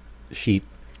donut sheet,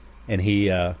 and he's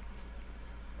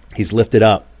lifted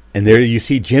up, and there you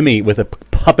see Jimmy with a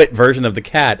puppet version of the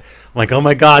cat. I'm like, oh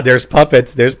my God, there's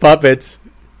puppets,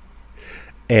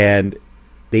 and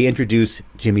they introduce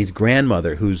Jimmy's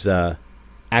grandmother, who's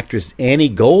actress Annie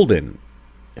Golden,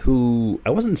 who I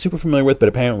wasn't super familiar with, but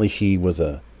apparently she was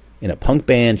in a punk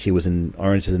band. She was in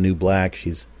Orange is the New Black.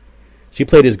 She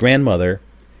played his grandmother.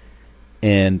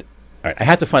 And all right, I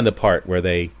have to find the part where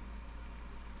they're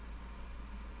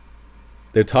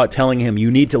telling him,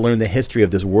 you need to learn the history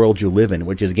of this world you live in,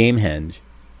 which is Gamehenge.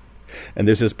 And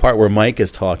there's this part where Mike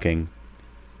is talking,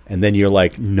 and then you're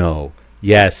like, no,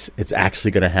 yes, it's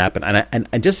actually going to happen.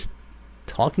 And just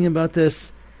talking about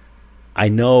this, I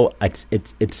know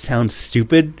it sounds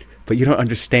stupid, but you don't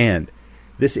understand.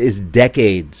 This is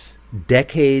decades,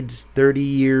 30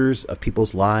 years of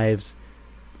people's lives,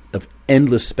 of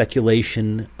endless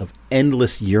speculation, of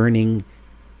endless yearning.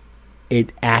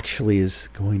 It actually is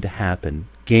going to happen.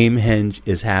 Gamehenge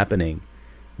is happening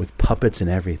with puppets and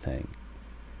everything.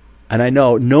 And I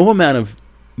know no amount of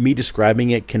me describing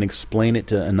it can explain it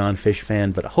to a non-Fish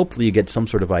fan, but hopefully you get some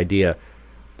sort of idea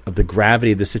of the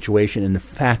gravity of the situation and the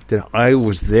fact that I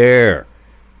was there.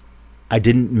 I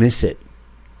didn't miss it.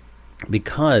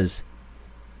 Because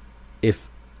if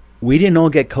we didn't all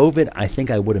get COVID, I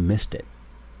think I would have missed it.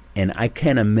 And I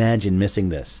can't imagine missing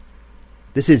this.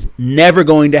 This is never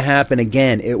going to happen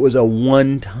again. It was a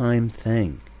one-time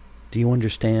thing. Do you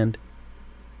understand?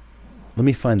 Let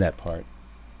me find that part.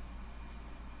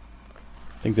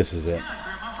 I think this is it. Yeah,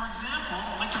 Grandma, for example,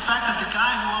 like the fact that the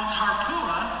guy who owns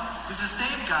Harpua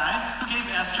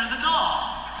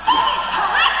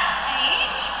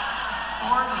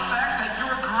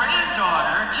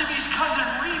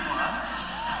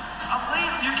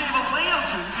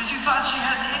thought she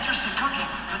had an interest in cooking,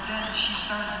 but then she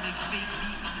started to make fake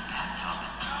meat in the bathtub.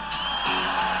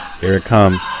 Here it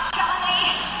comes.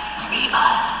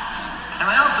 And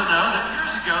I also know that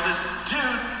years ago, this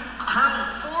dude, Colonel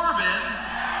Forbin,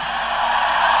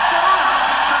 showed up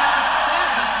and tried to save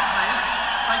this place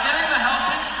by getting the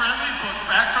helping friendly book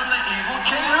back from the evil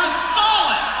king who stole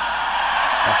it.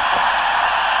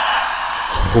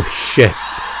 Oh shit!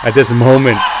 At this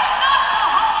moment. That's not the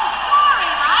whole story,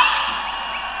 right?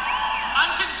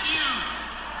 I'm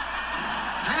confused.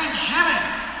 Hey, Jimmy,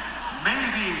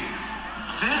 maybe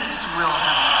this will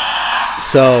help.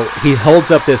 So he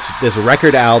holds up this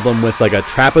record album with like a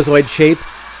trapezoid shape,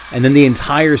 and then the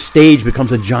entire stage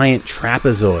becomes a giant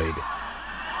trapezoid.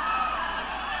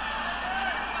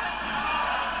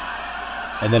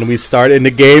 And then we start in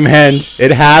the game, Henge.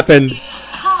 It happened.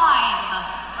 It's time.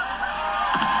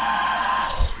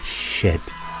 Holy shit.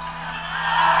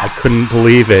 I couldn't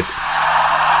believe it.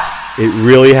 It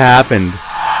really happened.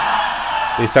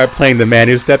 They start playing The Man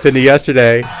Who Stepped Into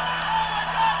Yesterday.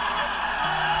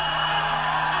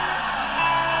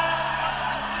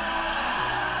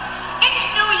 It's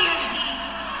New Year's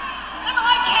Eve, and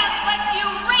I can't let you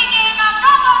ring in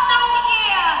another New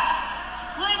Year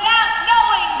without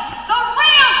knowing the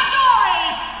real story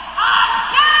of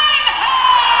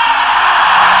Gamehead!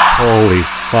 Holy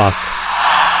fuck.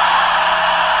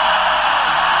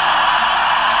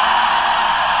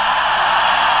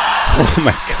 Oh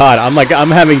my god, I'm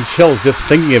having chills just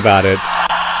thinking about it.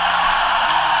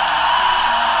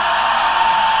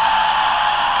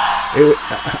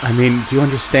 I mean, do you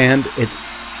understand? All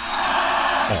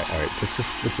right, just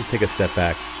to take a step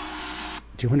back.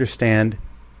 Do you understand?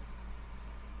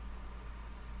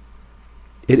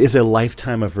 It is a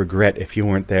lifetime of regret if you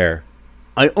weren't there.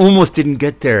 I almost didn't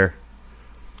get there.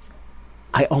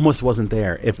 I almost wasn't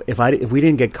there. If we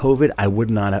didn't get COVID,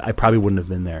 I probably wouldn't have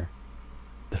been there.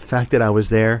 The fact that I was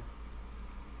there,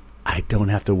 I don't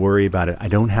have to worry about it. I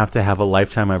don't have to have a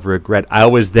lifetime of regret. I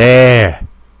was there.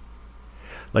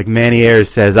 Like Manny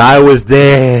Ayers says, I was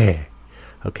there.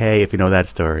 Okay, if you know that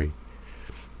story.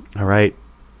 All right.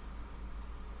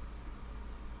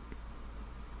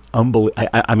 Unbelievable.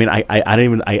 I mean, I don't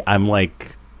even. I'm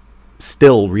like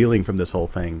still reeling from this whole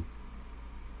thing.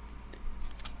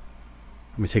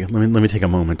 Let me take a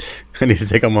moment. I need to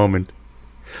take a moment.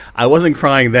 I wasn't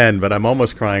crying then, but I'm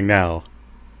almost crying now.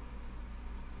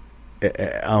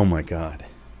 Oh my god.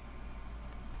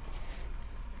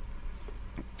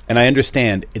 And I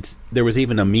understand there was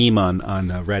even a meme on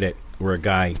Reddit where a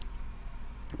guy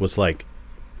was like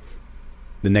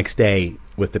the next day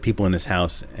with the people in his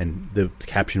house, and the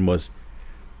caption was,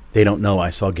 "They don't know I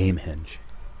saw Gamehenge."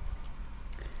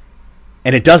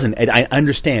 And it doesn't. I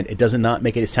understand. It does not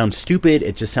make it sound stupid.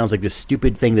 It just sounds like this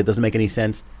stupid thing that doesn't make any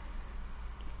sense.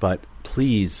 But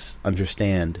please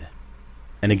understand.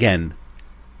 And again,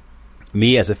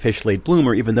 me as a fish late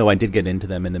bloomer, even though I did get into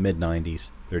them in the mid-'90s,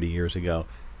 30 years ago,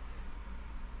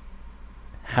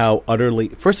 how utterly...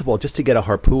 First of all, just to get a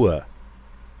harpua,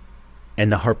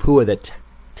 and the harpua that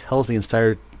tells the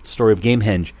entire story of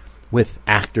Gamehenge with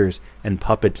actors and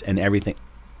puppets and everything.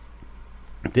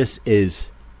 This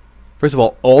is... First of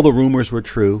all the rumors were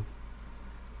true.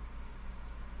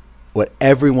 What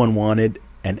everyone wanted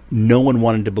and no one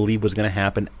wanted to believe was going to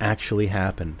happen actually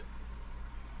happened.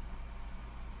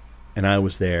 And I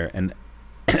was there. And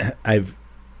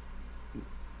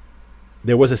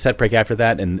there was a set break after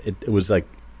that, and it was like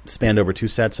spanned over 2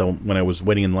 sets. So when I was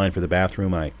waiting in line for the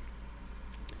bathroom, I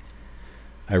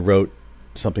wrote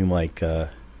something like, I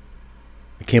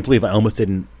can't believe I almost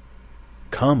didn't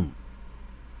come.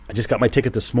 I just got my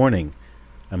ticket this morning.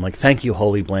 I'm like, thank you,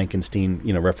 Holy Blankenstein,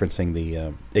 referencing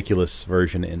the Iculus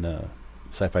version in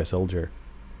Sci-Fi Soldier.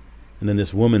 And then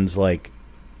this woman's like,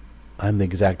 I'm the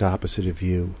exact opposite of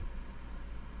you.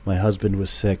 My husband was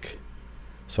sick,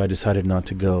 so I decided not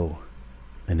to go.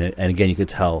 And again, you could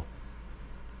tell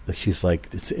that she's like,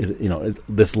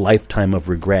 this lifetime of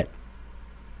regret.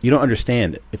 You don't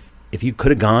understand. If you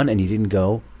could have gone and you didn't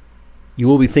go, you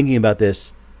will be thinking about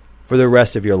this for the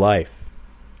rest of your life.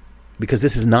 Because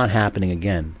this is not happening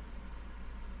again.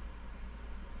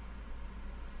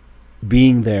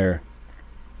 Being there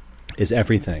is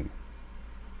everything.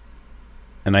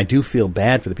 And I do feel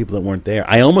bad for the people that weren't there.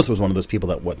 I almost was one of those people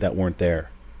that weren't there.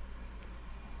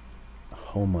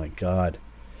 Oh my God.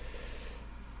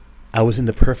 I was in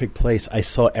the perfect place. I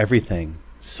saw everything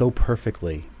so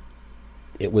perfectly.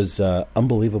 It was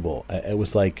unbelievable. It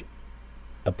was like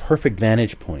a perfect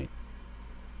vantage point.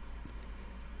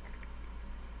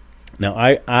 Now,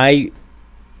 I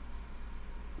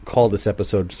call this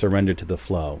episode Surrender to the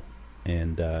Flow.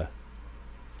 And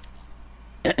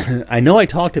I know I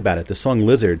talked about it, the song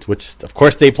Lizards, which of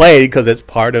course they played because it's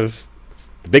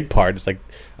the big part. It's like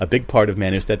a big part of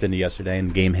Man Who Stepped Into Yesterday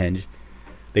and Gamehenge.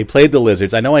 They played the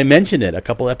Lizards. I know I mentioned it a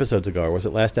couple episodes ago, or was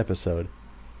it last episode?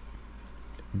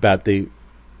 About the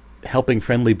Helping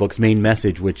Friendly Book's main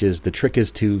message, which is the trick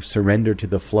is to surrender to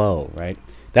the flow, right?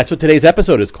 That's what today's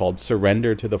episode is called,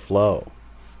 Surrender to the Flow.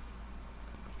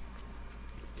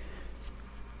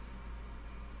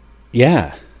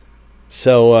 Yeah.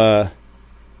 So,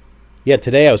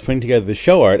 today I was putting together the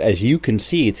show art. As you can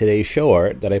see, today's show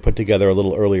art that I put together a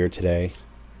little earlier today.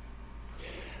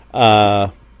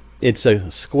 It's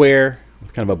a square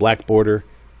with kind of a black border,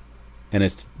 and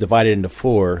it's divided into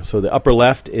 4. So the upper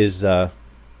left is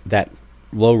that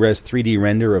low-res 3D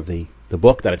render of the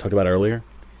book that I talked about earlier.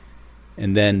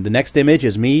 And then the next image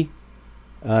is me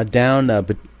down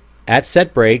at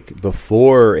set break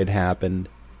before it happened.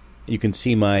 You can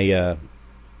see my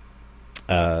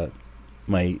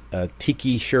my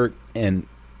tiki shirt and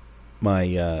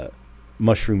my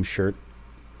mushroom shirt.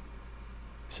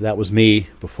 So that was me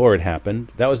before it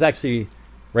happened. That was actually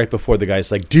right before the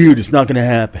guy's like, dude, it's not going to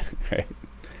happen. Right?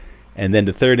 And then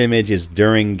the third image is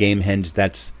during Gamehenge.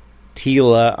 That's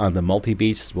Tila on the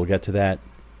multi-beach. We'll get to that.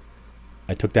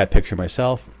 I took that picture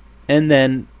myself. And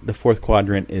then the fourth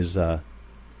quadrant is a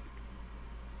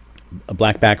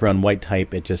black background, white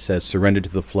type. It just says Surrender to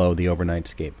the Flow, the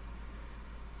Overnightscape.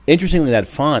 Interestingly, that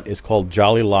font is called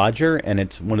Jolly Lodger, and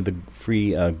it's one of the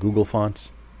free Google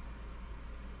fonts.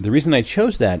 The reason I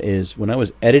chose that is when I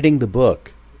was editing the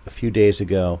book a few days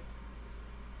ago,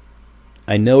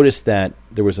 I noticed that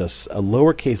there was a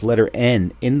lowercase letter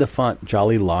N in the font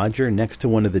Jolly Lodger next to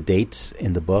one of the dates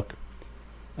in the book.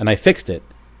 And I fixed it,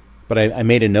 but I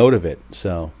made a note of it.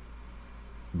 So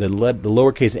the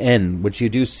lowercase n, which you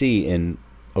do see in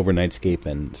Overnightscape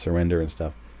and Surrender and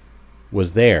stuff,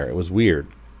 was there. It was weird.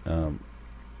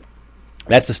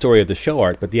 That's the story of the show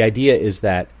art, but the idea is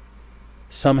that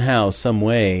somehow, some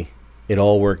way, it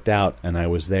all worked out and I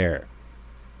was there.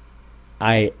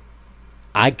 I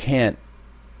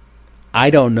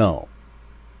don't know.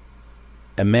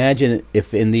 Imagine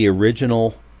if in the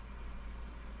original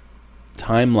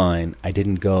timeline I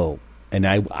didn't go, and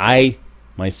I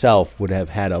myself would have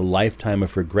had a lifetime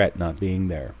of regret not being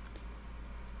there.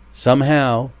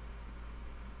 Somehow,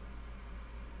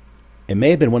 it may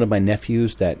have been one of my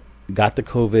nephews that got the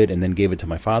COVID and then gave it to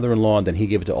my father-in-law, and then he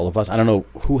gave it to all of us. I don't know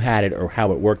who had it or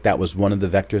how it worked. That was one of the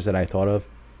vectors that I thought of.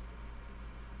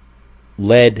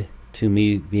 Led to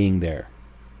me being there.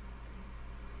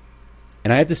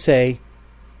 And I have to say,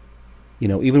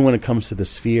 even when it comes to the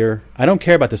sphere, I don't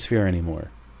care about the sphere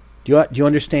anymore. Do you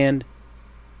understand?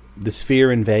 The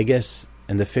sphere in Vegas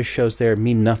and the fish shows there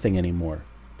mean nothing anymore.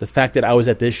 The fact that I was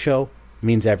at this show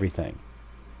means everything.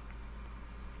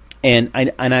 And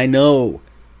I know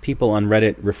people on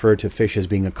Reddit refer to Fish as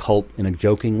being a cult in a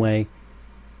joking way.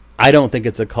 I don't think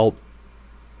it's a cult,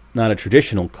 not a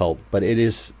traditional cult, but it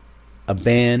is a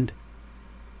band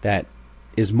that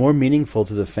is more meaningful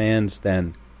to the fans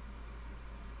than,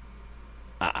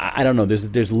 I don't know,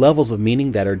 there's levels of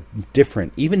meaning that are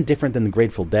different, even different than the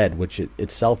Grateful Dead, which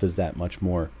itself is that much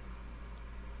more.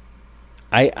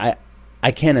 I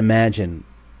can't imagine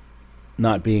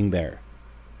not being there.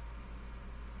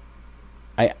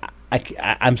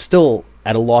 I'm still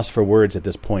at a loss for words at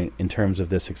this point in terms of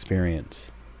this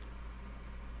experience.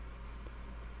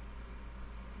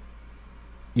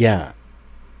 Yeah.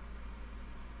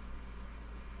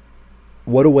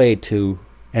 What a way to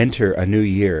enter a new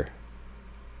year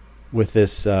with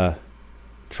this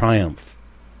triumph.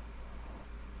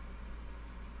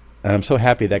 And I'm so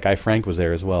happy that guy Frank was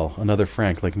there as well. Another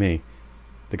Frank like me.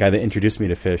 The guy that introduced me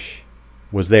to Fish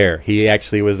was there. He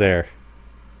actually was there.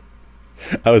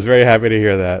 I was very happy to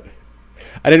hear that.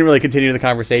 I didn't really continue the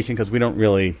conversation because we don't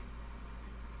really...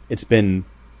 It's been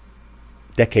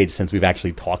decades since we've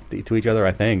actually talked to each other,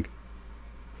 I think.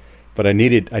 But I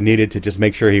needed to just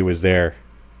make sure he was there.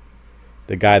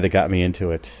 The guy that got me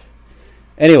into it.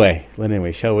 Anyway,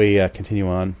 shall we continue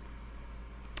on?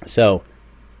 So,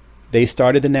 they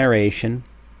started the narration,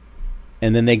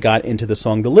 and then they got into the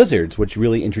song The Lizards, which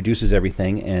really introduces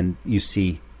everything, and you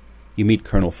meet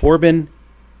Colonel Forbin,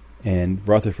 and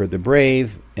Rutherford the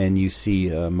Brave, and you see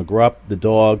McGrupp, the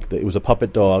dog, it was a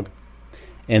puppet dog,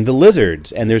 and the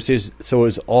lizards. And so it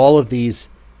was all of these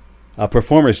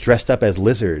performers dressed up as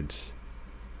lizards.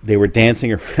 They were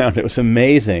dancing around. It was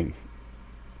amazing.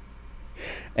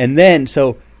 And then,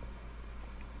 so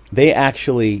they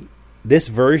actually, this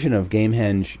version of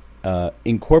Gamehenge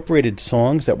incorporated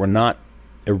songs that were not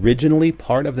originally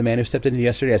part of The Man Who Stepped Into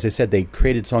Yesterday. As I said, they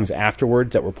created songs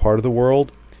afterwards that were part of the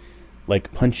world,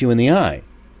 like Punch You in the Eye.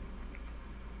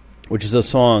 which is a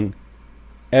song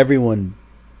everyone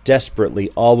desperately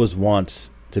always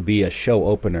wants to be a show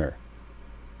opener.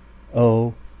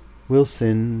 Oh,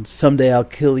 Wilson, someday I'll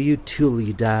kill you till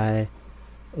you die.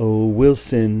 Oh,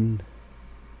 Wilson,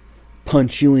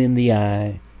 punch you in the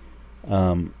eye.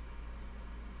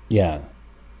 Yeah.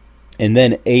 And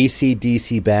then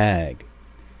AC/DC Bag.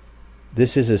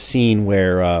 This is a scene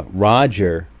where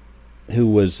Roger, who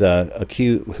was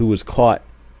caught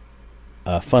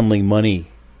funneling money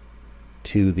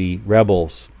to the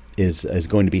rebels, is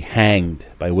going to be hanged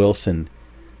by Wilson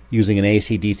using an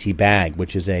AC/DC bag,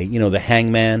 which is the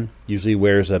hangman usually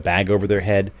wears a bag over their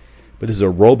head, but this is a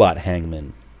robot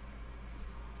hangman.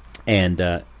 And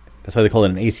that's why they call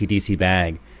it an AC/DC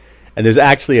bag. And there's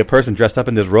actually a person dressed up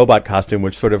in this robot costume,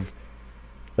 which sort of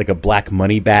like a black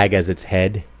money bag as its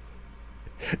head.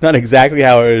 Not exactly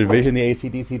how I would envision the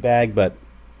AC/DC bag, but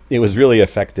it was really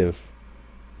effective.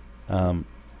 And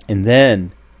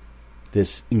then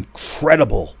this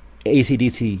incredible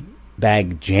AC/DC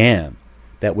bag jam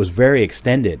that was very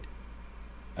extended.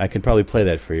 I can probably play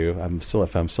that for you.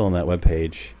 If I'm still on that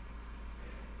webpage.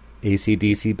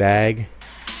 AC/DC bag.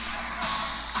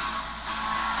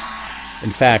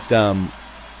 In fact, when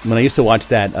I used to watch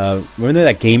that, remember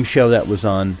that game show that was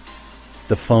on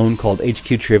the phone called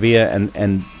HQ Trivia,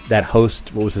 and that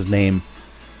host, what was his name,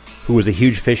 who was a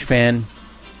huge Fish fan?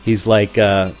 He's like,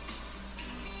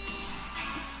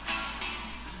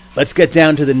 let's get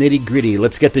down to the nitty gritty.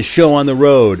 Let's get the show on the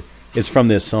road. Is from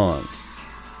this song.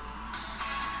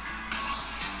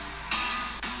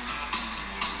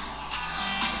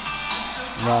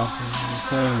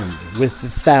 With the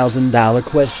 $1,000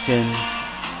 question.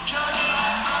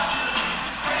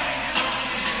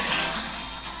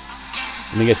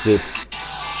 Let me get to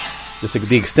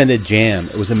the extended jam.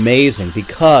 It was amazing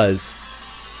because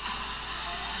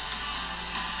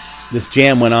this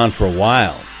jam went on for a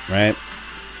while, right?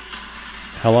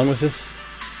 How long was this?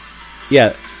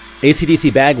 Yeah,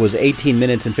 AC/DC Bag was 18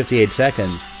 minutes and 58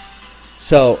 seconds.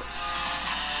 So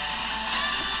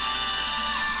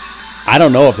I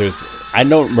don't know if I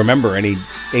don't remember any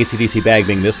AC/DC Bag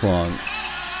being this long.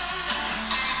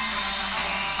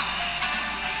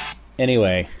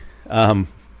 Anyway,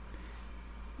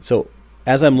 so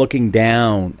as I'm looking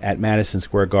down at Madison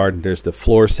Square Garden, there's the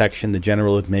floor section, the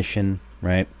general admission,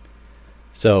 right?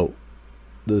 So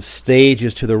the stage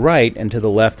is to the right, and to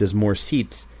the left is more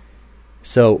seats.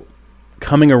 So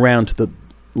coming around to the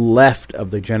left of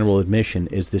the general admission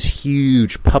is this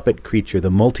huge puppet creature,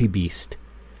 the multi-beast,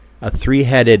 a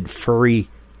 3-headed furry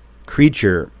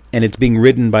creature, and it's being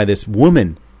ridden by this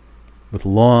woman with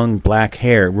long black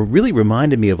hair. It really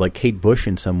reminded me of like Kate Bush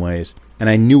in some ways, and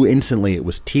I knew instantly it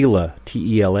was Teela,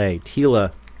 T-E-L-A,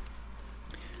 Teela,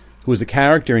 who was a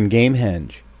character in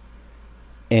Gamehenge,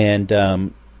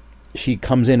 and she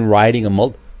comes in riding a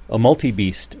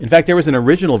multi-beast. In fact, there was an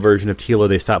original version of Teela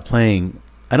they stopped playing.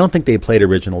 I don't think they played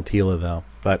original Teela, though.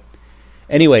 But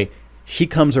anyway, she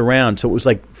comes around. So it was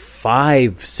like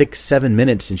 5, 6, 7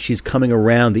 minutes, and she's coming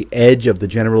around the edge of the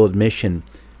general admission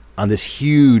on this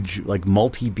huge, like,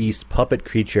 multi-beast puppet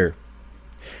creature.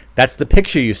 That's the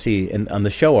picture you see on the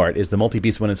show art, is the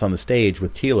multi-beast when it's on the stage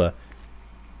with Teela.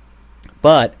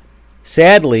 But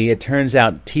sadly, it turns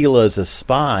out Teela is a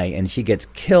spy, and she gets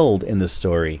killed in the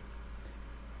story.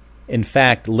 In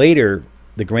fact, later,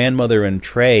 the grandmother and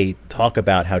Trey talk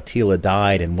about how Teela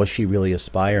died and was she really a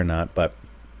spy or not. But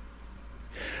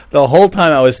the whole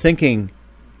time I was thinking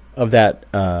of that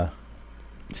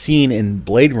scene in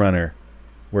Blade Runner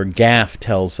where Gaff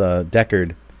tells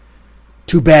Deckard,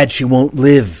 "Too bad she won't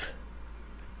live."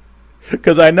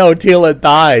 Because I know Teela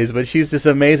dies, but she's this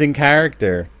amazing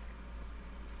character.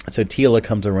 So Teela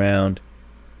comes around,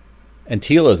 and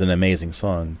Teela's an amazing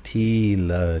song.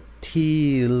 Teela,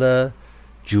 Teela,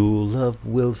 jewel of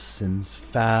Wilson's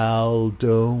foul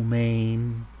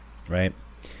domain. Right?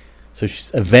 So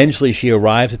eventually she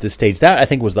arrives at the stage. That, I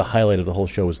think, was the highlight of the whole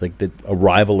show, was like the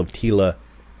arrival of Teela.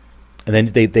 And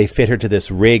then they fit her to this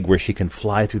rig where she can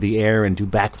fly through the air and do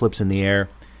backflips in the air.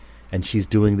 And she's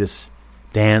doing this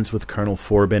dance with Colonel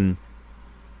Forbin.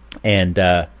 And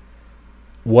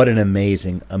what an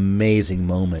amazing, amazing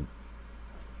moment.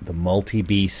 The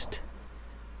multi-beast,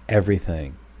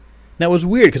 everything. Now, it was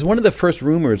weird, because one of the first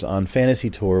rumors on Fantasy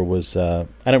Tour was... I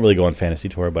don't really go on Fantasy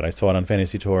Tour, but I saw it on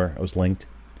Fantasy Tour. I was linked.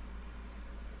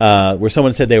 Where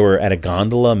someone said they were at a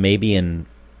gondola, maybe in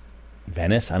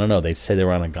Venice. I don't know. They said they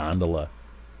were on a gondola.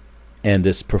 And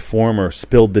this performer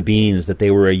spilled the beans that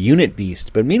they were a unit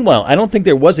beast. But meanwhile, I don't think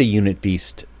there was a unit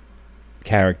beast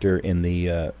character in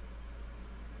the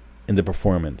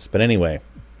performance. But anyway,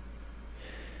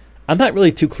 I'm not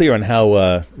really too clear on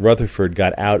how Rutherford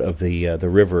got out of the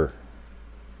river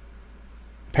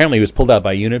Apparently he was pulled out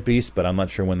by Unit Beast, but I'm not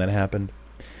sure when that happened.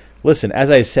 Listen, as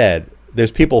I said,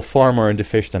 there's people far more into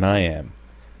Fish than I am.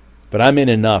 But I'm in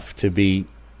enough to be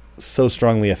so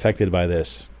strongly affected by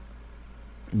this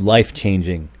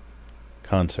life-changing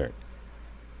concert.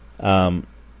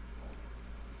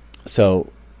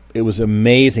 So it was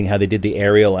amazing how they did the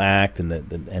aerial act and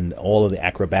and all of the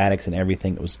acrobatics and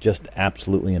everything. It was just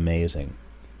absolutely amazing.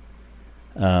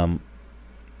 Then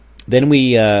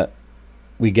we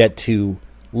get to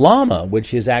Llama,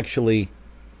 which is actually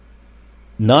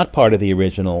not part of the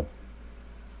original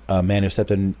Man Who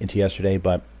Stepped Into Yesterday,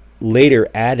 but later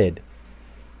added.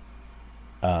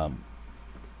 And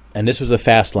this was a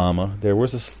fast llama. There are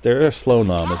slow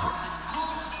llamas.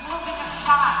 Moving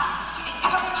aside,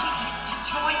 encouraging him to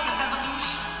join the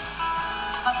revolution.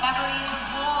 But memories of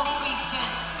war creeped in.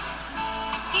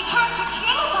 He turned to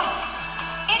Cuba.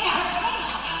 In her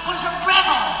place was a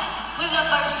rebel with a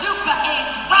bazooka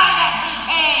aimed right at his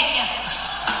head.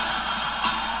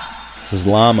 This is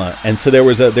Llama, and so there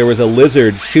was a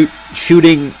lizard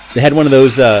shooting. They had one of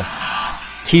those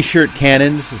T-shirt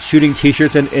cannons, shooting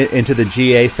T-shirts into the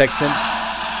GA section.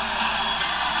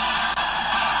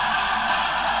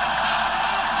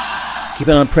 Keep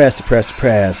it on press to press to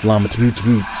press. Llama to boot to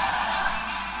boot.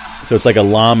 So it's like a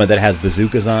llama that has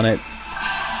bazookas on it.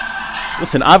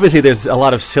 Listen, obviously there's a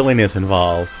lot of silliness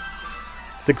involved.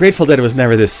 The Grateful Dead was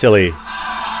never this silly.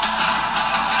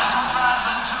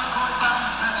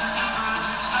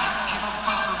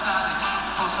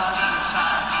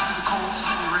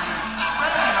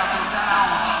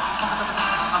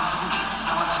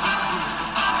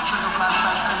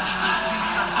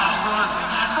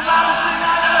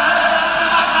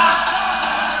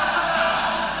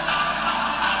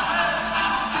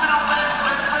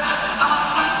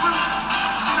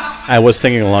 I was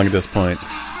singing along at this point.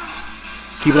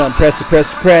 Keep it on press to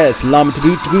press to press. Llama to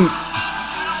boot to boot.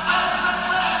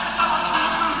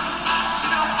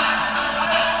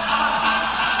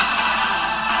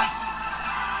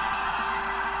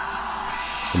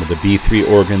 Some of the B3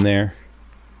 organ there.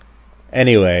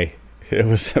 Anyway, it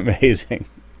was amazing.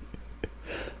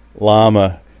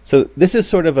 Llama. So this is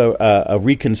sort of a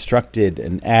reconstructed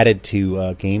and added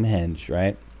to Gamehenge,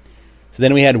 right? So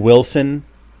then we had Wilson,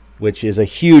 which is a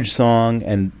huge song,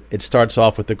 and it starts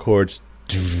off with the chords,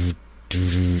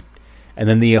 and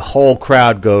then the whole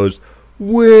crowd goes,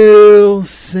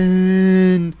 Wilson,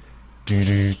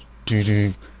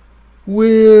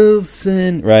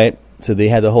 Wilson, right? So they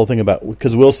had the whole thing about,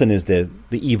 because Wilson is the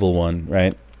evil one,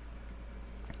 right?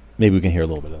 Maybe we can hear a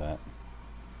little bit of that.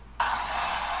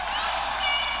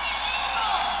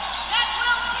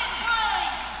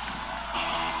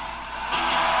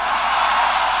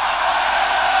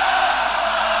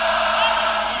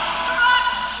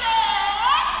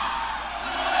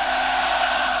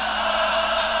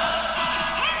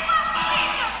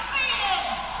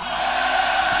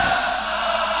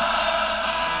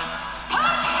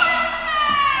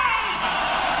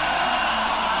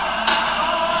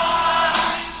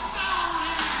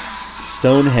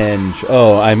 Stonehenge.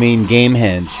 Oh, I mean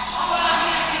Gamehenge.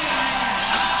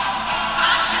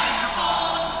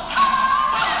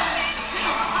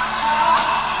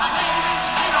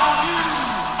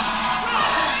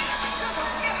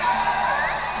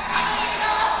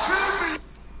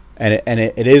 And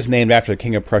it is named after the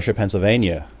King of Prussia,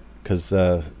 Pennsylvania, because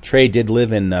Trey did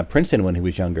live in Princeton when he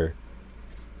was younger,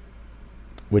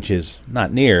 which is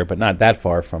not near, but not that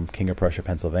far from King of Prussia,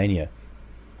 Pennsylvania.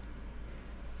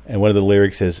 And one of the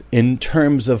lyrics is, in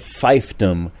terms of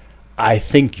fiefdom, I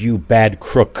think you bad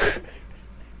crook.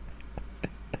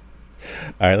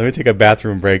 All right, let me take a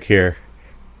bathroom break here,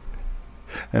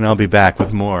 and I'll be back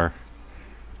with more.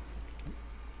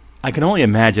 I can only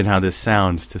imagine how this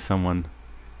sounds to someone.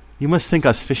 You must think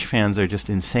us Fish fans are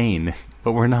just insane,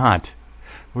 but we're not.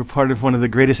 We're part of one of the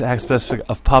greatest aspects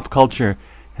of pop culture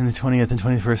in the 20th and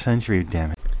 21st century,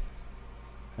 damn it.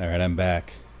 All right, I'm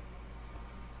back.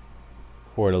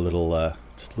 Poured just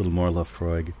a little more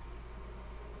Lafroig.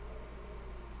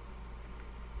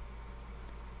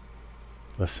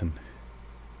 Listen,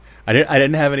 I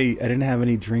didn't have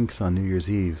any drinks on New Year's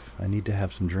Eve. I need to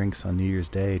have some drinks on New Year's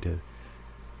Day to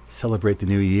celebrate the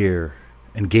new year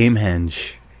and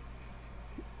Gamehenge.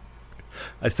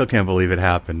 I still can't believe it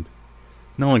happened.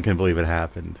 No one can believe it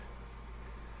happened.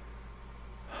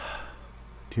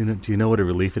 Do you know what a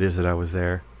relief it is that I was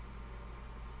there?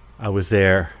 I was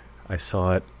there. I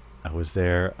saw it. I was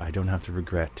there. I don't have to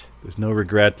regret. There's no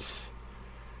regrets.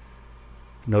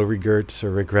 No regrets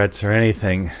or regrets or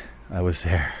anything. I was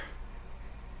there.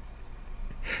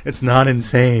 It's not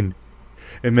insane.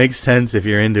 It makes sense if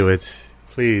you're into it.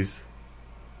 Please.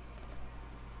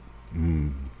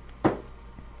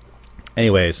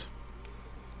 Anyways.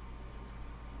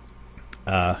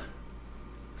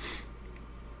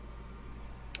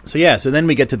 So then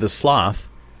we get to the Sloth,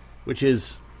 which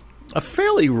is a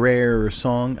fairly rare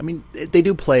song. I mean, they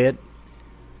do play it.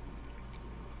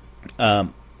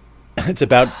 It's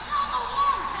about...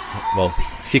 Well,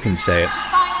 she can say it.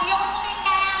 Find the only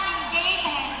man in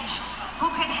Gamehenge who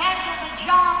can handle the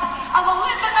job of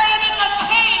eliminating a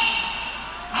king,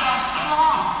 the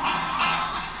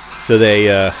Sloth. So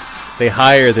they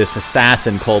hire this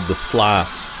assassin called the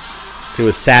Sloth to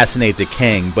assassinate the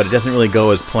king, but it doesn't really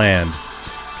go as planned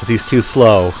because he's too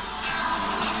slow.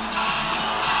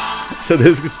 So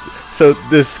this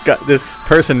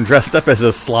person dressed up as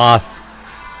a sloth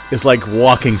is like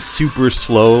walking super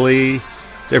slowly.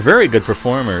 They're very good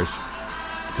performers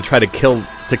to try to kill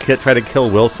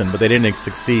Wilson, but they didn't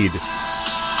succeed.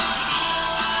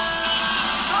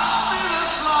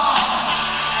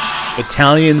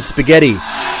 Italian spaghetti.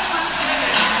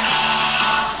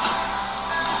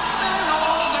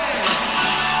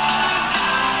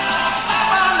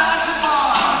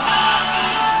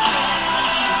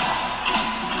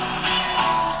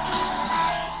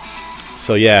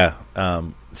 So yeah,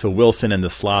 so Wilson and the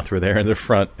Sloth were there in the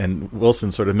front, and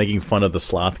Wilson's sort of making fun of the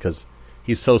Sloth because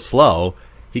he's so slow,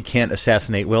 he can't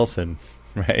assassinate Wilson,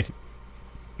 right?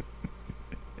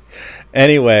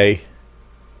 Anyway,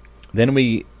 then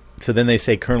they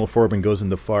say Colonel Forbin goes in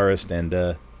the forest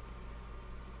and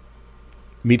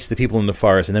meets the people in the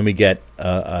forest, and then we get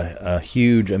a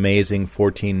huge, amazing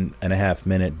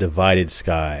 14.5-minute divided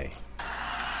sky.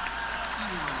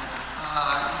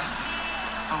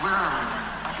 Where are we?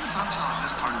 I guess I'm telling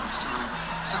this part of the story.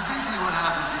 So basically what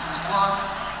happens is the Sloth...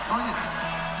 Oh yeah.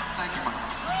 Thank you, Mike.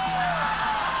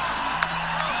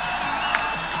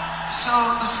 So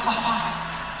the Sloth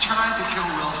tried to kill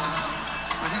Wilson,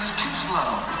 but he was too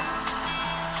slow.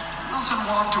 Wilson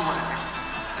walked away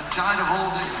and died of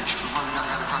old age before the guy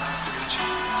got across the stage.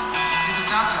 He did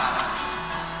not die.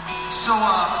 So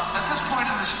at this point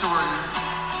in the story,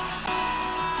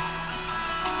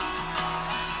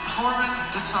 Forbin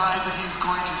decides that he's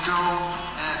going to go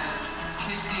and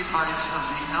take the advice of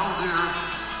the elder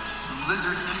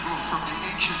lizard people from the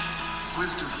ancient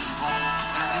wisdom people,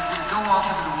 and he's going to go off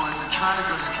into the woods and try to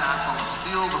go to the castle,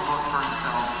 steal the book for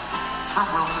himself from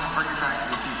Wilson and bring it back to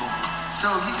the people. So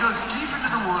he goes deep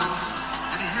into the woods,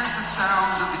 and he hears the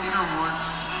sounds of the inner woods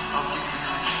of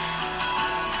Gamehenge.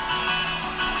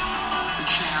 The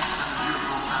chants and the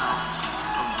beautiful sounds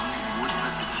of the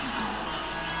woodland people.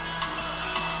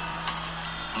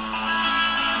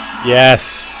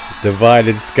 Yes,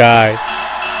 Divided Sky.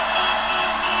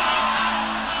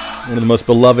 One of the most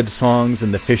beloved songs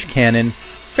in the Fish canon.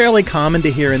 Fairly common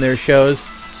to hear in their shows.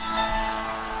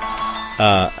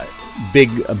 A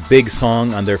big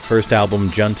song on their first album,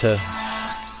 Junta.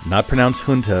 Not pronounced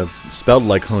Junta, spelled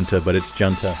like Junta, but it's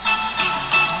Junta.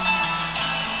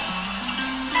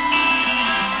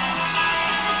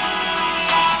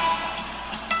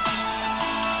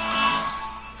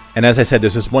 And as I said,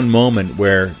 there's this one moment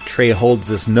where Trey holds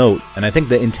this note, and I think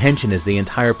the intention is the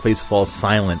entire place falls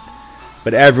silent,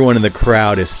 but everyone in the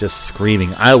crowd is just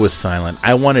screaming. I was silent.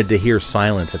 I wanted to hear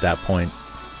silence at that point.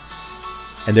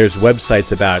 And there's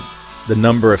websites about the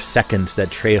number of seconds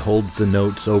that Trey holds the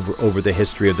notes over the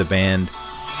history of the band.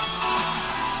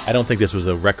 I don't think this was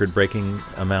a record-breaking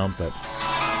amount, but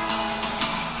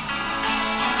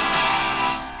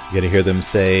you gotta hear them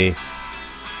say,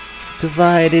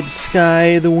 "Divided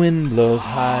sky, the wind blows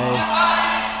high."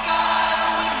 Divided sky, the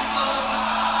wind blows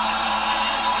high.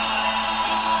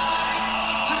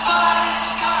 Divided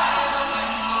sky, the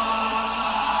wind blows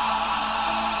high.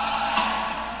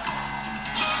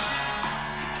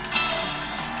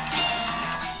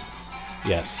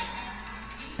 Yes.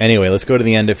 Anyway, let's go to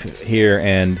the end of here,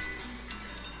 and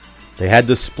they had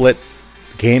to split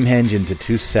Gamehenge into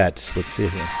two sets. Let's see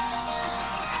here.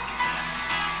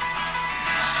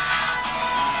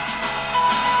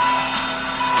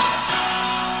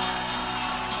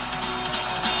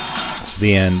 That's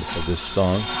the end of this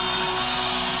song.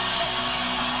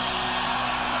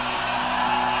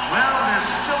 Well, there's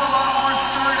still a lot more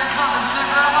story to come, isn't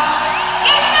there, Grandma?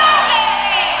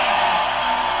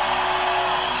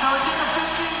 Shall we take a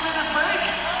 15-minute break?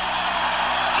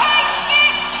 Take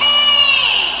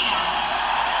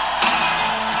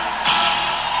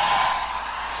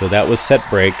 15! So that was set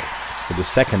break for the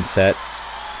second set.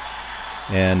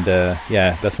 And,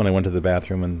 yeah, that's when I went to the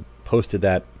bathroom and posted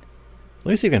that. Let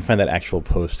me see if I can find that actual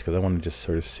post, because I want to just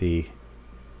sort of see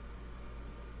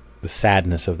the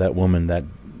sadness of that woman that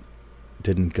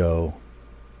didn't go.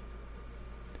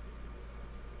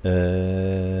 See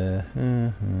if I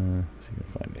can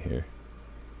find it here.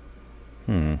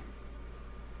 Yeah,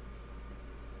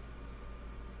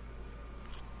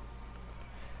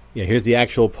 here's the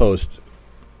actual post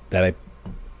that I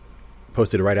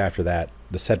posted right after that.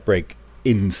 The set break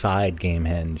inside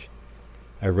Gamehenge.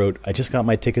 I wrote, I just got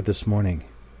my ticket this morning.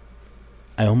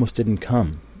 I almost didn't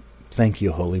come. Thank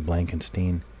you, Holy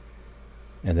Blankenstein.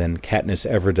 And then Katniss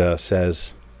Everdeen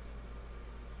says,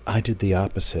 I did the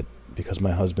opposite because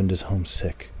my husband is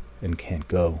homesick and can't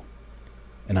go.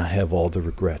 And I have all the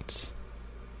regrets.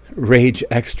 Rage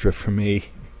extra for me.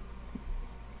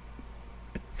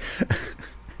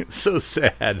 It's so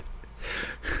sad.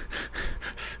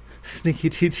 Sneaky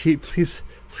TT, please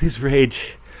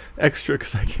rage extra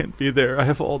because I can't be there. I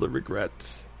have all the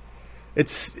regrets.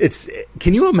 It's.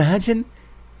 Can you imagine?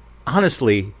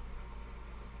 Honestly,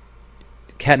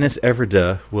 Katniss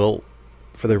Everdeen will,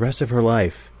 for the rest of her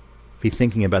life, be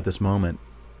thinking about this moment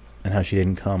and how she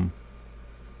didn't come.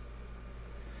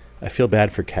 I feel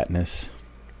bad for Katniss,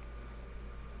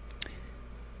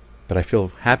 but I feel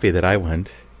happy that I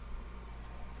went.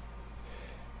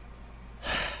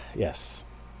 Yes.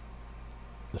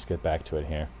 Let's get back to it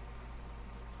here.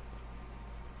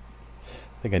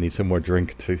 I think I need some more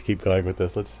drink to keep going with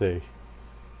this. Let's see.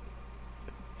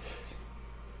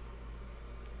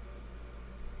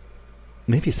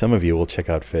 Maybe some of you will check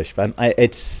out Fish. But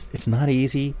it's not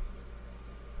easy,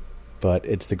 but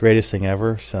it's the greatest thing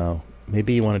ever. So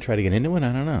maybe you want to try to get into it.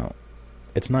 I don't know.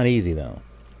 It's not easy though.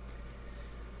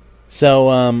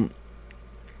 So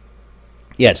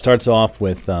yeah, it starts off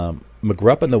with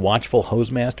McGrupp and the Watchful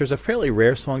Hosemasters, a fairly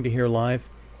rare song to hear live.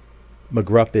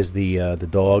 McGrupp is the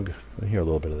dog. We'll hear a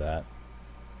little bit of that.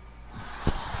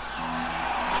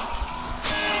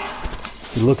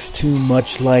 He looks too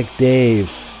much like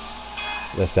Dave.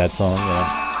 That's that song,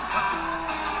 yeah.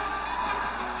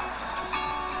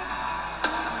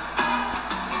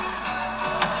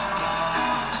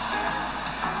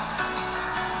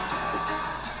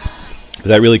 It was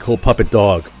that really cool puppet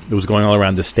dog that was going all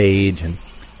around the stage, and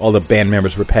all the band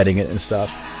members were petting it and stuff.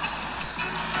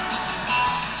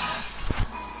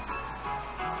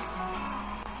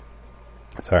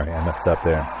 Sorry, I messed up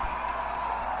there.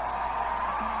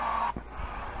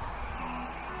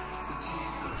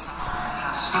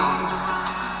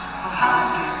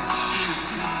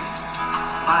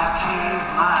 My cave,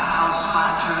 my house, my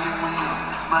turning wheel,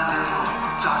 my little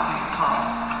docking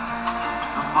club.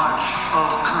 The march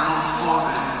of Colonel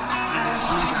Foreman and his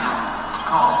leader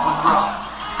called McGrupp.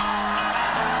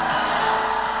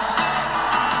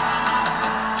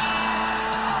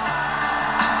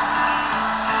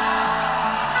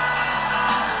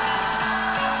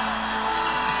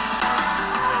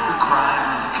 The crime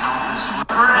of the Countess was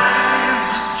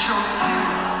brave, chokes too,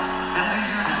 and the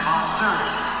unit monster.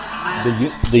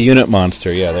 The unit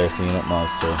monster, yeah, there's the unit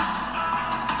monster.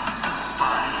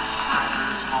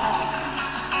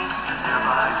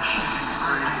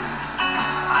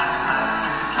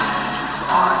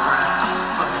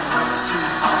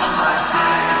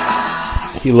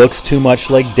 He looks too much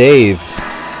like Dave.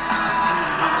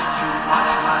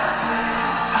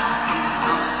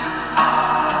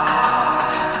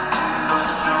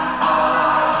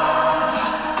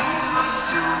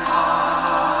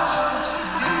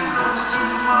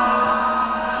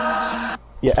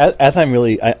 Yeah, as I'm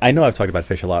really, I know I've talked about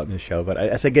Fish a lot in this show, but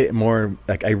as I get more,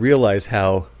 like, I realize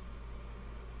how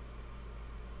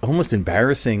almost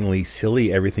embarrassingly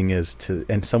silly everything is to,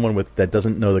 and someone with that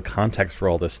doesn't know the context for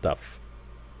all this stuff.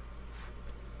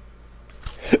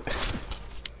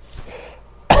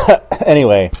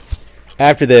 Anyway,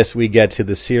 after this, we get to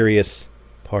the serious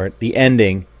part, the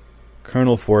ending,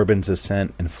 Colonel Forbin's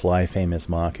Ascent and Fly Famous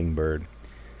Mockingbird.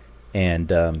 And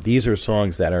these are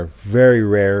songs that are very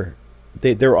rare.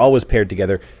 They're always paired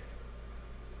together.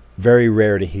 Very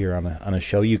rare to hear on a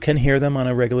show. You can hear them on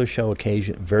a regular show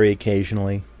very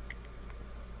occasionally.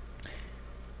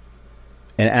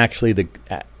 And actually, the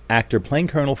actor playing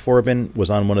Colonel Forbin was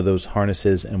on one of those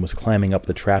harnesses and was climbing up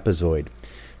the trapezoid.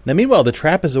 Now, meanwhile, the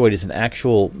trapezoid is an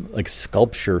actual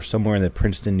sculpture somewhere in the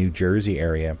Princeton, New Jersey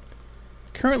area.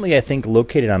 Currently, I think,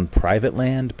 located on private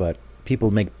land, but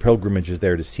people make pilgrimages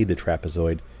there to see the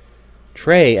trapezoid.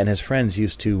 Trey and his friends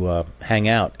used to hang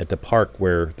out at the park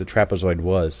where the trapezoid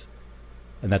was,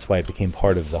 and that's why it became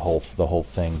part of the whole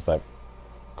thing. But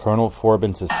Colonel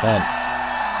Forbin's Ascent,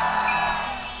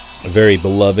 a very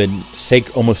beloved,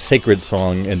 almost sacred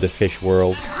song in the Fish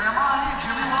world. Grandma, hey,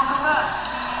 Jimmy, welcome back.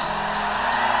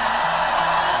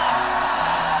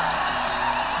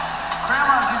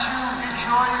 Grandma, did you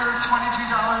enjoy your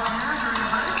 $22 beer during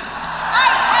your break? I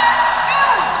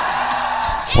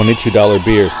had $22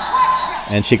 beers.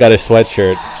 And she got a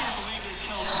sweatshirt.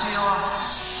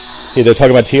 See, they're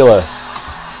talking about Tila.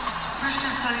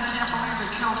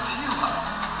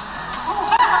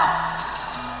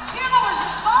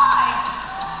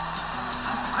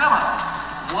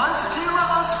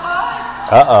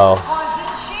 Uh-oh.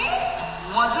 Wasn't she?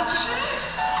 Wasn't she?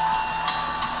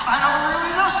 I don't really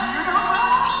know. Do you know,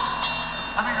 Grandma?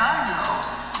 I mean, I know,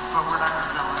 but we're not going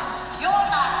to tell him. You're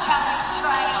not telling,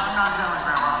 Trey. I'm not telling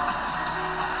Grandma.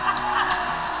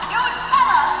 You'd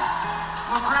better.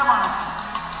 Well, Grandma,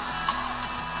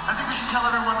 I think we should tell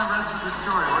everyone the rest of the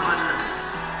story. What about you?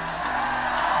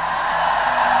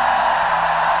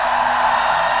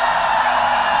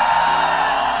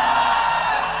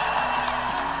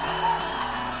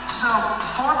 So,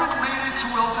 Forbin made it to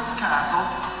Wilson's castle,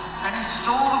 and he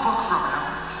stole the book from him.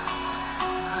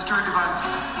 That was during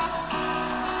Overnightscape.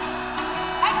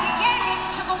 And he gave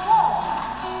it to the wolf.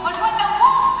 But when the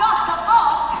wolf got the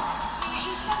book,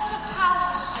 she felt a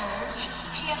power surge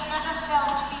she had never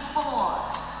felt before.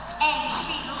 And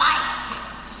she liked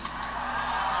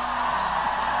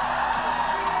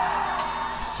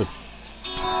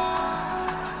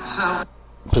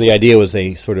it. So the idea was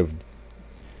they sort of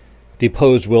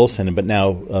deposed Wilson, but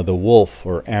now the Wolf,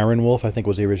 or Aaron Wolf, I think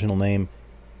was the original name,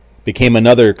 became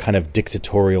another kind of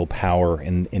dictatorial power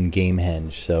in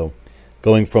Gamehenge. So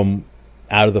going from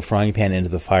out of the frying pan into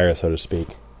the fire, so to speak.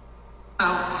 So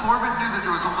Forbin knew that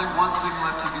there was only one thing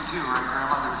left he could do, right,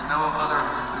 Grandma? There's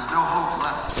no hope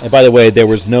left. And by the way, there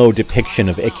was no depiction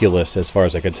of Iculus as far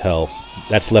as I could tell.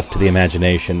 That's left to the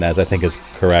imagination, as I think is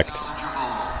correct.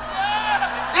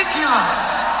 Iculus!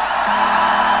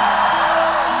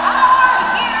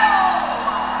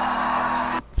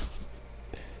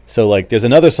 So, like, there's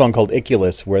another song called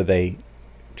Iculus where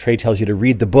Trey tells you to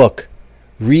read the book.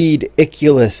 Read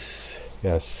Iculus.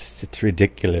 Yes, it's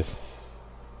ridiculous.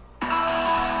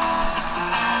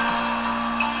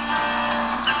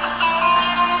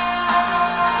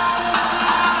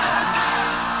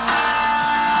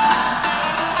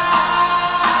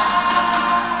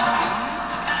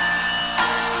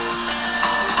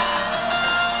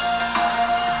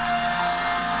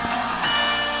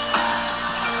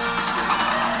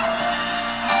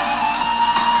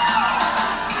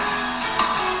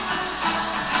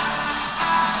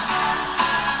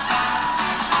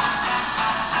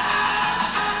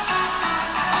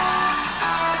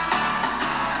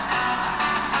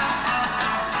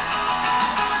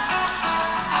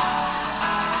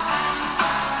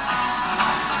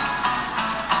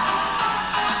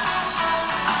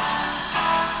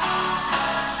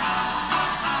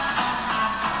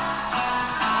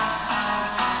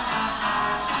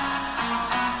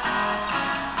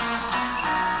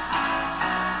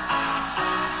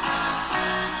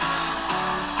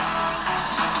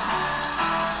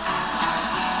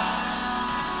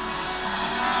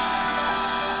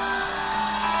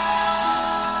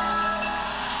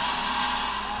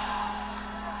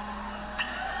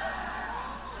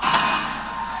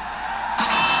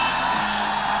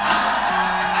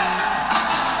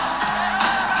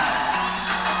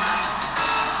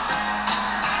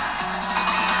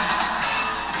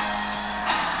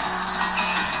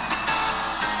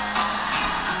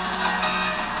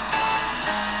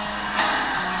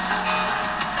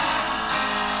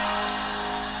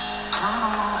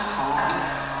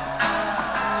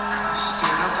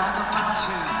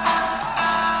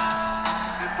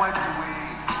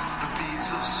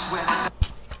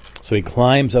 So he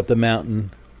climbs up the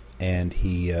mountain, and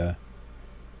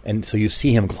and so you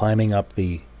see him climbing up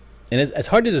and it's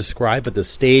hard to describe, but the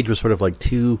stage was sort of like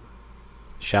two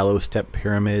shallow step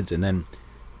pyramids, and then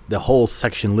the whole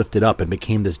section lifted up and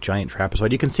became this giant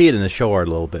trapezoid. You can see it in the show art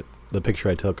a little bit, the picture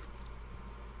I took.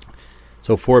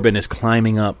 So Forbin is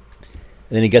climbing up,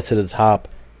 and then he gets to the top,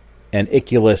 and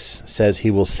Iculus says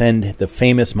he will send the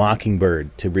famous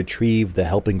mockingbird to retrieve the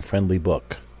helping friendly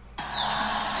book.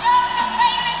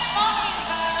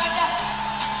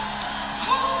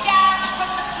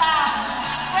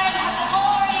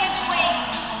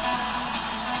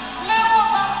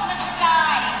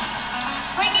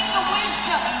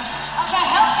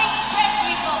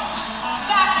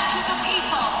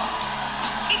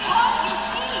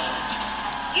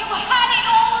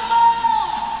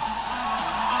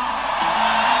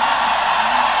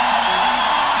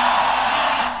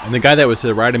 And the guy that was to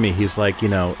the right of me, he's like, it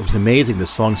was amazing the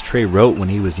songs Trey wrote when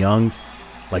he was young,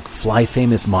 like Fly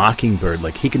Famous Mockingbird.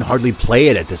 Like, he can hardly play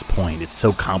it at this point. It's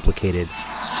so complicated.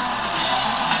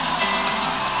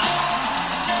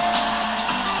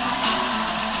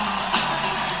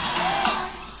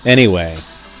 Anyway,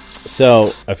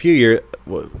 so a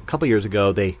couple years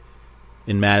ago,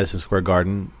 in Madison Square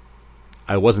Garden,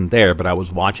 I wasn't there, but I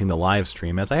was watching the live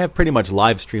stream, as I have pretty much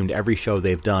live streamed every show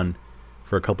they've done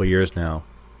for a couple years now,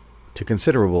 to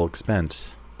considerable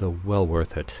expense, though well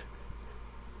worth it.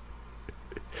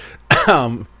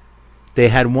 They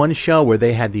had one show where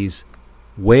they had these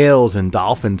whales and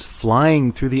dolphins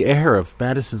flying through the air of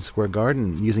Madison Square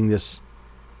Garden using this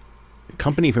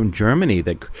company from Germany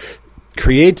that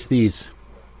creates these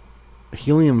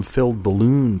helium-filled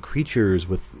balloon creatures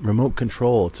with remote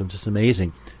control. It's just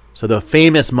amazing. So the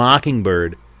famous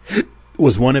mockingbird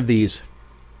was one of these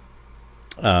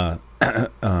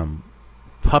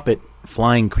puppet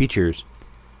flying creatures.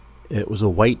 It was a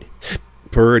white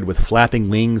bird with flapping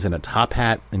wings and a top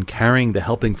hat and carrying the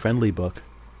Helping Friendly book,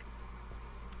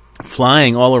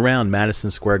 flying all around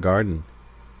Madison Square Garden.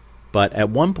 But at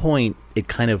one point, it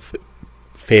kind of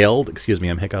failed. Excuse me,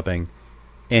 I'm hiccuping.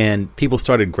 And people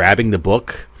started grabbing the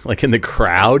book, like in the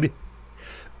crowd.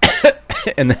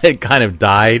 And then it kind of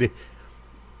died.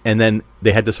 And then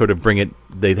they had to sort of take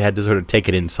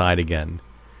it inside again.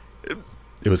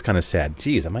 It was kind of sad.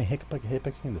 Jeez, am I hiccuping?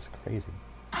 This is crazy.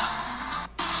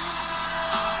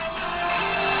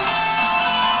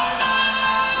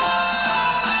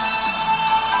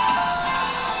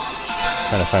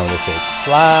 Trying to find what they say.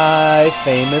 Fly,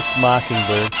 famous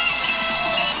mockingbird.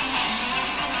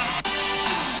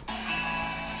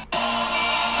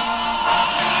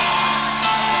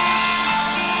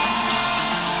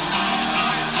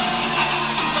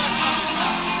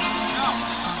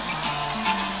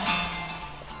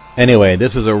 Anyway,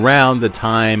 this was around the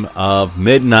time of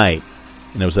midnight,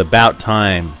 and it was about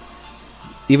time.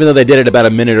 Even though they did it about a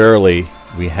minute early,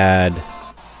 we had...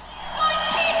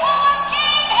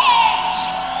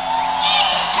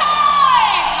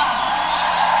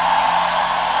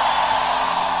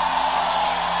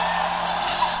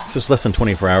 This was less than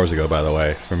 24 hours ago, by the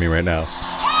way, for me right now.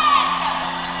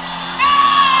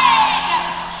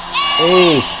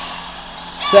 8,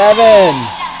 7,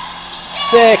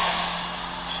 6,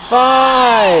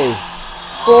 5,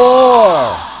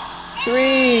 4,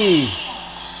 3,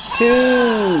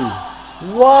 2,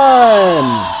 1.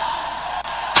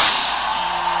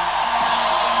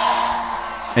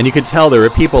 And you could tell there were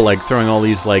people like throwing all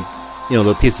these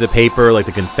the pieces of paper, like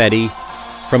the confetti,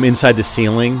 from inside the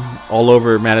ceiling all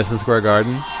over Madison Square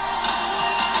Garden.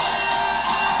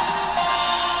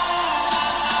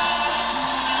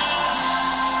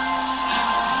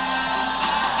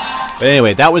 But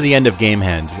anyway, that was the end of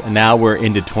Gamehenge, and now we're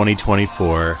into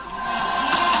 2024.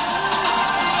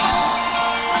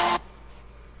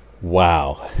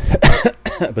 Wow.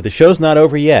 But the show's not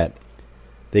over yet.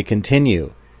 They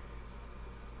continue.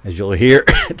 As you'll hear,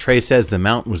 Trey says the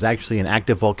mountain was actually an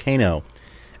active volcano,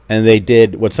 and they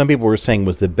did what some people were saying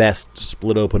was the best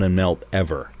split open and melt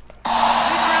ever. Hey,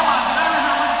 Grandma, did I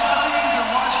remember to tell you to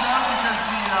watch out because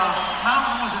the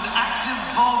mountain was an active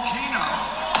volcano?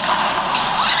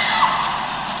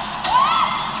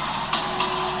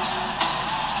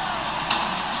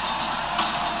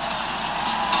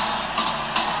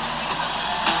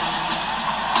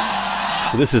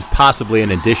 So this is possibly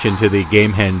an addition to the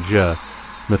Gamehenge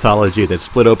mythology that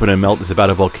split open and melt is about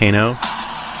a volcano.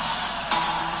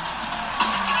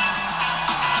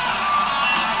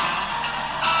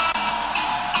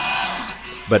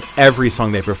 But every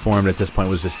song they performed at this point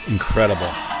was just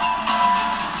incredible.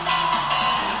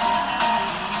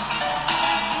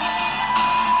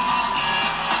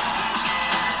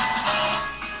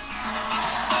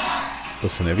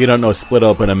 Listen, if you don't know Split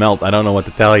Open and Melt, I don't know what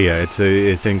to tell you.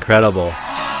 It's incredible.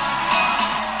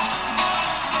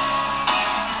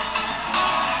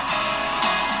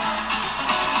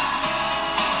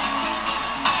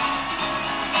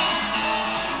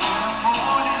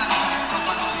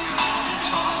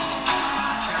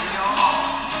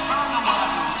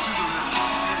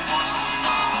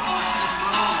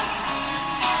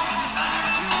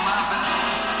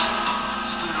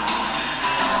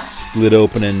 Split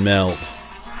Open and Melt.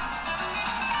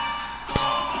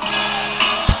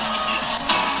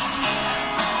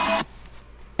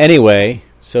 Anyway,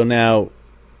 so now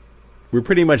we're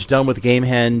pretty much done with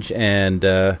Gamehenge, and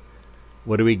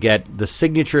what do we get? The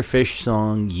signature Fish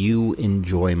song, You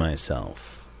Enjoy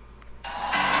Myself.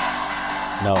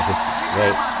 No,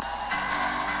 wait.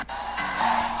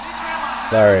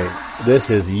 Sorry,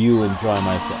 this is You Enjoy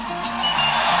Myself.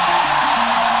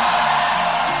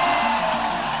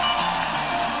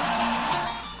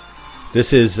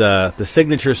 This is the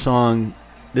signature song.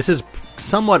 This is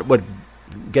somewhat what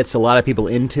gets a lot of people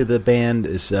into the band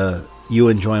is You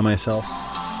Enjoy Myself.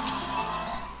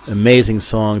 Amazing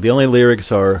song. The only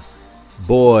lyrics are,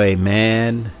 boy,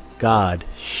 man, God,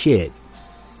 shit.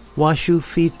 Washu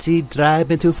fiti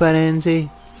drive into Firenze.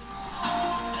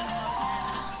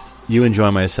 You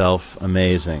Enjoy Myself.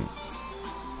 Amazing.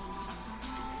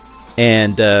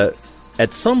 And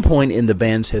at some point in the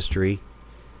band's history,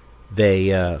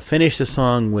 they finished the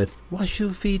song with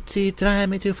Washu fiti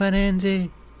drive into Firenze.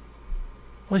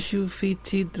 Wash your feet,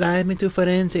 drive me to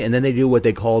Firenze. And then they do what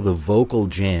they call the vocal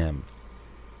jam.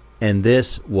 And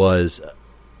this was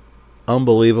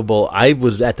unbelievable. I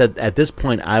was at this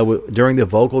point, during the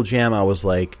vocal jam, I was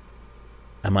like,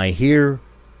 am I here?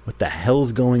 What the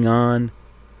hell's going on?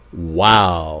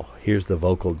 Wow. Here's the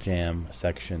vocal jam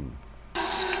section.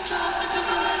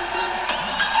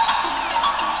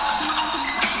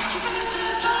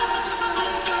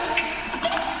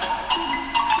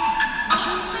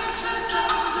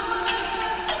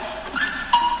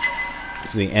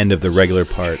 This is the end of the regular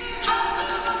part.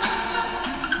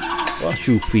 Wash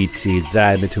your feet,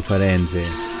 drive me to Firenze.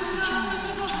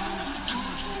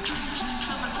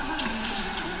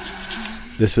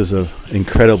 This was an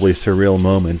incredibly surreal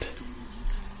moment.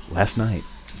 Last night.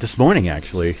 This morning,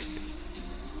 actually.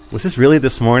 Was this really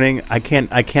this morning? I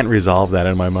can't resolve that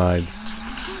in my mind.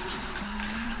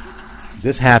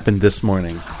 This happened this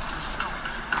morning.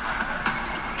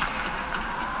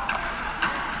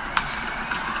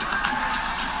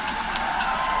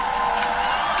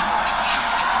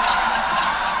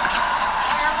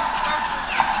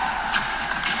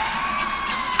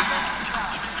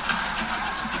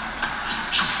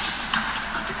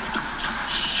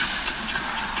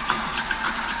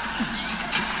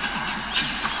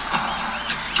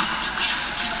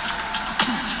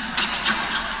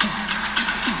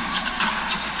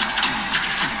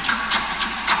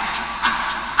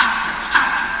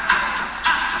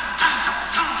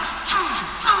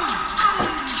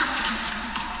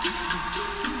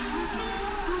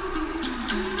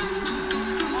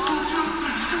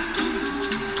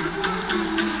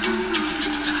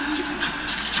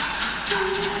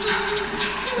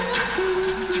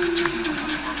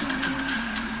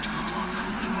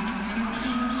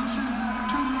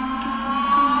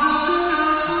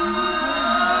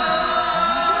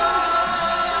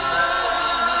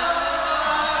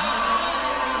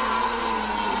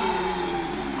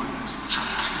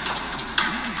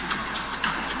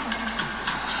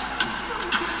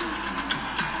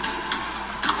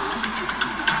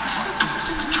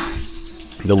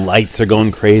 The lights are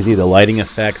going crazy, the lighting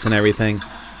effects and everything.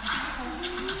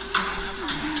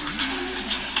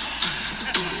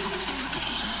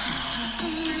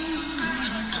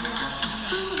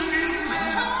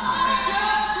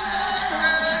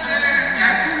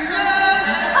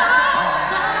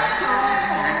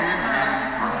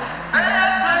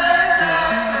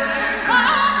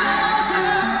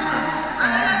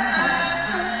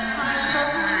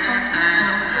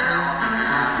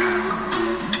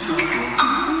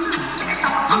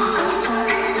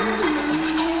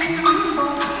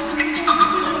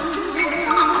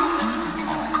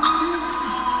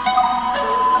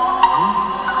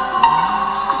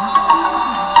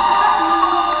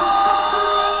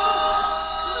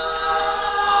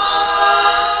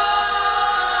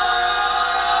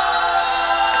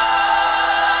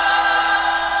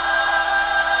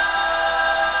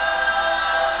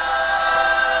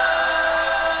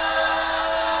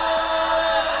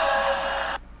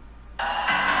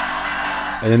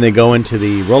 And then they go into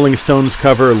the Rolling Stones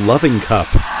cover Loving Cup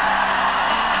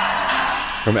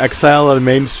from Exile on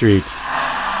Main Street.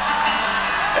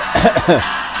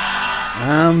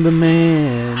 I'm the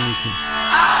man.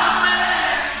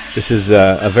 This is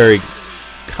a very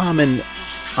common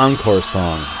encore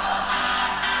song.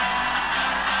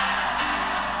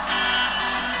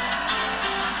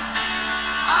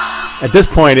 At this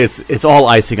point, it's all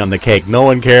icing on the cake. No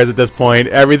one cares at this point.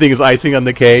 Everything is icing on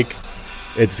the cake.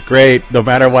 It's great. No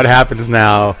matter what happens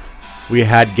now, we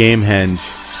had Gamehenge.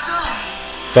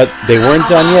 But they weren't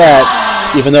done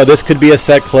yet, even though this could be a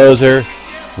set closer.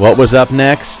 What was up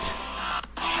next?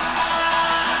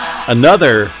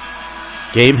 Another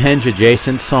Gamehenge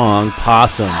adjacent song,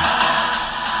 Possum.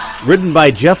 Written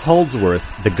by Jeff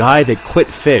Holdsworth, the guy that quit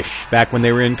Fish back when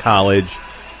they were in college.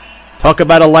 Talk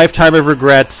about a lifetime of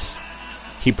regrets.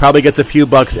 He probably gets a few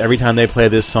bucks every time they play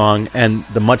this song, and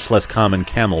the much less common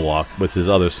Camel Walk was his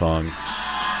other song.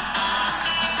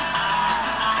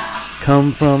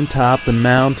 Come from top the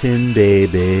mountain,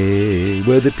 baby,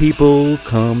 where the people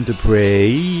come to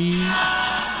pray.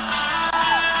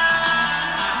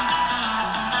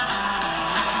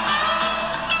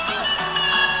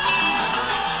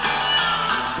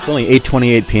 It's only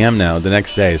 8:28 p.m. now, the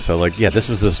next day, so yeah, this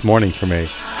was this morning for me.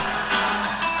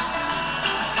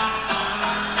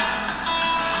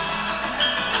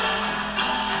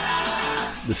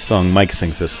 This song, Mike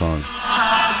sings this song.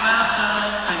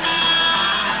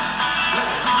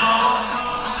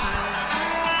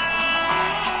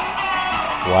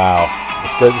 Wow.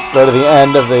 Let's go to the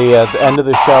end of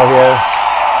the show here.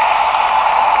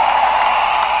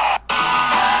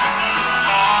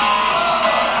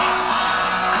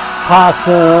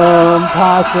 Possum,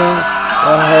 possum,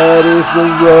 ahead is the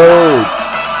road.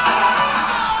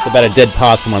 It's about a dead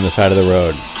possum on the side of the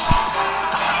road.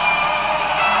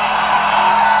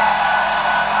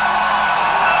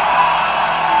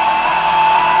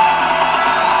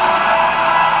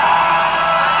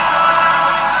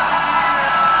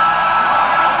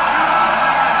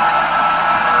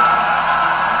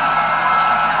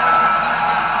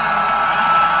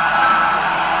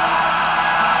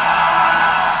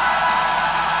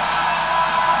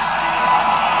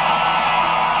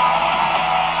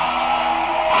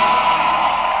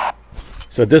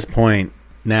 So at this point,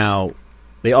 now,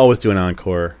 they always do an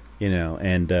encore,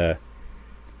 and the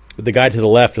guy to the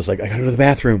left was like, I gotta go to the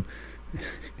bathroom.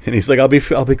 And he's like, I'll be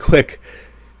quick.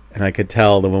 And I could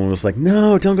tell the woman was like,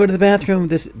 no, don't go to the bathroom.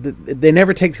 They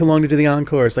never take too long to do the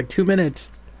encore. It's like 2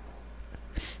 minutes.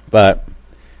 But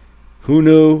who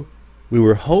knew? We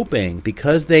were hoping,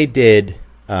 because they did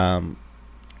Punch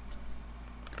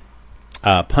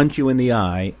You in the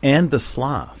Eye and The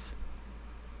Sloth,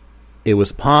 it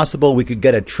was possible we could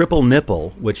get a triple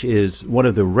nipple, which is one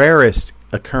of the rarest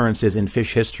occurrences in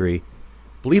Phish history.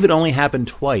 I believe it only happened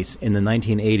twice in the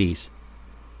 1980s.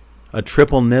 A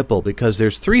triple nipple, because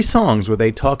there's 3 songs where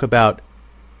they talk about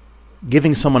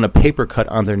giving someone a paper cut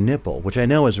on their nipple, which I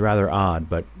know is rather odd,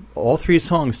 but all 3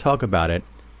 songs talk about it.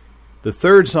 The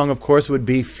third song, of course, would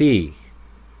be Fee,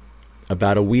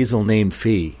 about a weasel named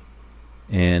Fee.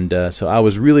 And so I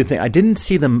was really thinking, I didn't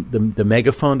see the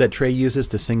megaphone that Trey uses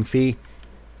to sing Fee.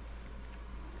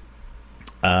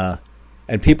 And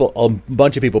a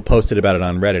bunch of people posted about it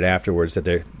on Reddit afterwards, that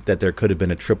there could have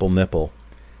been a triple nipple.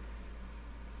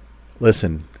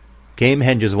 Listen,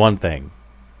 Gamehenge is one thing.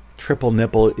 Triple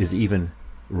nipple is even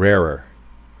rarer.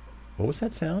 What was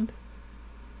that sound?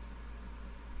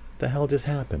 What the hell just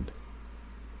happened?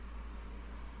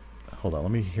 Hold on,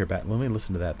 let me hear back. Let me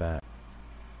listen to that back.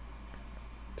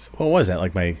 What was that?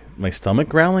 Like my stomach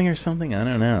growling or something? I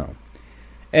don't know.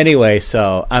 Anyway,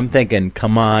 so I'm thinking,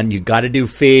 come on, you got to do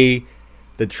Fee,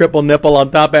 the triple nipple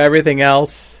on top of everything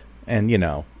else. And,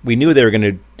 we knew they were going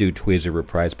to do Tweezer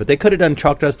Reprise, but they could have done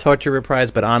Chalk Dust Torture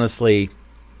Reprise, but honestly,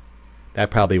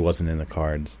 that probably wasn't in the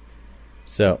cards.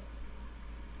 So,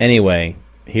 anyway,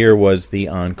 here was the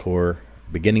encore,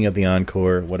 beginning of the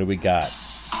encore. What do we got?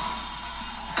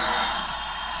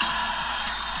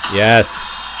 Yes.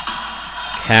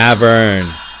 Cavern.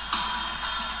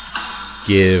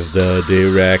 Give the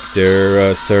director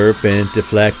a serpent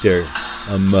deflector,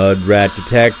 a mud rat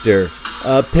detector,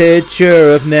 a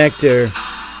pitcher of nectar.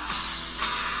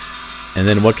 And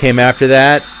then what came after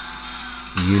that?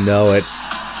 You know it.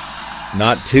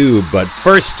 Not tube, but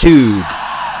first tube.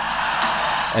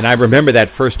 And I remember that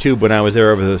first tube when I was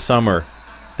there over the summer.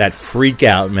 That freak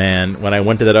out, man, when I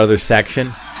went to that other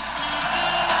section.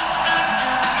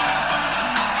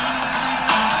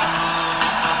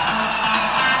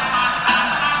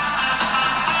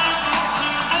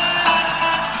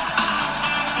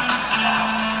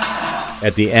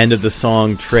 At the end of the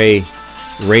song, Trey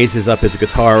raises up his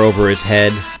guitar over his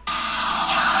head.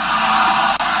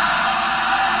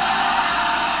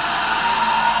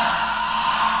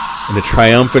 In a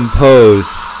triumphant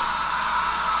pose.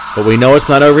 But we know it's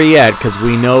not over yet, because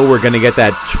we know we're going to get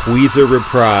that Tweezer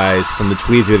reprise from the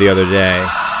Tweezer the other day.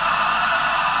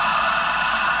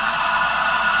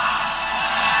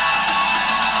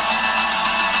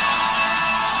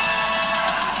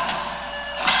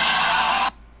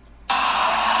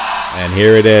 And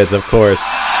here it is, of course.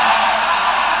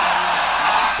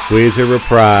 Tweezer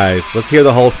reprise. Let's hear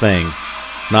the whole thing.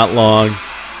 It's not long.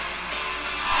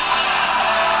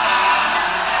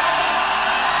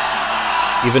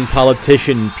 Even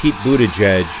politician Pete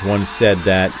Buttigieg once said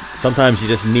that sometimes you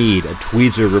just need a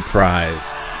Tweezer reprise.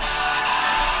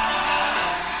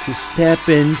 To step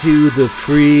into the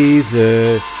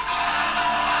freezer.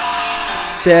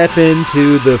 Step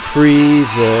into the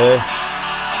freezer.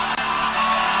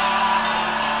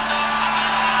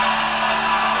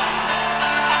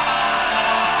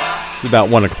 It's about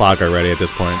 1 o'clock already at this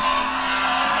point.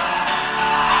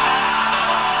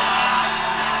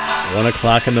 1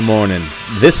 o'clock in the morning.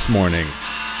 This morning.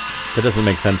 That doesn't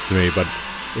make sense to me, but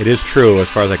it is true as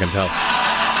far as I can tell.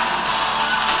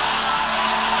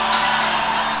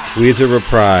 Tweezer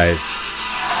reprise.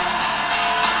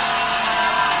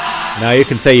 Now you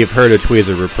can say you've heard a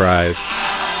Tweezer reprise.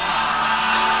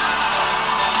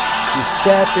 You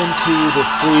step into the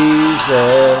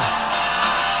freezer.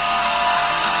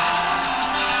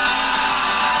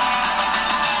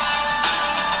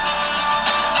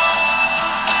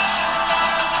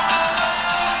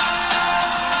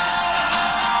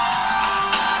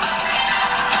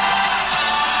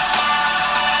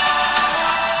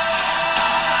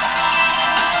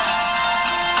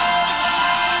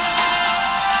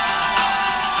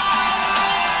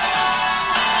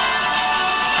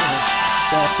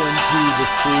 Step into the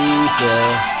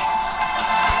freezer.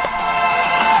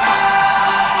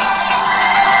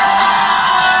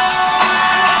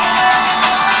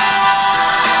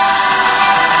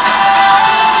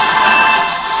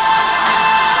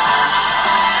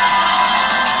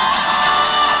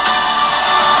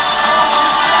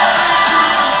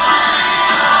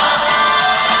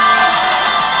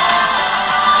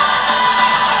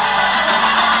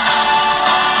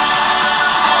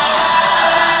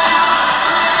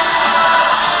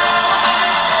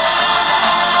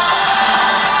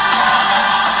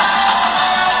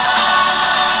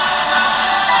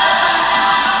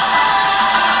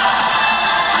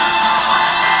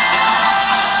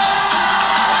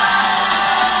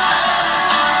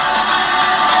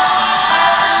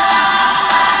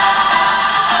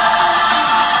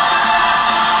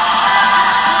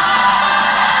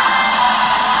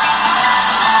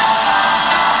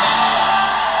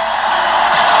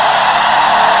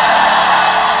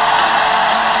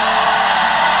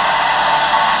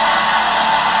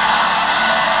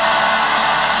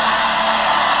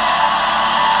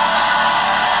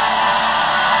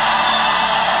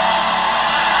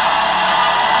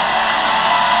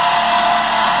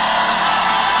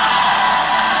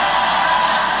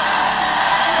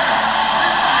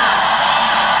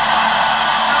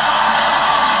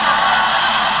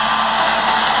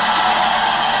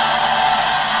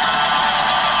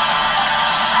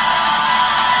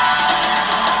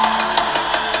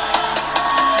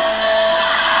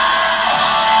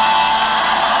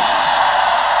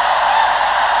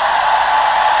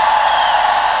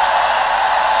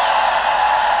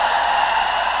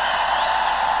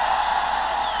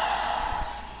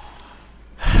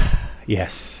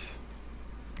 Yes.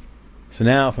 So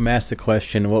now, if I'm asked the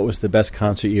question, what was the best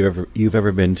concert you've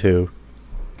ever been to?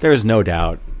 There is no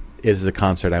doubt it is the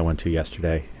concert I went to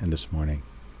yesterday and this morning.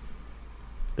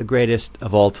 The greatest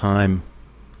of all time.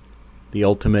 The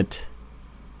ultimate.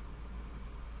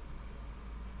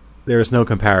 There is no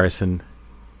comparison.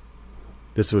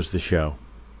 This was the show.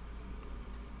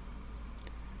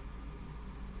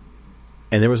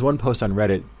 And there was one post on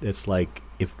Reddit that's like,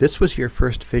 if this was your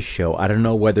first Fish show, I don't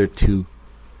know whether to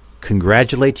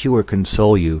congratulate you or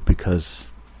console you, because,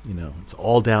 you know, it's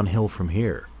all downhill from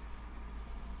here.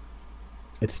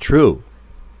 It's true.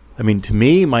 I mean, to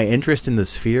me, my interest in the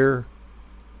Sphere,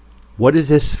 what is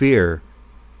this Sphere?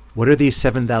 What are these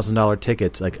 $7,000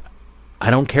 tickets? Like, I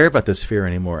don't care about the Sphere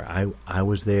anymore. I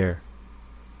was there.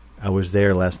 I was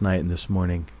there last night and this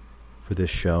morning for this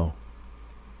show.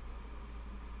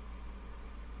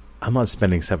 I'm not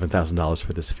spending $7,000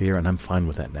 for the Sphere, and I'm fine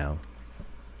with that now.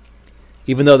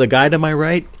 Even though the guy to my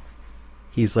right,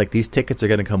 he's like, these tickets are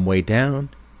going to come way down.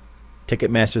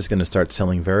 Ticketmaster's going to start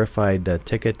selling verified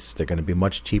tickets. They're going to be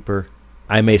much cheaper.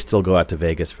 I may still go out to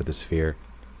Vegas for the Sphere.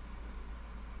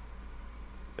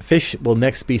 Fish will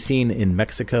next be seen in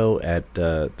Mexico at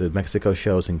the Mexico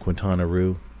shows in Quintana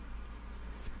Roo,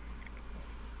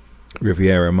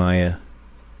 Riviera Maya.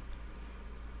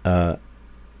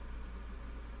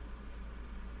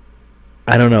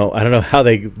 I don't know how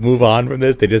they move on from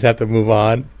this. They just have to move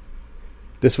on.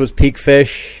 This was peak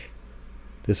Fish.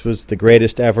 This was the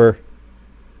greatest ever.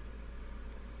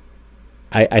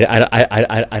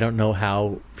 I don't know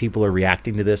how people are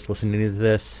reacting to this, listening to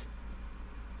this.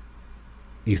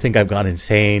 You think I've gone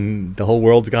insane? The whole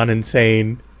world's gone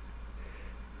insane.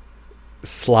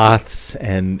 Sloths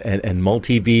and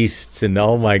multi-beasts, and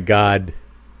oh my God.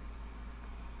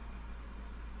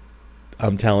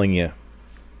 I'm telling you.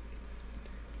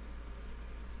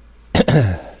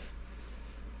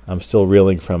 I'm still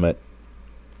reeling from it.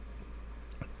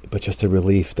 But just a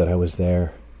relief that I was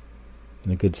there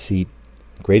in a good seat,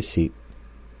 a great seat,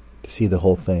 to see the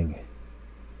whole thing.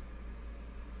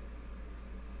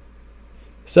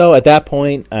 So at that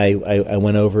point, I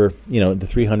went over, the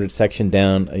 300 section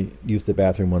down. I used the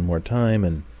bathroom one more time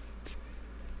and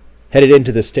headed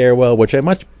into the stairwell, which I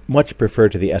much prefer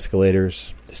to the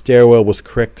escalators. The stairwell was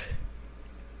quick.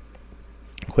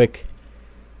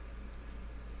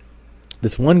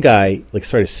 This one guy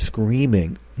started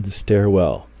screaming in the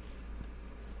stairwell.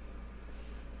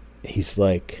 He's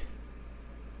like,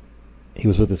 he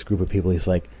was with this group of people. He's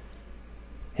like,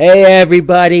 "Hey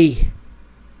everybody,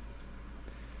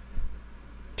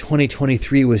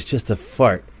 2023 was just a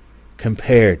fart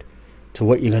compared to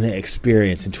what you're going to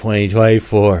experience in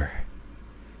 2024.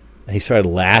 And he started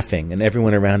laughing, and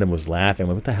everyone around him was laughing.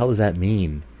 What the hell does that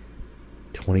mean?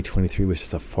 2023 was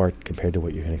just a fart compared to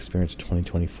what you're going to experience in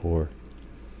 2024.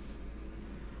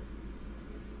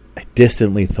 I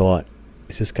distantly thought,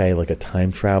 is this guy like a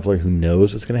time traveler who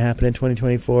knows what's going to happen in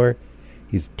 2024?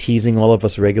 He's teasing all of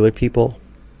us regular people.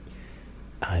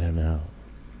 I don't know.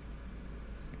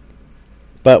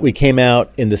 But we came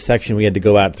out in the section. We had to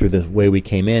go out through the way we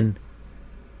came in.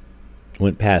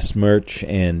 Went past merch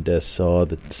and saw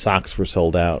the socks were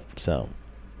sold out. So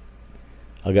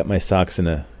I'll get my socks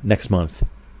in next month,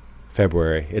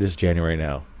 February. It is January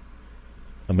now.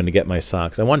 I'm going to get my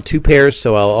socks. I want 2 pairs,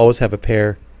 so I'll always have a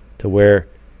pair to wear.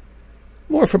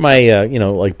 More for my,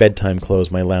 like bedtime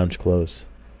clothes, my lounge clothes.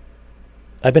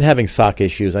 I've been having sock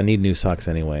issues. I need new socks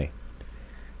anyway.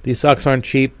 These socks aren't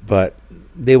cheap, but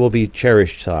they will be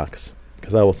cherished socks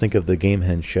because I will think of the Game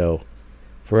Hen show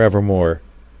forevermore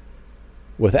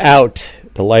without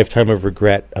the lifetime of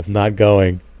regret of not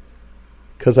going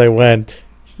because I went.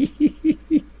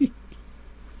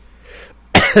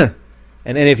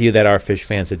 And any of you that are Fish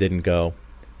fans that didn't go,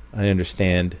 I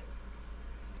understand.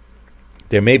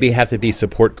 There maybe have to be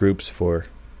support groups for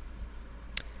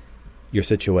your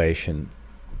situation.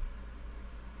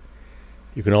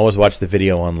 You can always watch the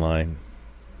video online.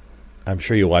 I'm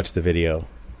sure you watched the video.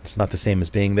 It's not the same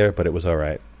as being there, but it was all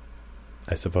right,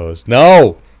 I suppose.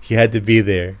 No! You had to be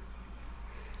there.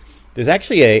 There's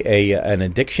actually an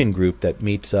addiction group that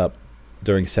meets up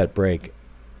during set break.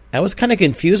 I was kind of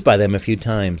confused by them a few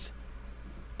times.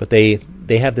 But they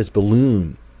have this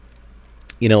balloon.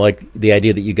 Like the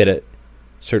idea that you get a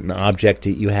certain object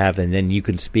that you have and then you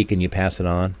can speak and you pass it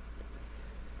on.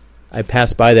 I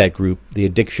passed by that group, the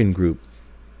addiction group.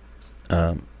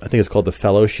 I think it's called the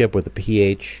Fellowship with a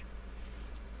PH.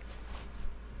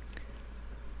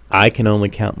 I can only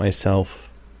count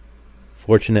myself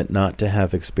fortunate not to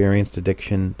have experienced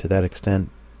addiction to that extent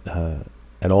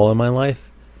at all in my life,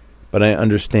 but I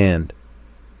understand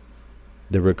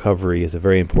the recovery is a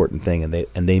very important thing,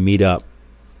 and they meet up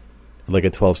like a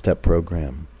 12-step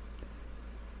program.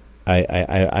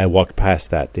 I walked past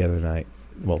that the other night.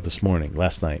 Well,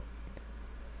 last night.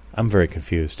 I'm very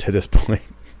confused at this point.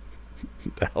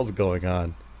 What the hell's going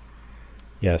on?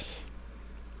 Yes.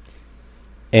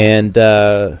 And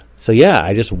I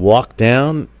just walked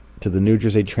down to the New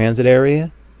Jersey Transit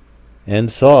area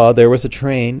and saw there was a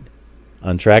train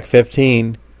on track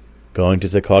 15 going to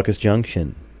Secaucus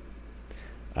Junction.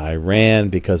 I ran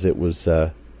because it was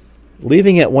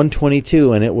leaving at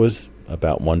 1:22 and it was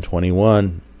about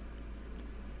 1:21.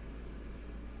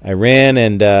 I ran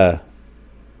and the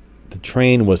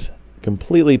train was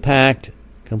completely packed,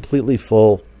 completely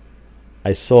full.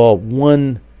 I saw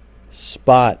one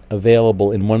spot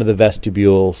available in one of the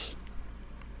vestibules.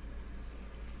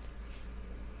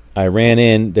 I ran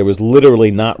in. There was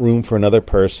literally not room for another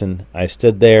person. I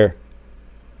stood there.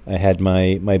 I had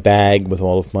my bag with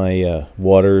all of my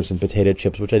waters and potato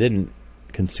chips, which I didn't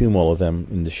consume all of them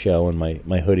in the show, and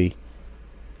my hoodie.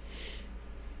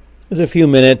 There's a few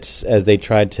minutes as they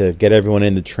tried to get everyone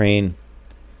in the train.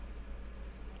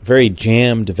 Very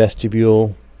jammed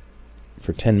vestibule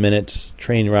for 10 minutes.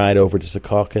 Train ride over to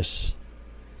Secaucus.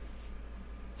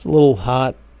 It's a little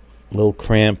hot, a little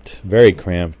cramped, very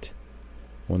cramped.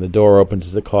 When the door opened to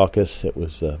Secaucus, it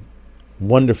was a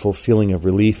wonderful feeling of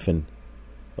relief and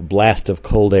a blast of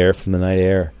cold air from the night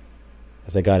air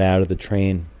as I got out of the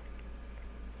train.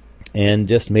 And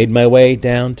just made my way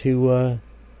down to,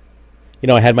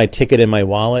 I had my ticket in my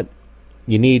wallet.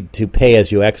 You need to pay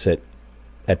as you exit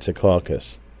at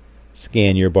Secaucus.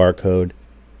 Scan your barcode.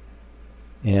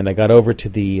 And I got over to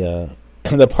the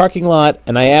the parking lot,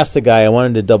 and I asked the guy, I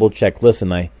wanted to double check,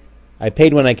 listen, I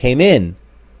paid when I came in.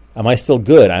 Am I still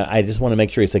good? I just want to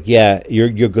make sure. He's like, yeah,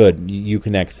 you're good. You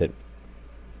can exit.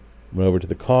 Went over to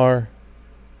the car,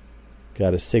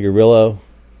 got a cigarillo,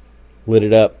 lit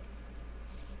it up,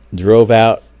 drove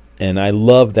out, and I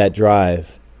loved that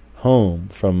drive home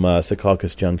from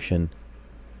Secaucus Junction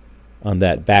on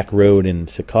that back road in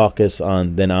Secaucus,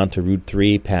 then on to Route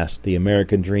 3 past the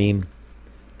American Dream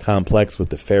complex with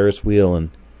the Ferris wheel and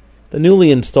the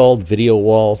newly installed video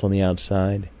walls on the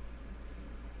outside.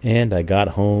 And I got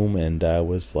home and I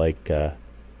was like,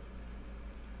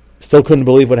 still couldn't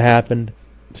believe what happened.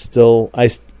 I still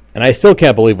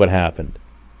can't believe what happened.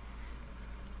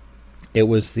 It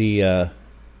was one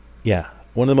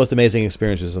of the most amazing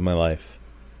experiences of my life.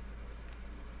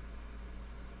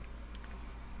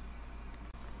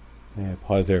 Yeah,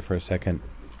 pause there for a second.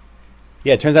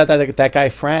 Yeah, it turns out that guy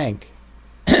Frank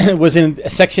was in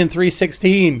section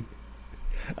 316.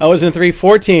 I was in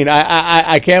 314.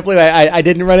 I can't believe I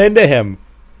didn't run into him.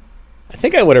 I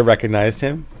think I would have recognized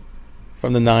him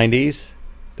from the 90s.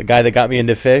 The guy that got me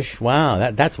into fish.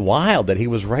 Wow, that's wild that he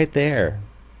was right there.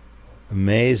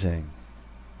 Amazing.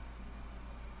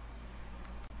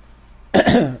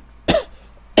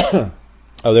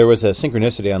 Oh, there was a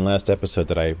synchronicity on last episode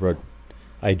that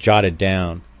I jotted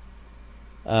down.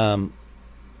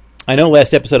 I know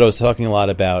last episode I was talking a lot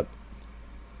about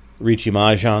Riichi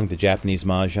Mahjong, the Japanese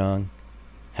Mahjong,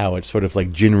 how it's sort of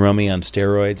like gin rummy on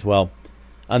steroids. Well,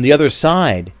 on the other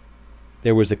side,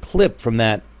 there was a clip from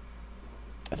that,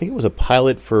 I think it was a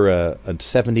pilot for a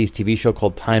 70s TV show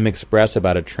called Time Express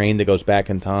about a train that goes back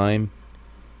in time.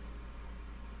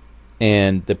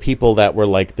 And the people that were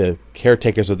like the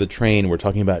caretakers of the train were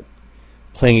talking about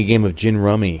playing a game of gin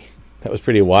rummy. That was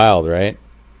pretty wild, right?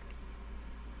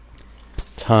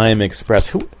 Time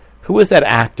Express. Who is that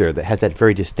actor that has that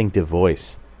very distinctive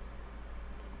voice?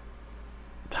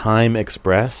 Time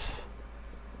Express?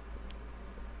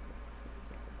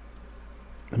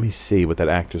 Let me see what that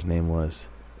actor's name was.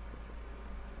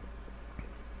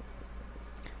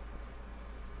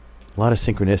 A lot of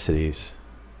synchronicities.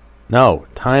 No,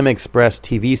 Time Express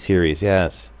TV series,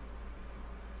 yes.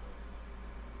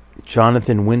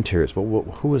 Jonathan Winters.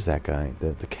 Who was that guy?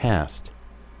 The cast.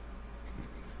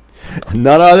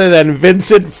 None other than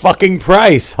Vincent fucking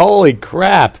Price. Holy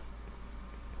crap.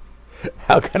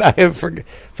 How could I have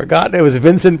forgotten it was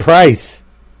Vincent Price?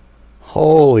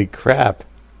 Holy crap.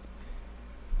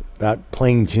 About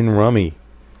playing gin rummy.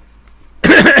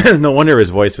 No wonder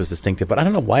his voice was distinctive, but I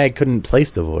don't know why I couldn't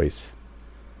place the voice.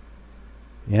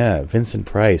 Yeah, Vincent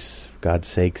Price, for God's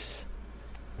sakes.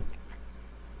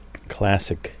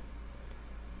 Classic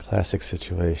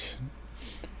situation.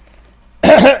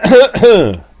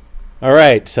 All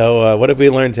right, so what have we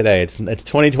learned today? It's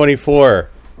 2024.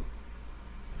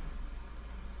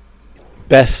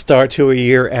 Best start to a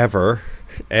year ever.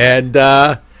 And,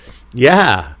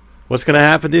 yeah, what's going to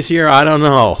happen this year? I don't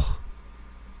know.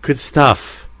 Good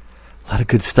stuff. A lot of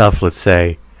good stuff, let's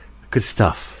say. Good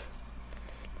stuff.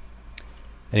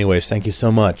 Anyways, thank you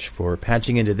so much for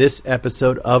patching into this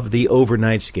episode of the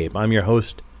Overnightscape. I'm your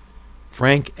host,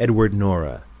 Frank Edward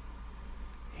Nora,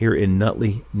 here in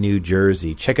Nutley, New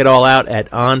Jersey. Check it all out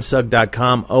at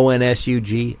onsug.com,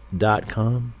 onsug.com.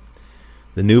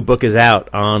 The new book is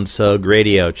out, Onsug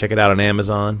Radio. Check it out on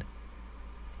Amazon.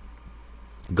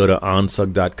 Go to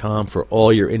onsug.com for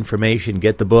all your information.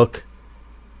 Get the book.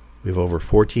 We have over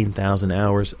 14,000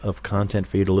 hours of content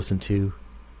for you to listen to.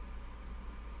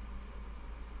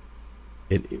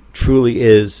 It truly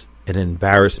is an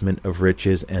embarrassment of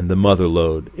riches and the mother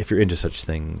lode if you're into such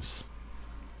things.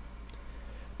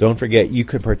 Don't forget, you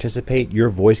can participate. Your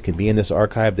voice can be in this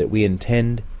archive that we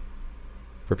intend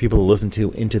for people to listen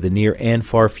to into the near and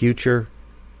far future.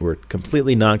 We're a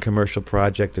completely non-commercial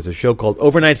project. There's a show called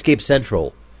Overnightscape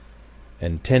Central.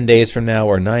 And 10 days from now,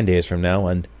 or 9 days from now,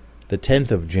 on the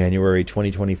 10th of January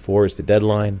 2024 is the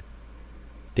deadline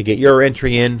to get your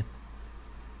entry in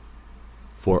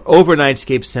for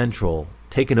Overnightscape Central,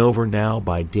 taken over now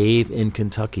by Dave in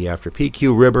Kentucky after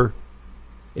PQ Ribber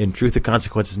in Truth and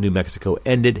Consequences New Mexico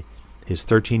ended his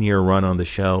 13-year run on the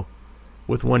show,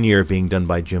 with 1 year being done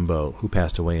by Jimbo, who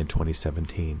passed away in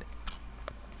 2017.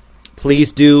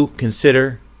 Please do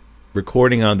consider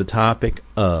recording on the topic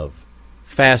of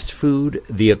fast food,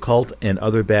 the occult, and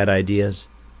other bad ideas.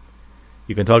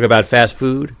 You can talk about fast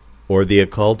food, or the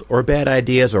occult, or bad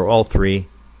ideas, or all three.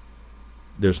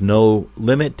 There's no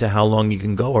limit to how long you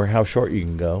can go or how short you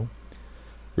can go.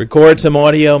 Record some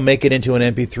audio, make it into an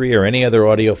MP3 or any other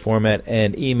audio format,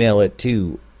 and email it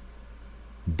to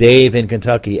Dave in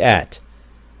Kentucky at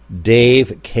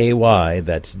DaveKY,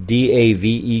 that's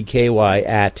DAVEKY,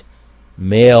 at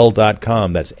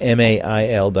mail.com. That's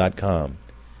MAIL.com.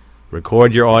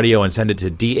 Record your audio and send it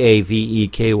to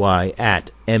DAVEKY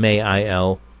at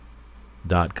MAIL.com.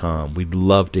 We'd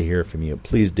love to hear from you.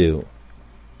 Please do.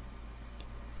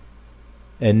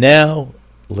 And now,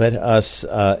 let us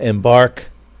embark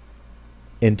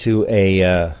into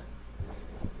a...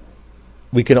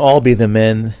 we can all be the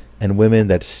men and women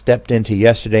that stepped into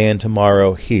yesterday and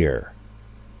tomorrow here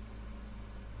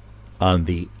on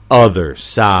the other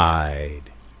side.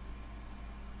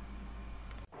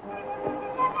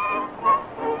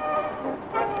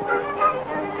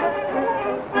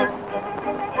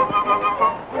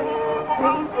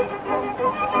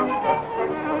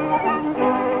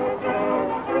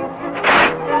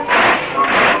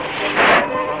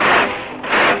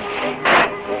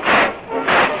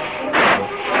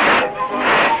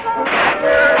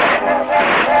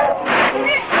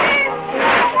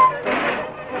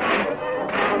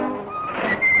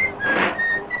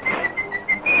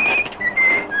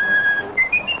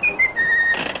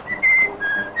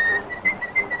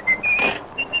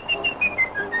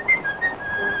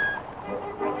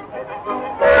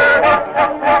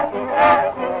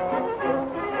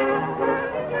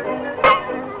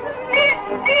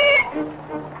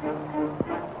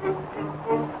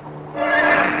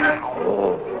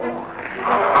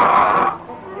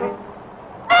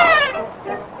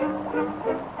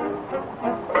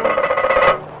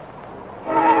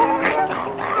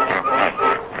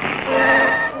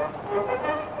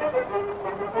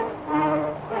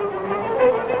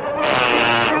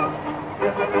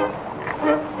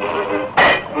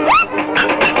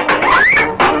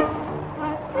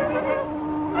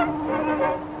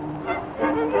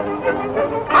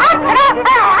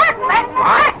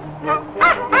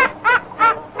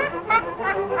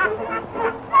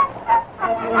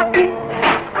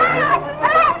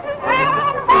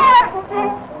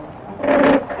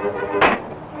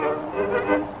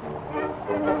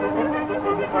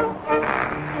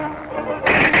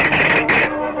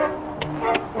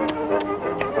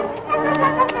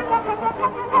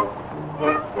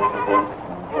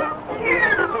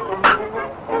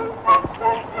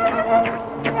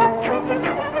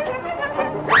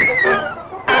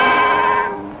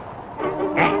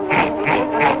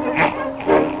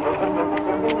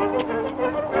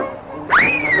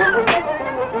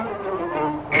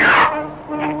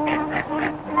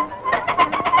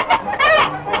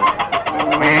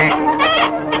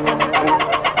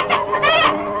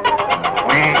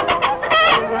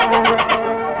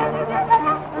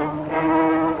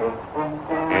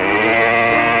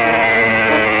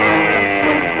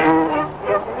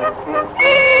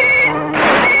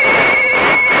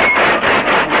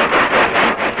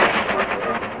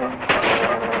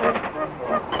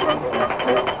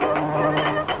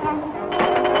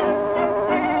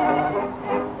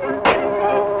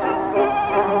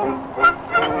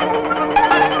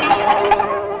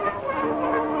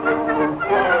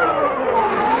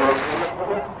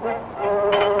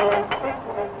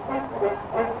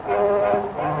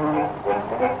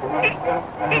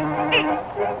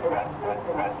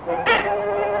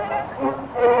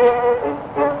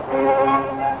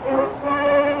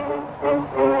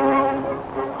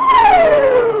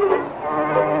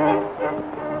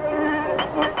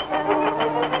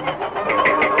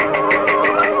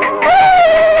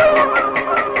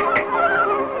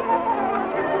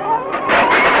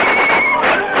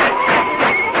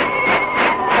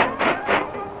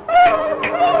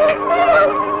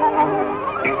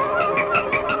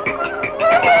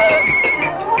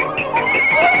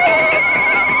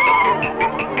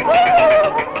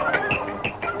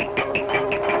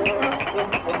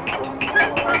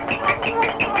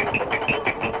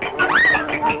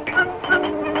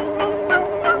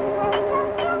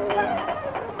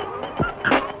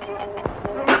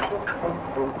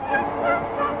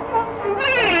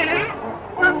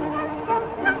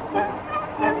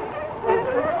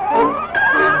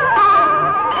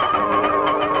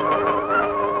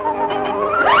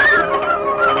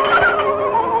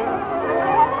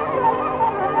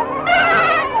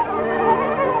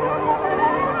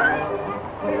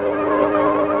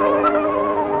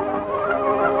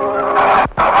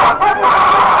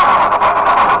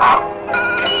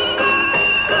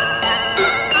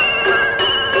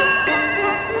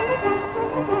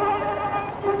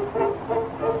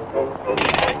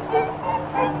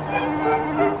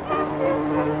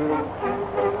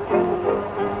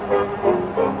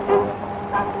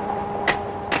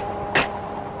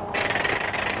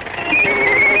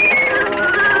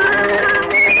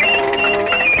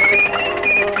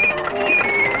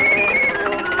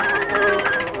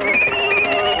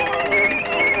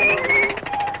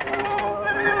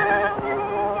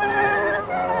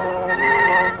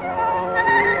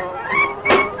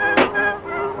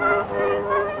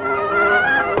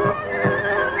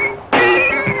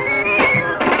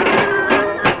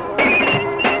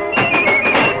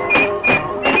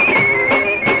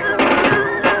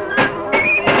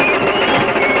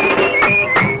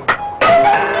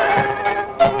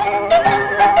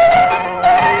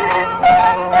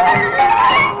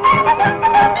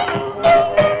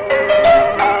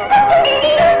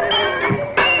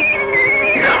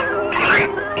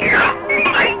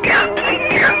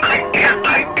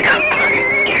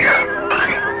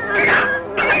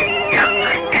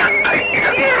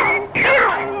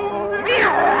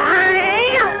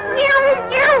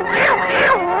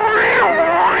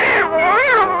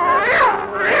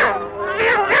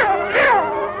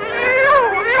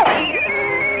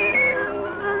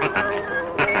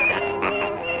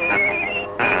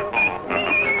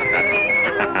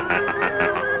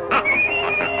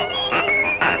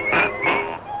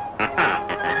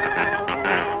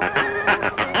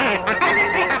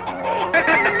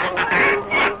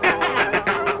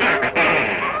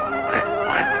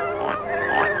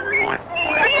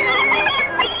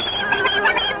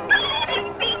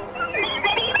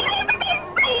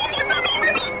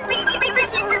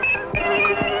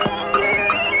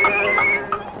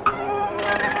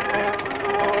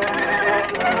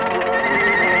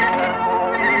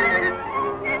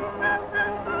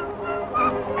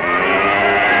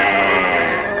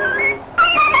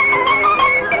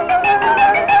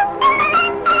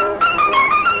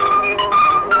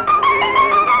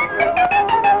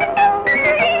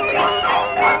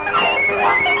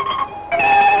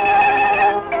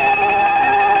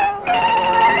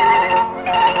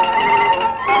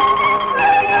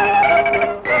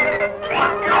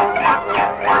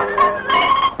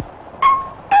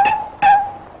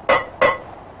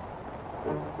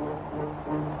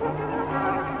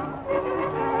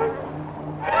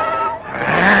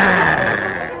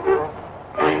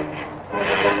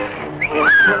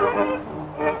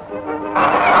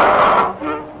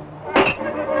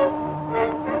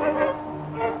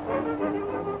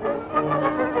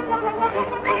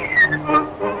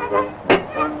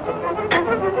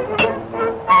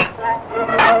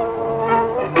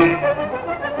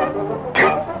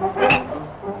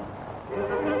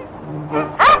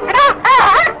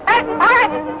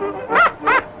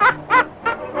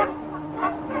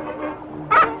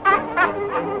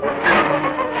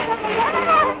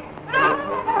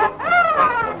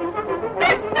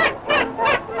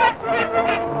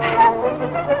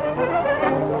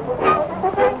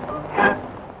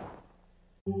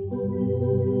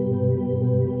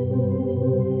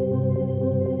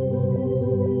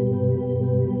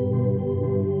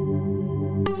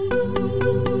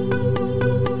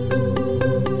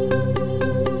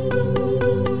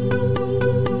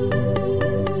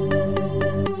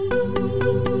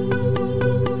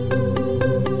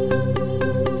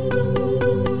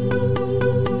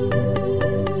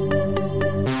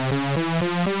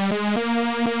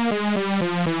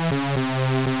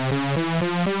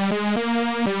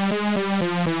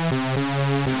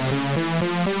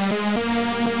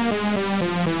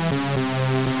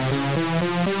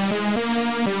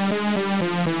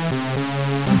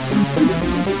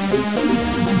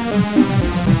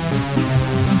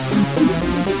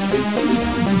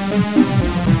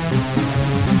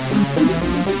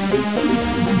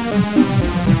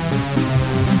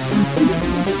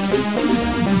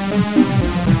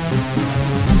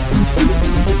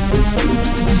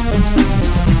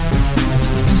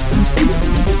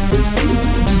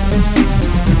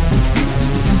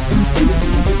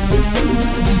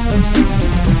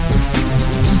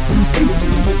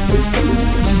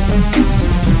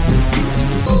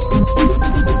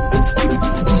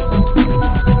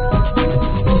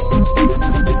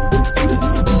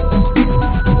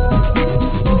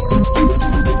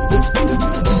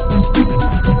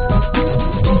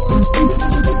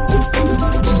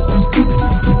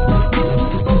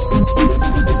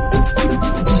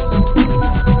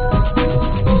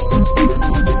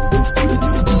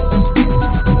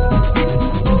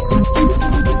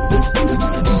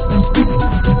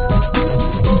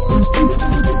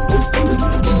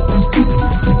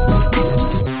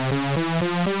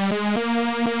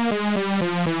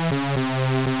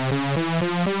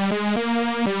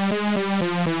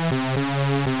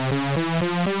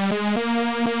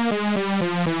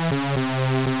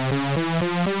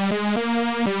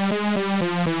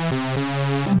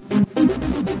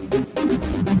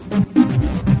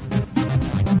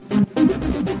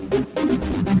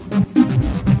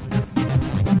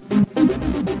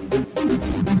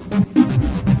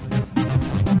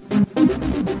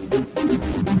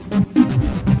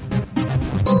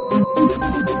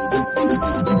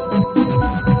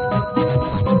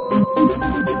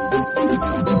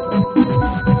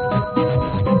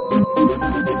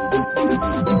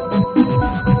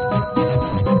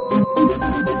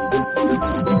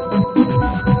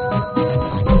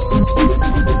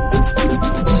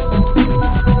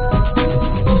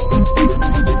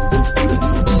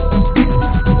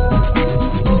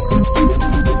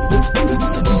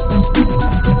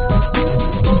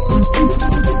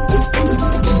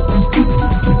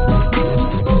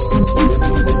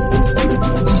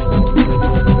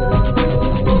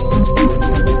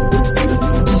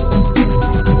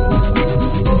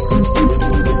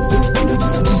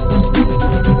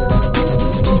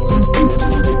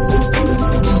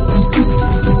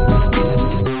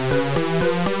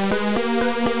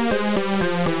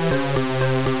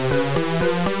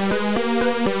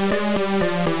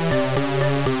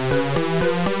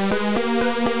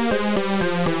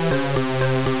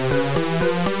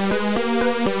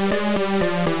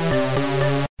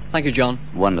 Thank you, John.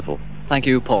 Wonderful. Thank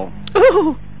you, Paul.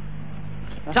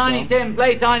 Tiny Tim,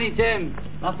 play Tiny Tim.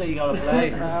 That's what you gotta play.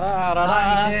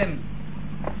 Tiny Tim.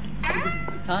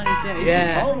 Tiny Tim.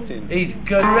 Yeah. He's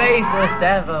greatest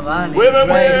ever, man.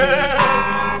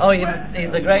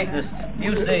 He's the greatest.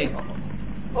 You see.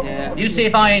 Yeah. You see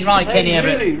if I ain't right, Kenny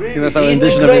Everett. Give us our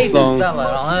rendition of this song. Fella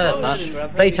on earth, man.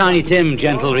 Play Tiny Tim,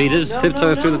 gentle readers.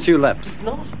 Tiptoe through the tulips. It's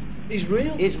not. He's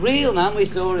real. He's real, man. We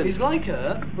saw him. He's like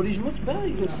her, but he's much better.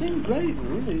 He can sing great.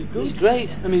 Really. He's good. He's great.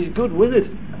 I mean, he's good with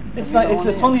it. It's like it's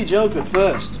a funny joke at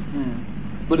first,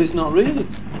 but it's not really.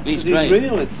 He's He's great.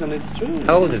 real. It's true.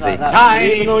 How old is he?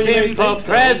 Tiny Tim for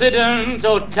president,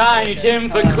 or Tiny Tim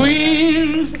for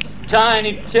queen.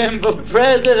 Tiny Tim for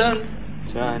president.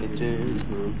 Tiny Tim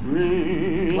for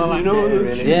green. Well, that's it,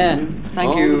 really. Yeah.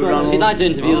 Thank you, Ronald. He'd like to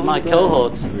interview my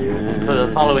cohorts for the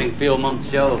following few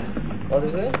month show. What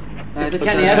is it? The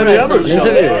Kenny Everett show.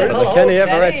 The Kenny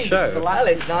Everett show. Well,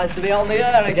 it's nice to be on the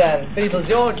air again. Beetle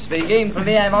George speaking from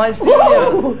EMI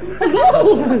Studios.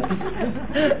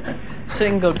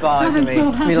 Sing goodbye to me.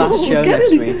 It's my last show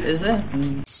next week. Is it?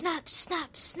 Snap, snap,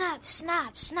 snap,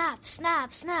 snap, snap,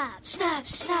 snap, snap, snap,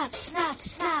 snap, snap, snap,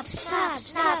 snap, snap,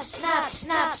 snap,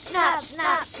 snap, snap,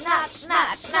 snap, snap,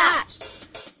 snap, snap.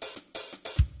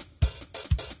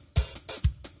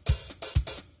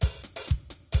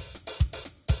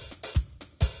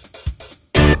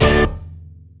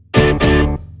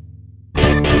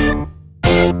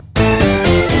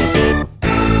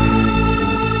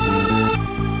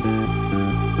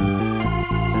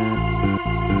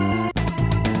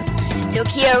 Look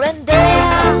here and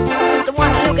there, don't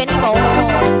wanna look anymore.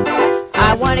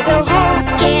 I wanna go home,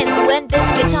 candy and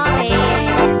biscuits on me.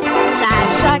 Side,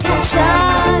 suck and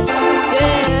suck,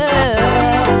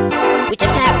 yeah. We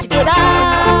just have to get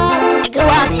up and go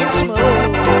out and smoke.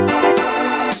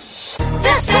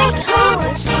 Let's take it home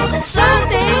and see if there's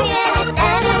something in it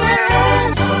anywhere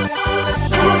else.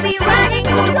 We'll be running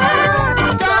the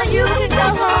world, or you can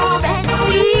go home and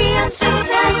be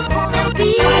unsuccessful and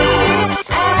be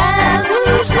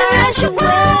loser as you were,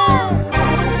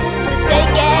 but they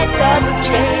get double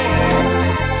chance.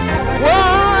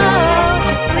 Whoa,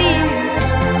 please,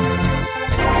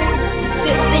 this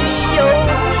is the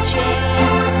only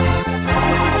chance.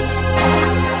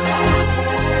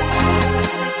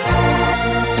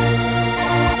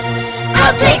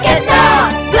 I'll take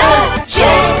another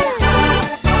chance.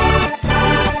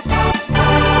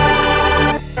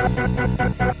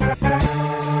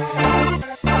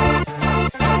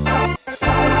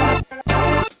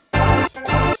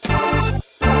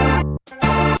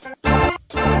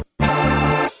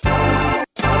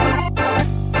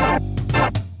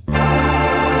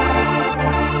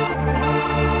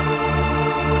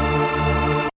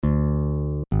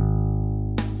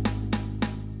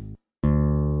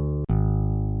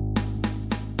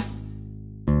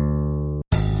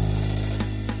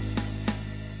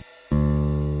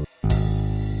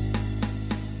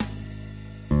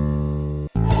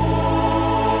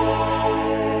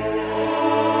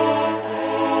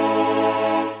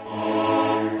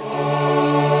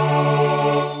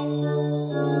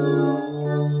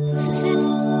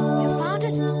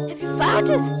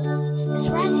 It's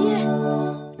right here.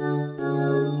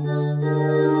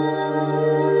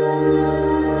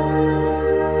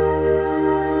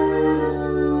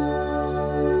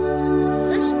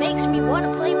 This makes me want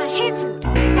to play my hand flute.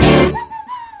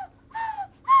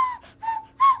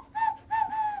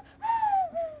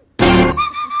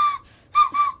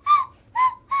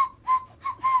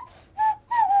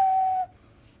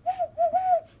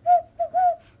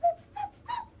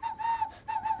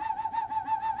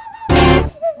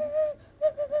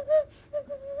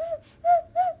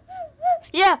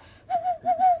 Yeah.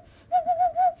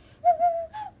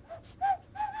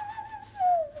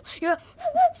 Yeah.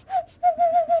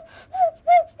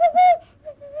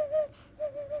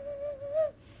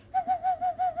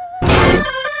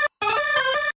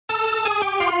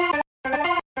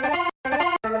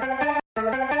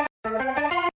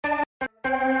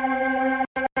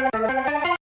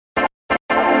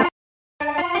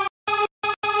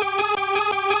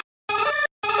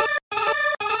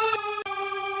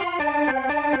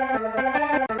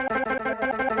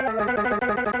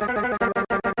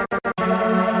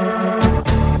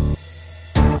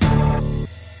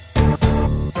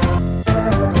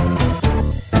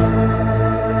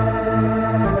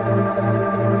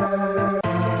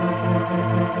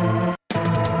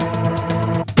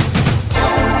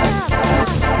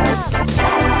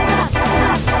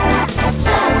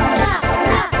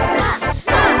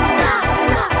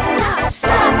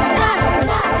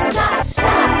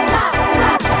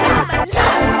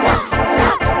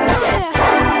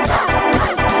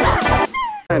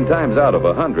 times out of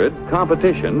 100,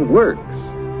 competition works.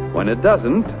 When it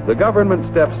doesn't, the government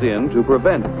steps in to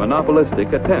prevent monopolistic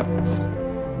attempts.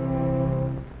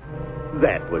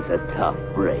 That was a tough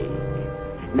break.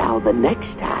 Now the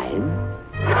next time...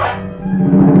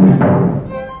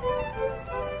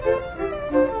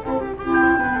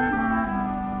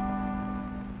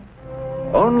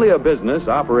 Only a business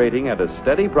operating at a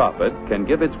steady profit can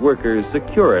give its workers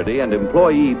security and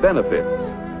employee benefits.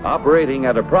 Operating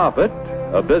at a profit,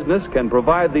 a business can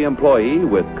provide the employee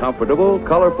with comfortable,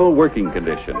 colorful working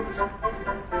conditions,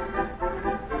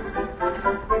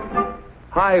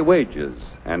 high wages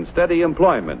and steady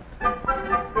employment,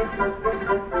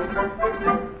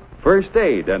 first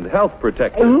aid and health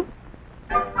protection,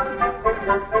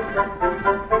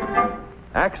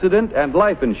 accident and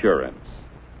life insurance,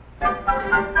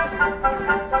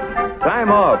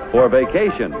 time off for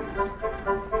vacations.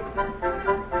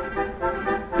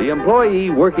 The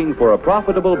employee working for a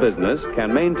profitable business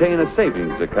can maintain a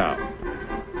savings account,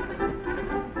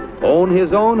 own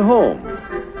his own home,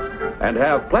 and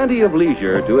have plenty of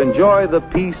leisure to enjoy the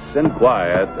peace and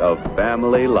quiet of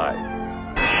family life.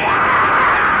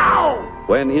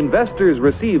 When investors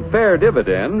receive fair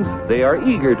dividends, they are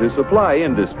eager to supply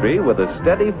industry with a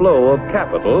steady flow of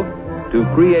capital to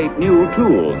create new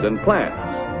tools and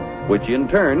plants, which in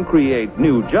turn create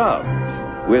new jobs.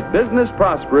 With business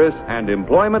prosperous and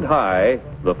employment high,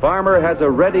 the farmer has a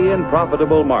ready and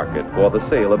profitable market for the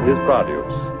sale of his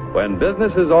produce. When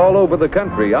businesses all over the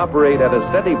country operate at a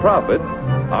steady profit,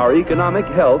 our economic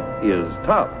health is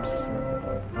tops.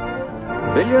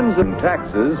 Billions in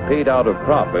taxes paid out of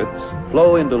profits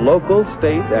flow into local,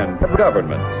 state, and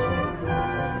governments.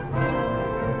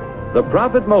 The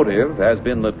profit motive has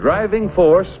been the driving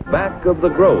force back of the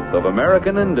growth of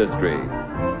American industry.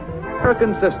 The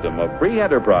American system of free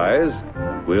enterprise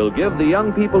will give the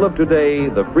young people of today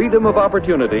the freedom of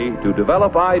opportunity to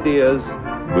develop ideas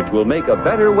which will make a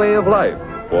better way of life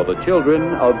for the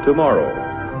children of tomorrow.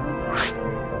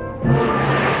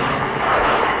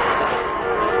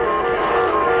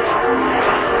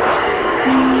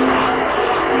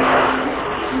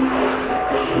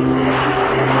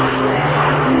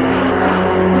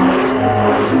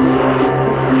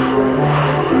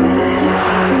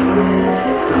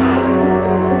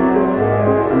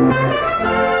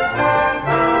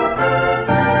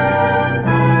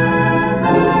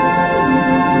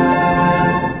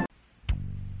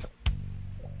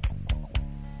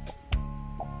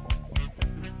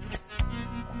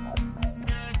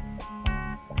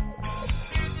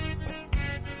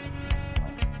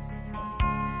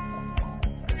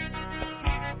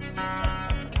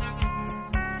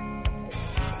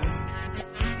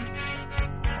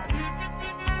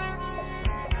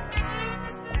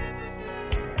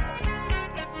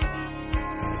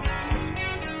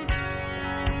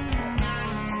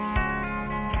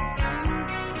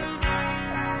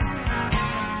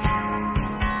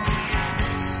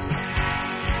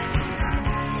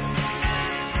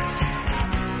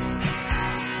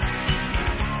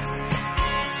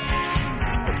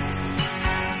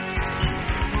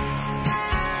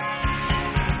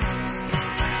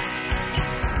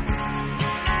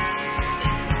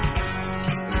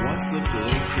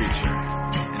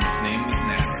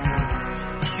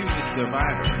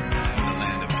 survivor in the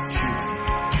land of Cuban.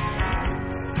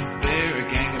 There, a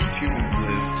gang of Cubans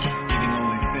lived, eating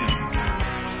only things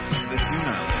that do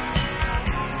not live.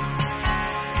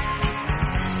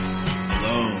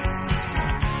 Alone,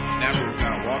 Nabber was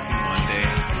out walking one day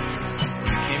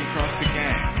when he came across the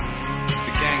gang.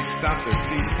 The gang stopped their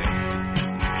feasting,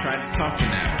 tried to talk to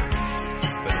Nabber,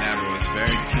 but Nabber was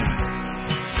very timid,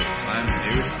 so climbed the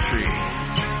nearest tree.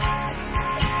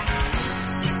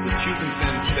 The Cubans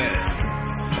then said,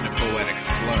 in a poetic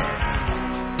slur,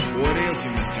 "What ails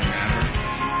you, Mr. Nabber?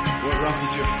 What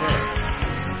ruffles your fur?"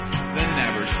 Then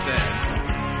Nabber said,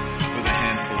 with a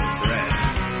handful of bread,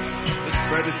 "This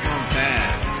bread has gone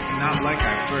bad. It's not like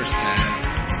I first had.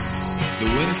 The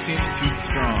wind seems too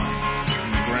strong,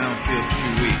 and the ground feels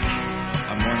too weak.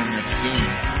 I'm warning her soon.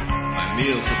 My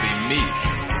meals will be meat."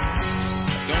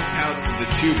 Don't pout, said the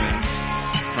Cubans,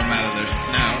 from out of their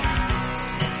snout.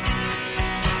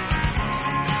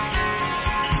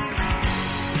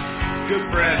 Good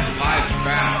bread lies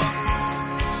about,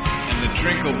 and the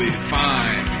drink will be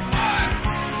fine.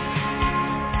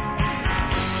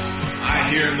 I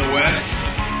hear in the West,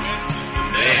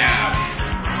 they have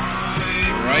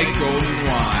bright golden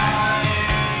wine.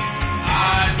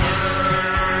 I've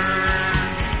heard,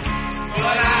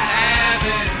 but I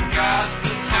haven't got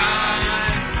the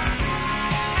time.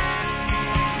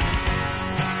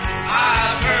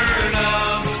 I've heard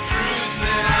of the truths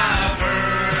and I've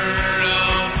heard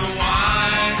of the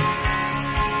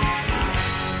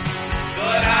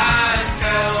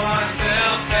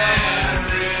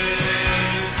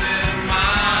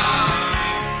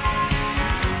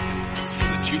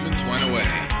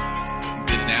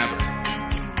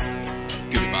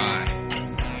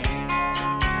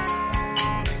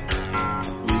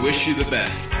We wish you the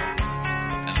best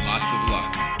and lots of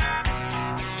luck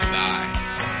to the eye.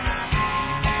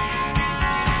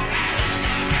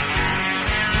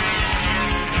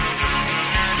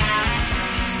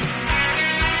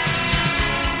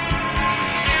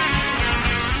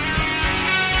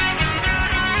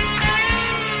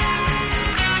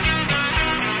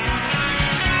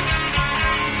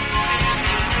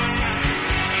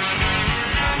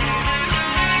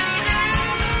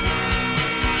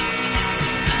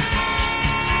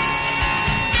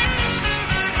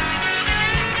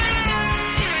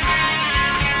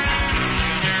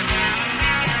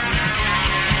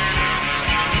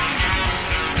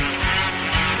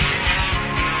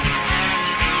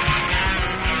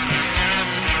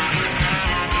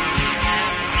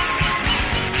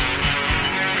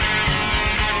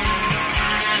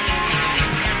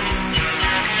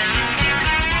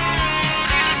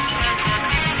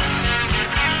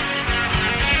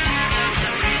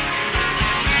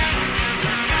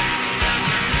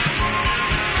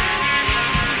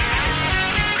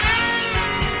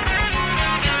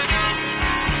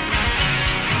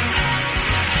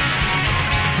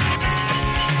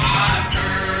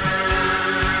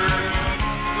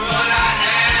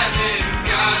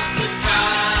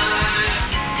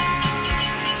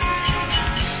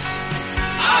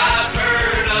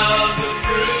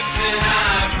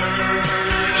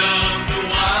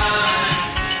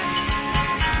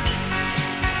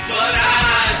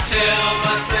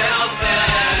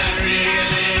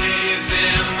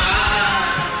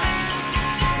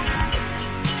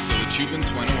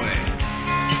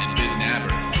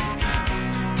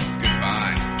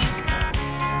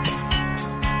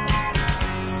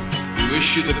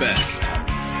 Wish you the best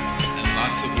and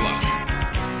lots of luck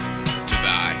to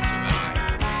die.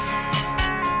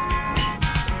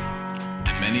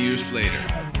 And many years later,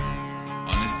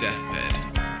 on his deathbed,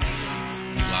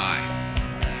 he lied.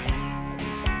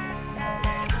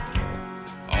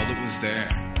 All that was there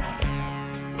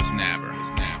was Nabber,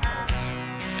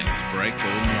 and his bright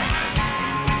golden wine.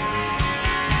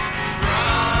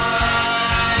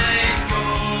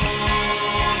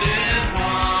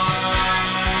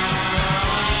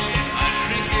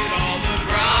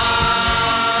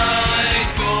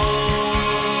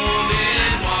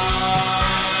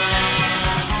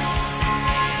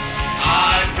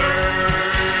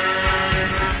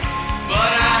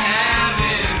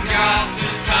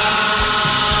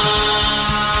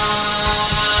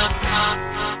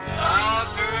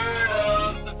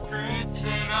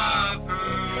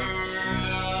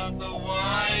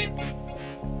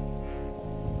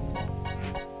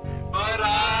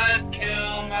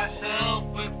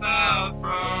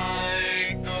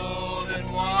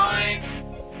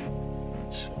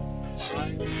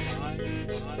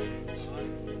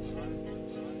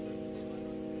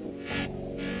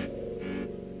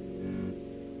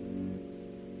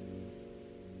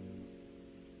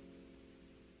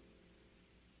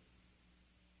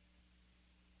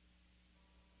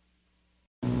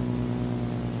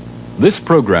 This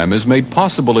program is made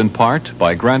possible in part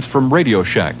by grants from Radio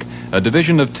Shack, a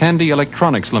division of Tandy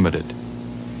Electronics Limited,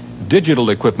 Digital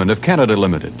Equipment of Canada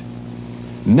Limited,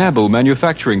 Nabu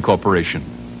Manufacturing Corporation,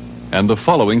 and the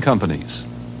following companies.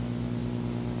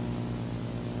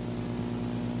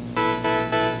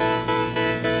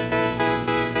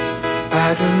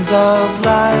 Patterns of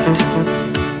light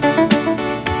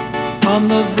on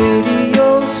the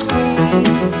video screen,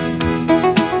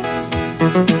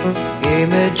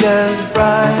 images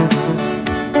bright,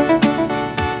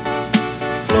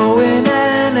 flowing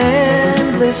an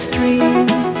endless stream,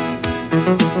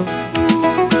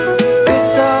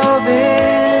 bits of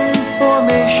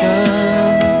information,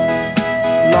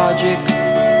 logic,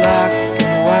 black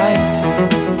and white,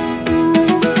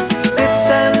 bits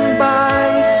and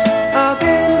bytes of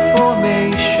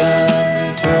information,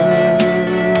 turning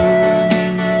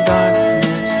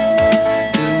darkness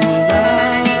to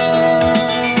light.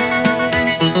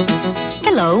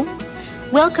 Hello,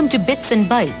 welcome to Bits and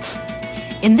Bytes.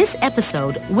 In this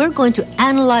episode, we're going to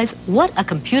analyze what a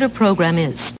computer program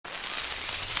is.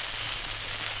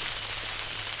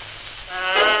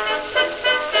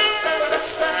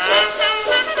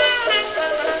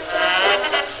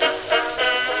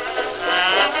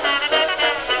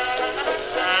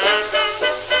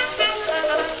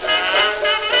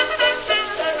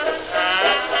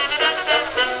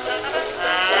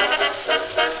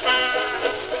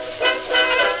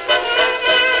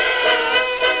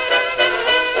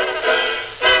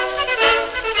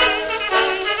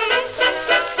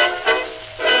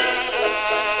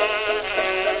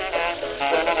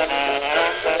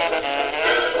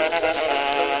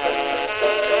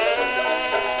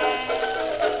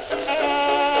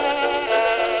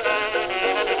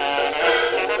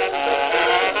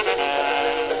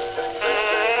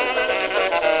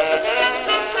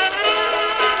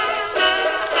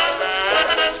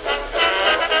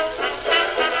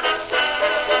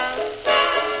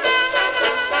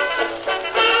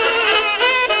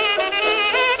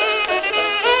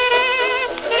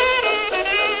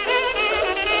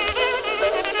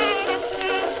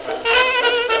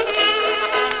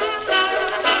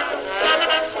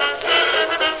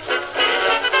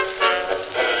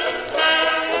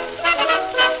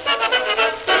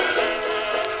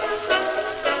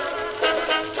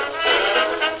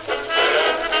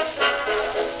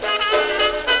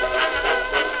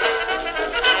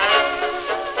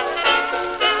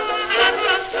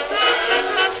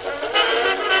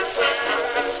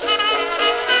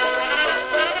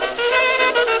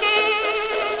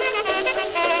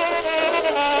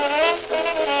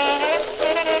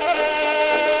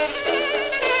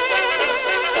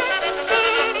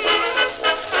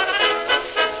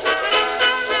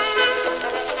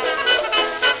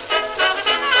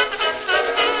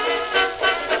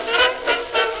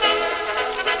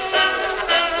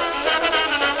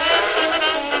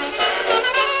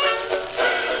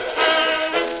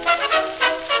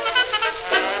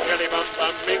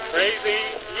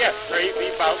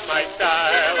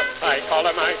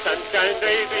 my sunshine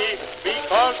daisy,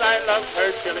 because I love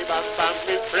her. Chili Bum Bum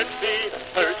is pretty,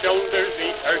 her shoulders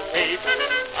meet her cape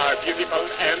are beautiful,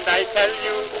 and I tell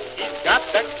you, he's got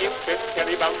the cutest.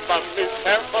 Chili Bum Bum is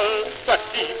careful, but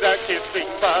she's a kissing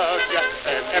bug.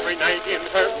 And every night in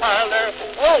her parlor,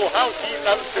 oh, how she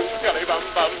loves to. Chili Bum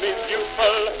Bum is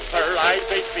youthful, her eyes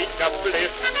they speak of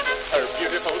bliss. Her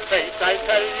beautiful face, I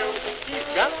tell you, he's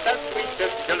got the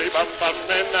sweetest. Chili Bum Bum.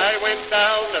 And I went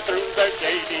down through the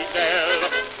shady dell.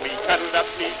 We cuddled up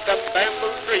neath the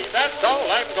bamboo tree, that's all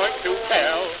I'm going to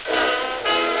tell.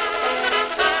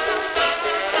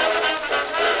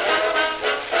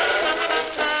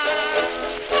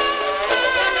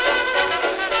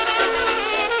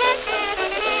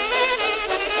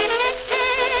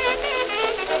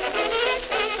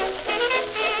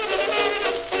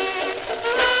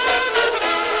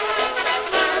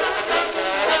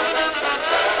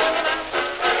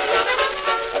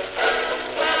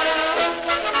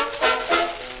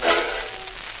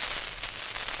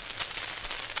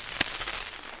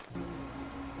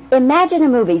 Imagine a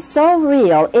movie so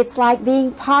real, it's like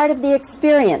being part of the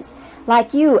experience,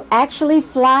 like you actually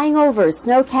flying over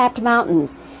snow-capped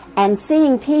mountains and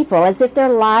seeing people as if they're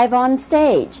live on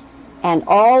stage, and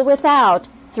all without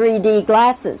 3D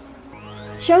glasses.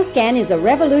 ShowScan is a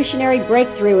revolutionary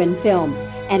breakthrough in film,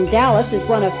 and Dallas is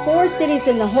one of 4 cities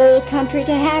in the whole country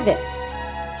to have it.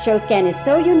 ShowScan is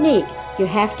so unique, you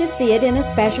have to see it in a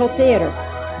special theater.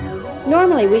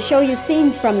 Normally, we show you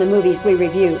scenes from the movies we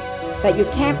review, but you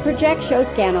can't project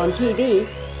ShowScan on TV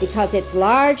because it's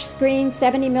large screen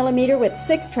 70mm with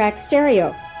 6-track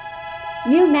stereo.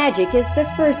 New Magic is the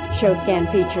first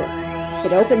ShowScan feature.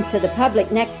 It opens to the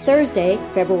public next Thursday,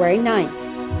 February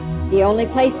 9th. The only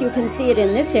place you can see it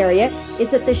in this area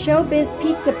is at the Showbiz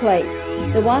Pizza Place,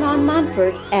 the one on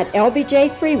Montfort at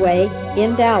LBJ Freeway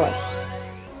in Dallas.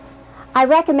 I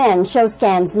recommend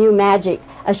ShowScan's New Magic,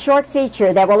 a short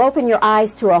feature that will open your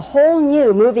eyes to a whole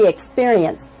new movie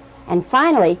experience. And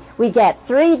finally, we get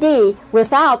 3D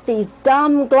without these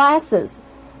dumb glasses.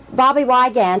 Bobby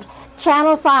Wygant,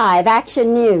 Channel 5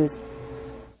 Action News.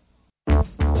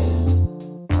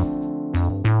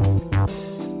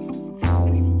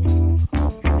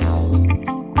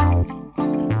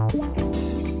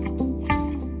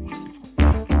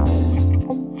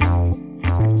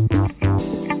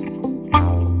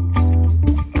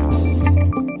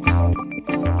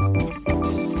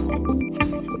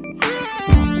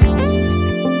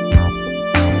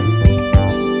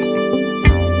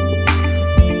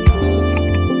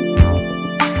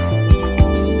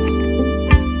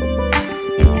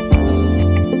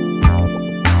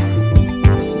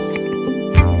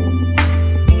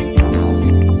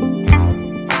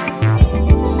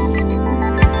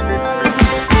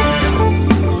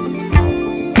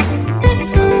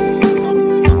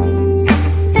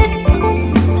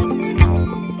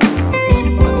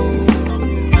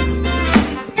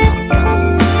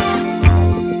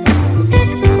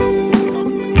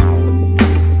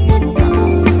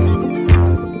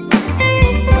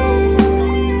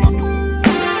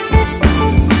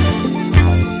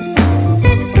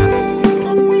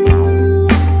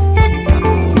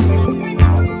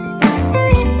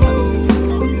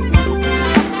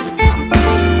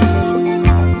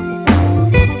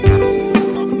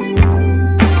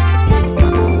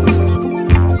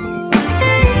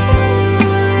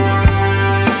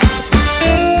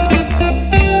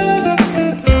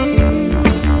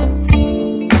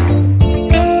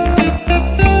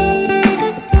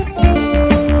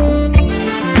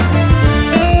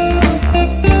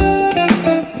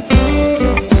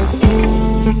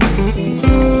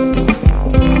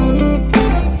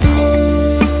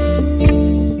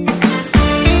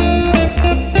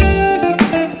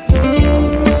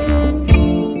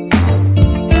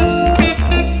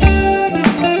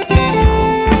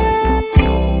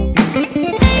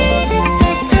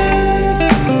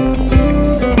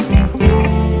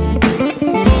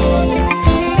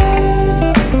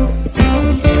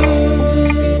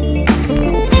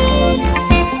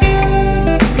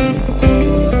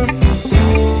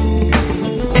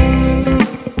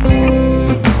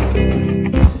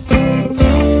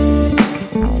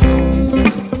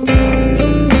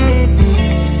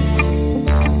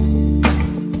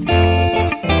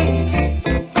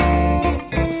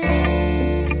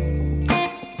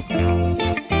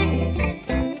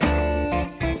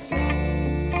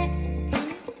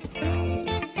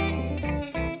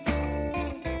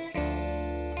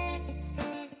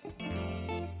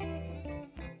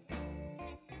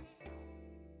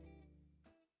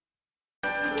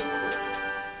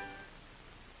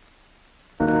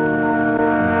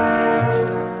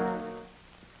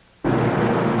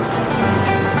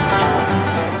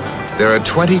 There are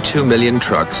 22 million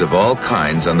trucks of all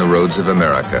kinds on the roads of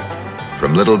America,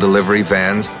 from little delivery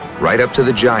vans right up to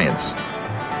the giants.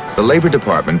 The Labor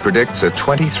Department predicts a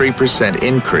 23%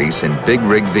 increase in big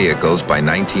rig vehicles by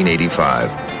 1985.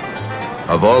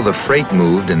 Of all the freight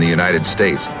moved in the United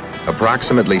States,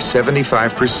 approximately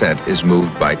 75% is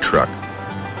moved by truck.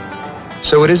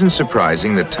 So it isn't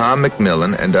surprising that Tom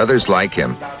McMillan and others like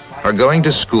him are going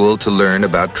to school to learn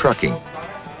about trucking.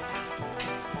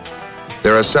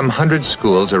 There are some 100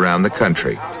 schools around the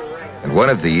country, and one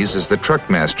of these is the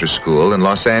Truckmaster School in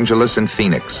Los Angeles and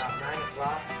Phoenix.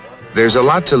 There's a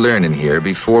lot to learn in here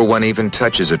before one even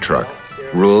touches a truck.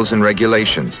 Rules and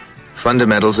regulations,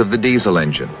 fundamentals of the diesel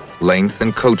engine, length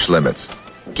and coach limits,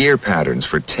 gear patterns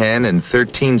for 10 and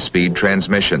 13-speed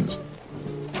transmissions.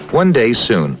 One day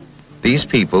soon, these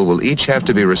people will each have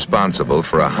to be responsible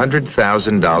for a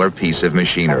 $100,000 piece of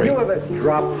machinery. A few of us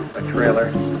drop a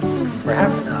trailer,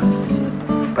 perhaps not.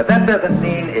 But that doesn't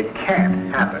mean it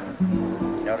can't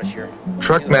happen. Notice your...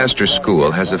 Truckmaster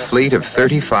School has a fleet of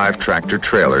 35 tractor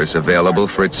trailers available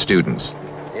for its students.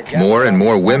 More and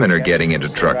more women are getting into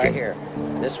trucking.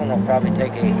 This one will probably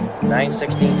take a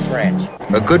 9/16 wrench.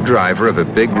 A good driver of a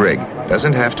big rig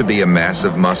doesn't have to be a mass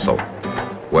of muscle.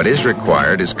 What is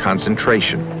required is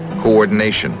concentration,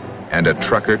 coordination, and a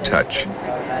trucker touch.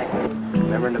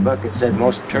 Remember in the book it said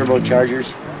most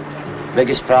turbochargers,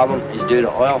 biggest problem is due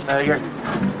to oil failure?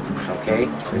 Okay,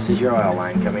 this is your oil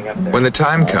line coming up there. When the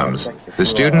time comes, the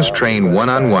students train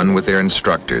one-on-one with their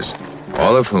instructors,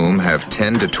 all of whom have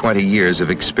 10 to 20 years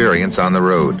of experience on the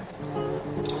road.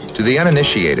 To the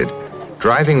uninitiated,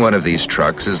 driving one of these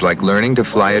trucks is like learning to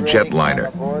fly a jetliner.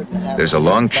 There's a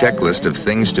long checklist of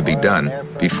things to be done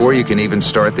before you can even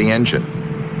start the engine.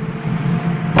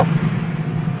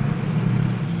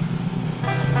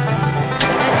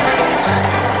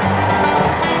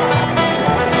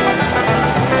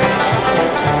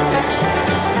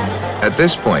 At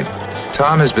this point,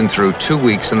 Tom has been through 2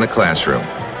 weeks in the classroom.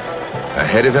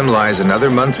 Ahead of him lies another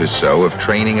month or so of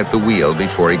training at the wheel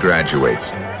before he graduates.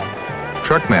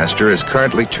 Truckmaster is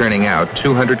currently turning out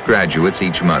 200 graduates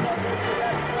each month.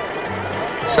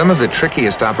 Some of the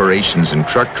trickiest operations in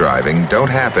truck driving don't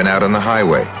happen out on the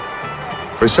highway.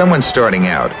 For someone starting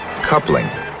out, coupling,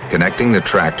 connecting the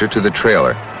tractor to the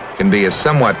trailer, can be a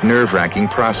somewhat nerve-wracking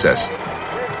process.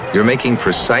 You're making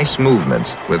precise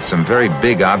movements with some very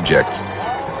big objects.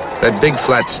 That big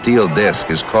flat steel disc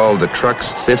is called the truck's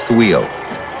fifth wheel.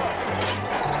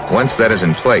 Once that is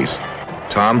in place,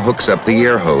 Tom hooks up the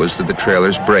air hose to the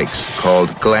trailer's brakes,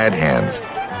 called glad hands,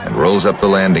 and rolls up the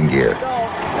landing gear.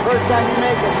 First time you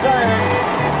make a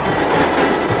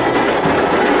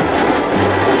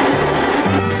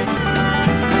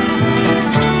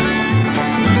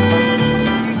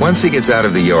turn. Once he gets out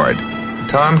of the yard,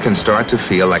 Tom can start to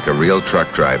feel like a real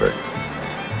truck driver.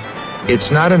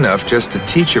 It's not enough just to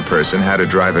teach a person how to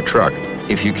drive a truck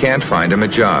if you can't find him a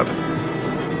job.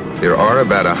 There are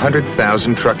about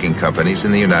 100,000 trucking companies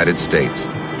in the United States,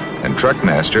 and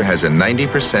Truckmaster has a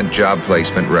 90% job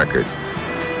placement record.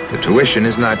 The tuition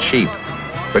is not cheap,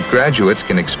 but graduates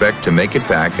can expect to make it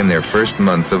back in their first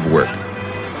month of work.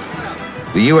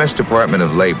 The U.S. Department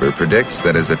of Labor predicts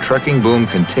that as the trucking boom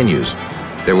continues,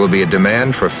 there will be a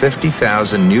demand for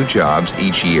 50,000 new jobs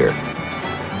each year.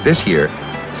 This year,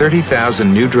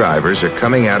 30,000 new drivers are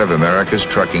coming out of America's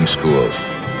trucking schools.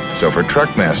 So for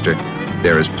Truckmaster,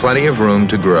 there is plenty of room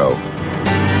to grow.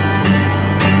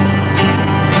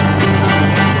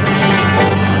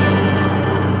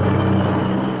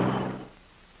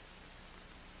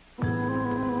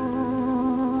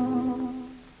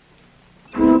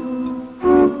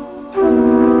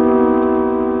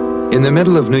 In the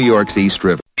middle of New York's East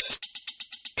River,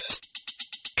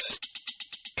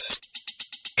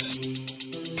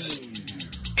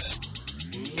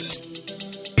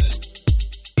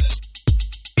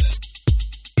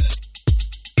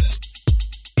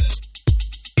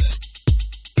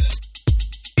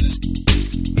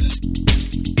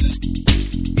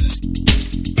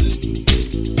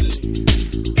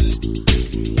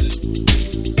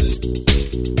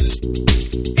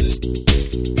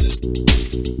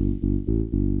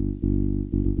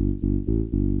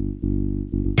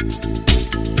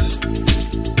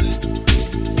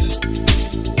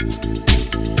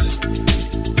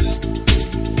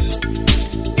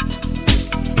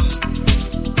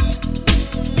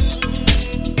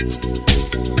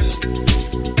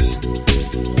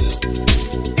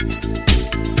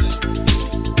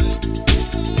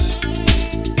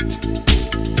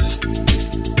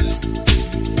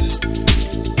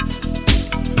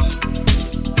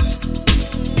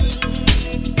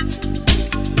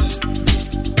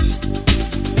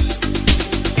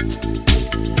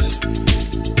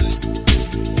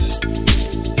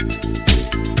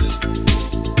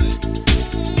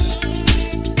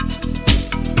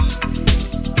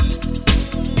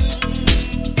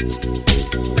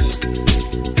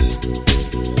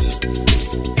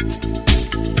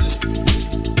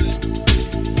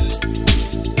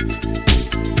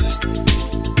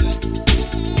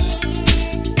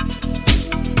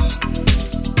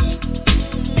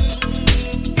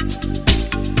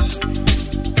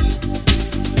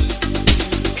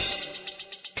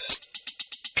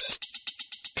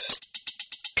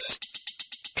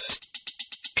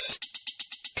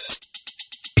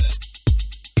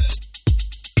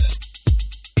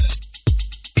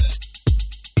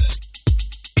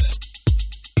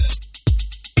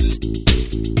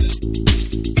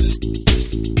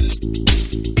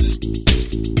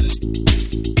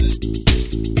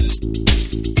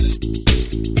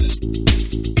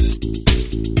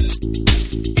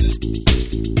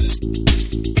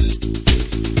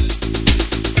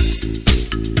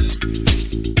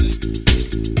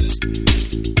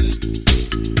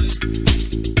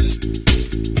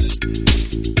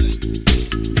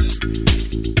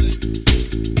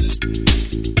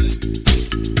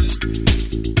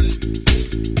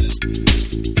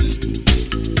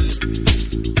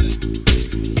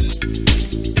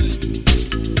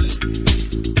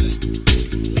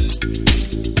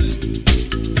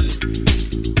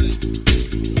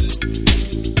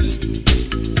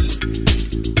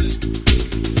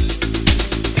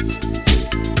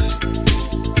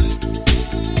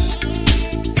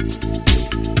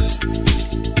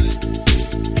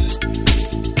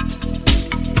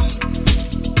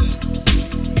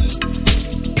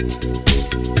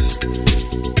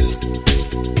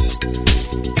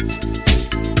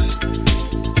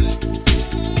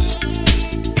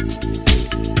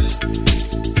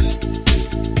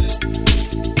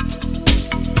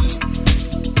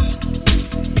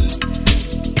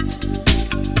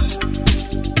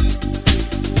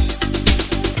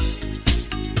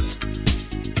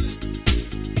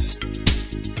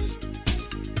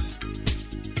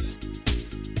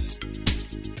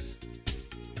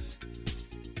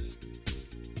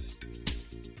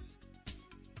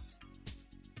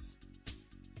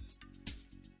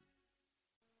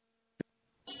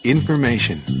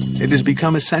 Information. It has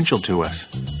become essential to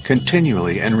us,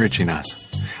 continually enriching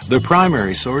us. The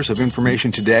primary source of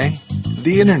information today?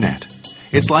 The Internet.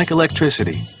 It's like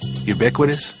electricity.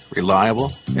 Ubiquitous,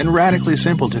 reliable, and radically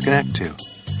simple to connect to.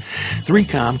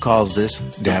 3Com calls this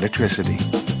datatricity.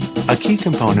 A key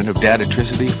component of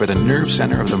datatricity for the nerve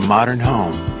center of the modern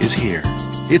home is here.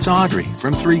 It's Audrey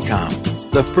from 3Com,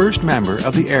 the first member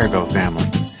of the Ergo family.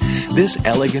 This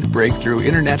elegant breakthrough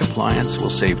internet appliance will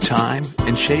save time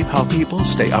and shape how people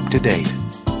stay up to date.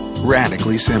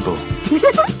 Radically simple.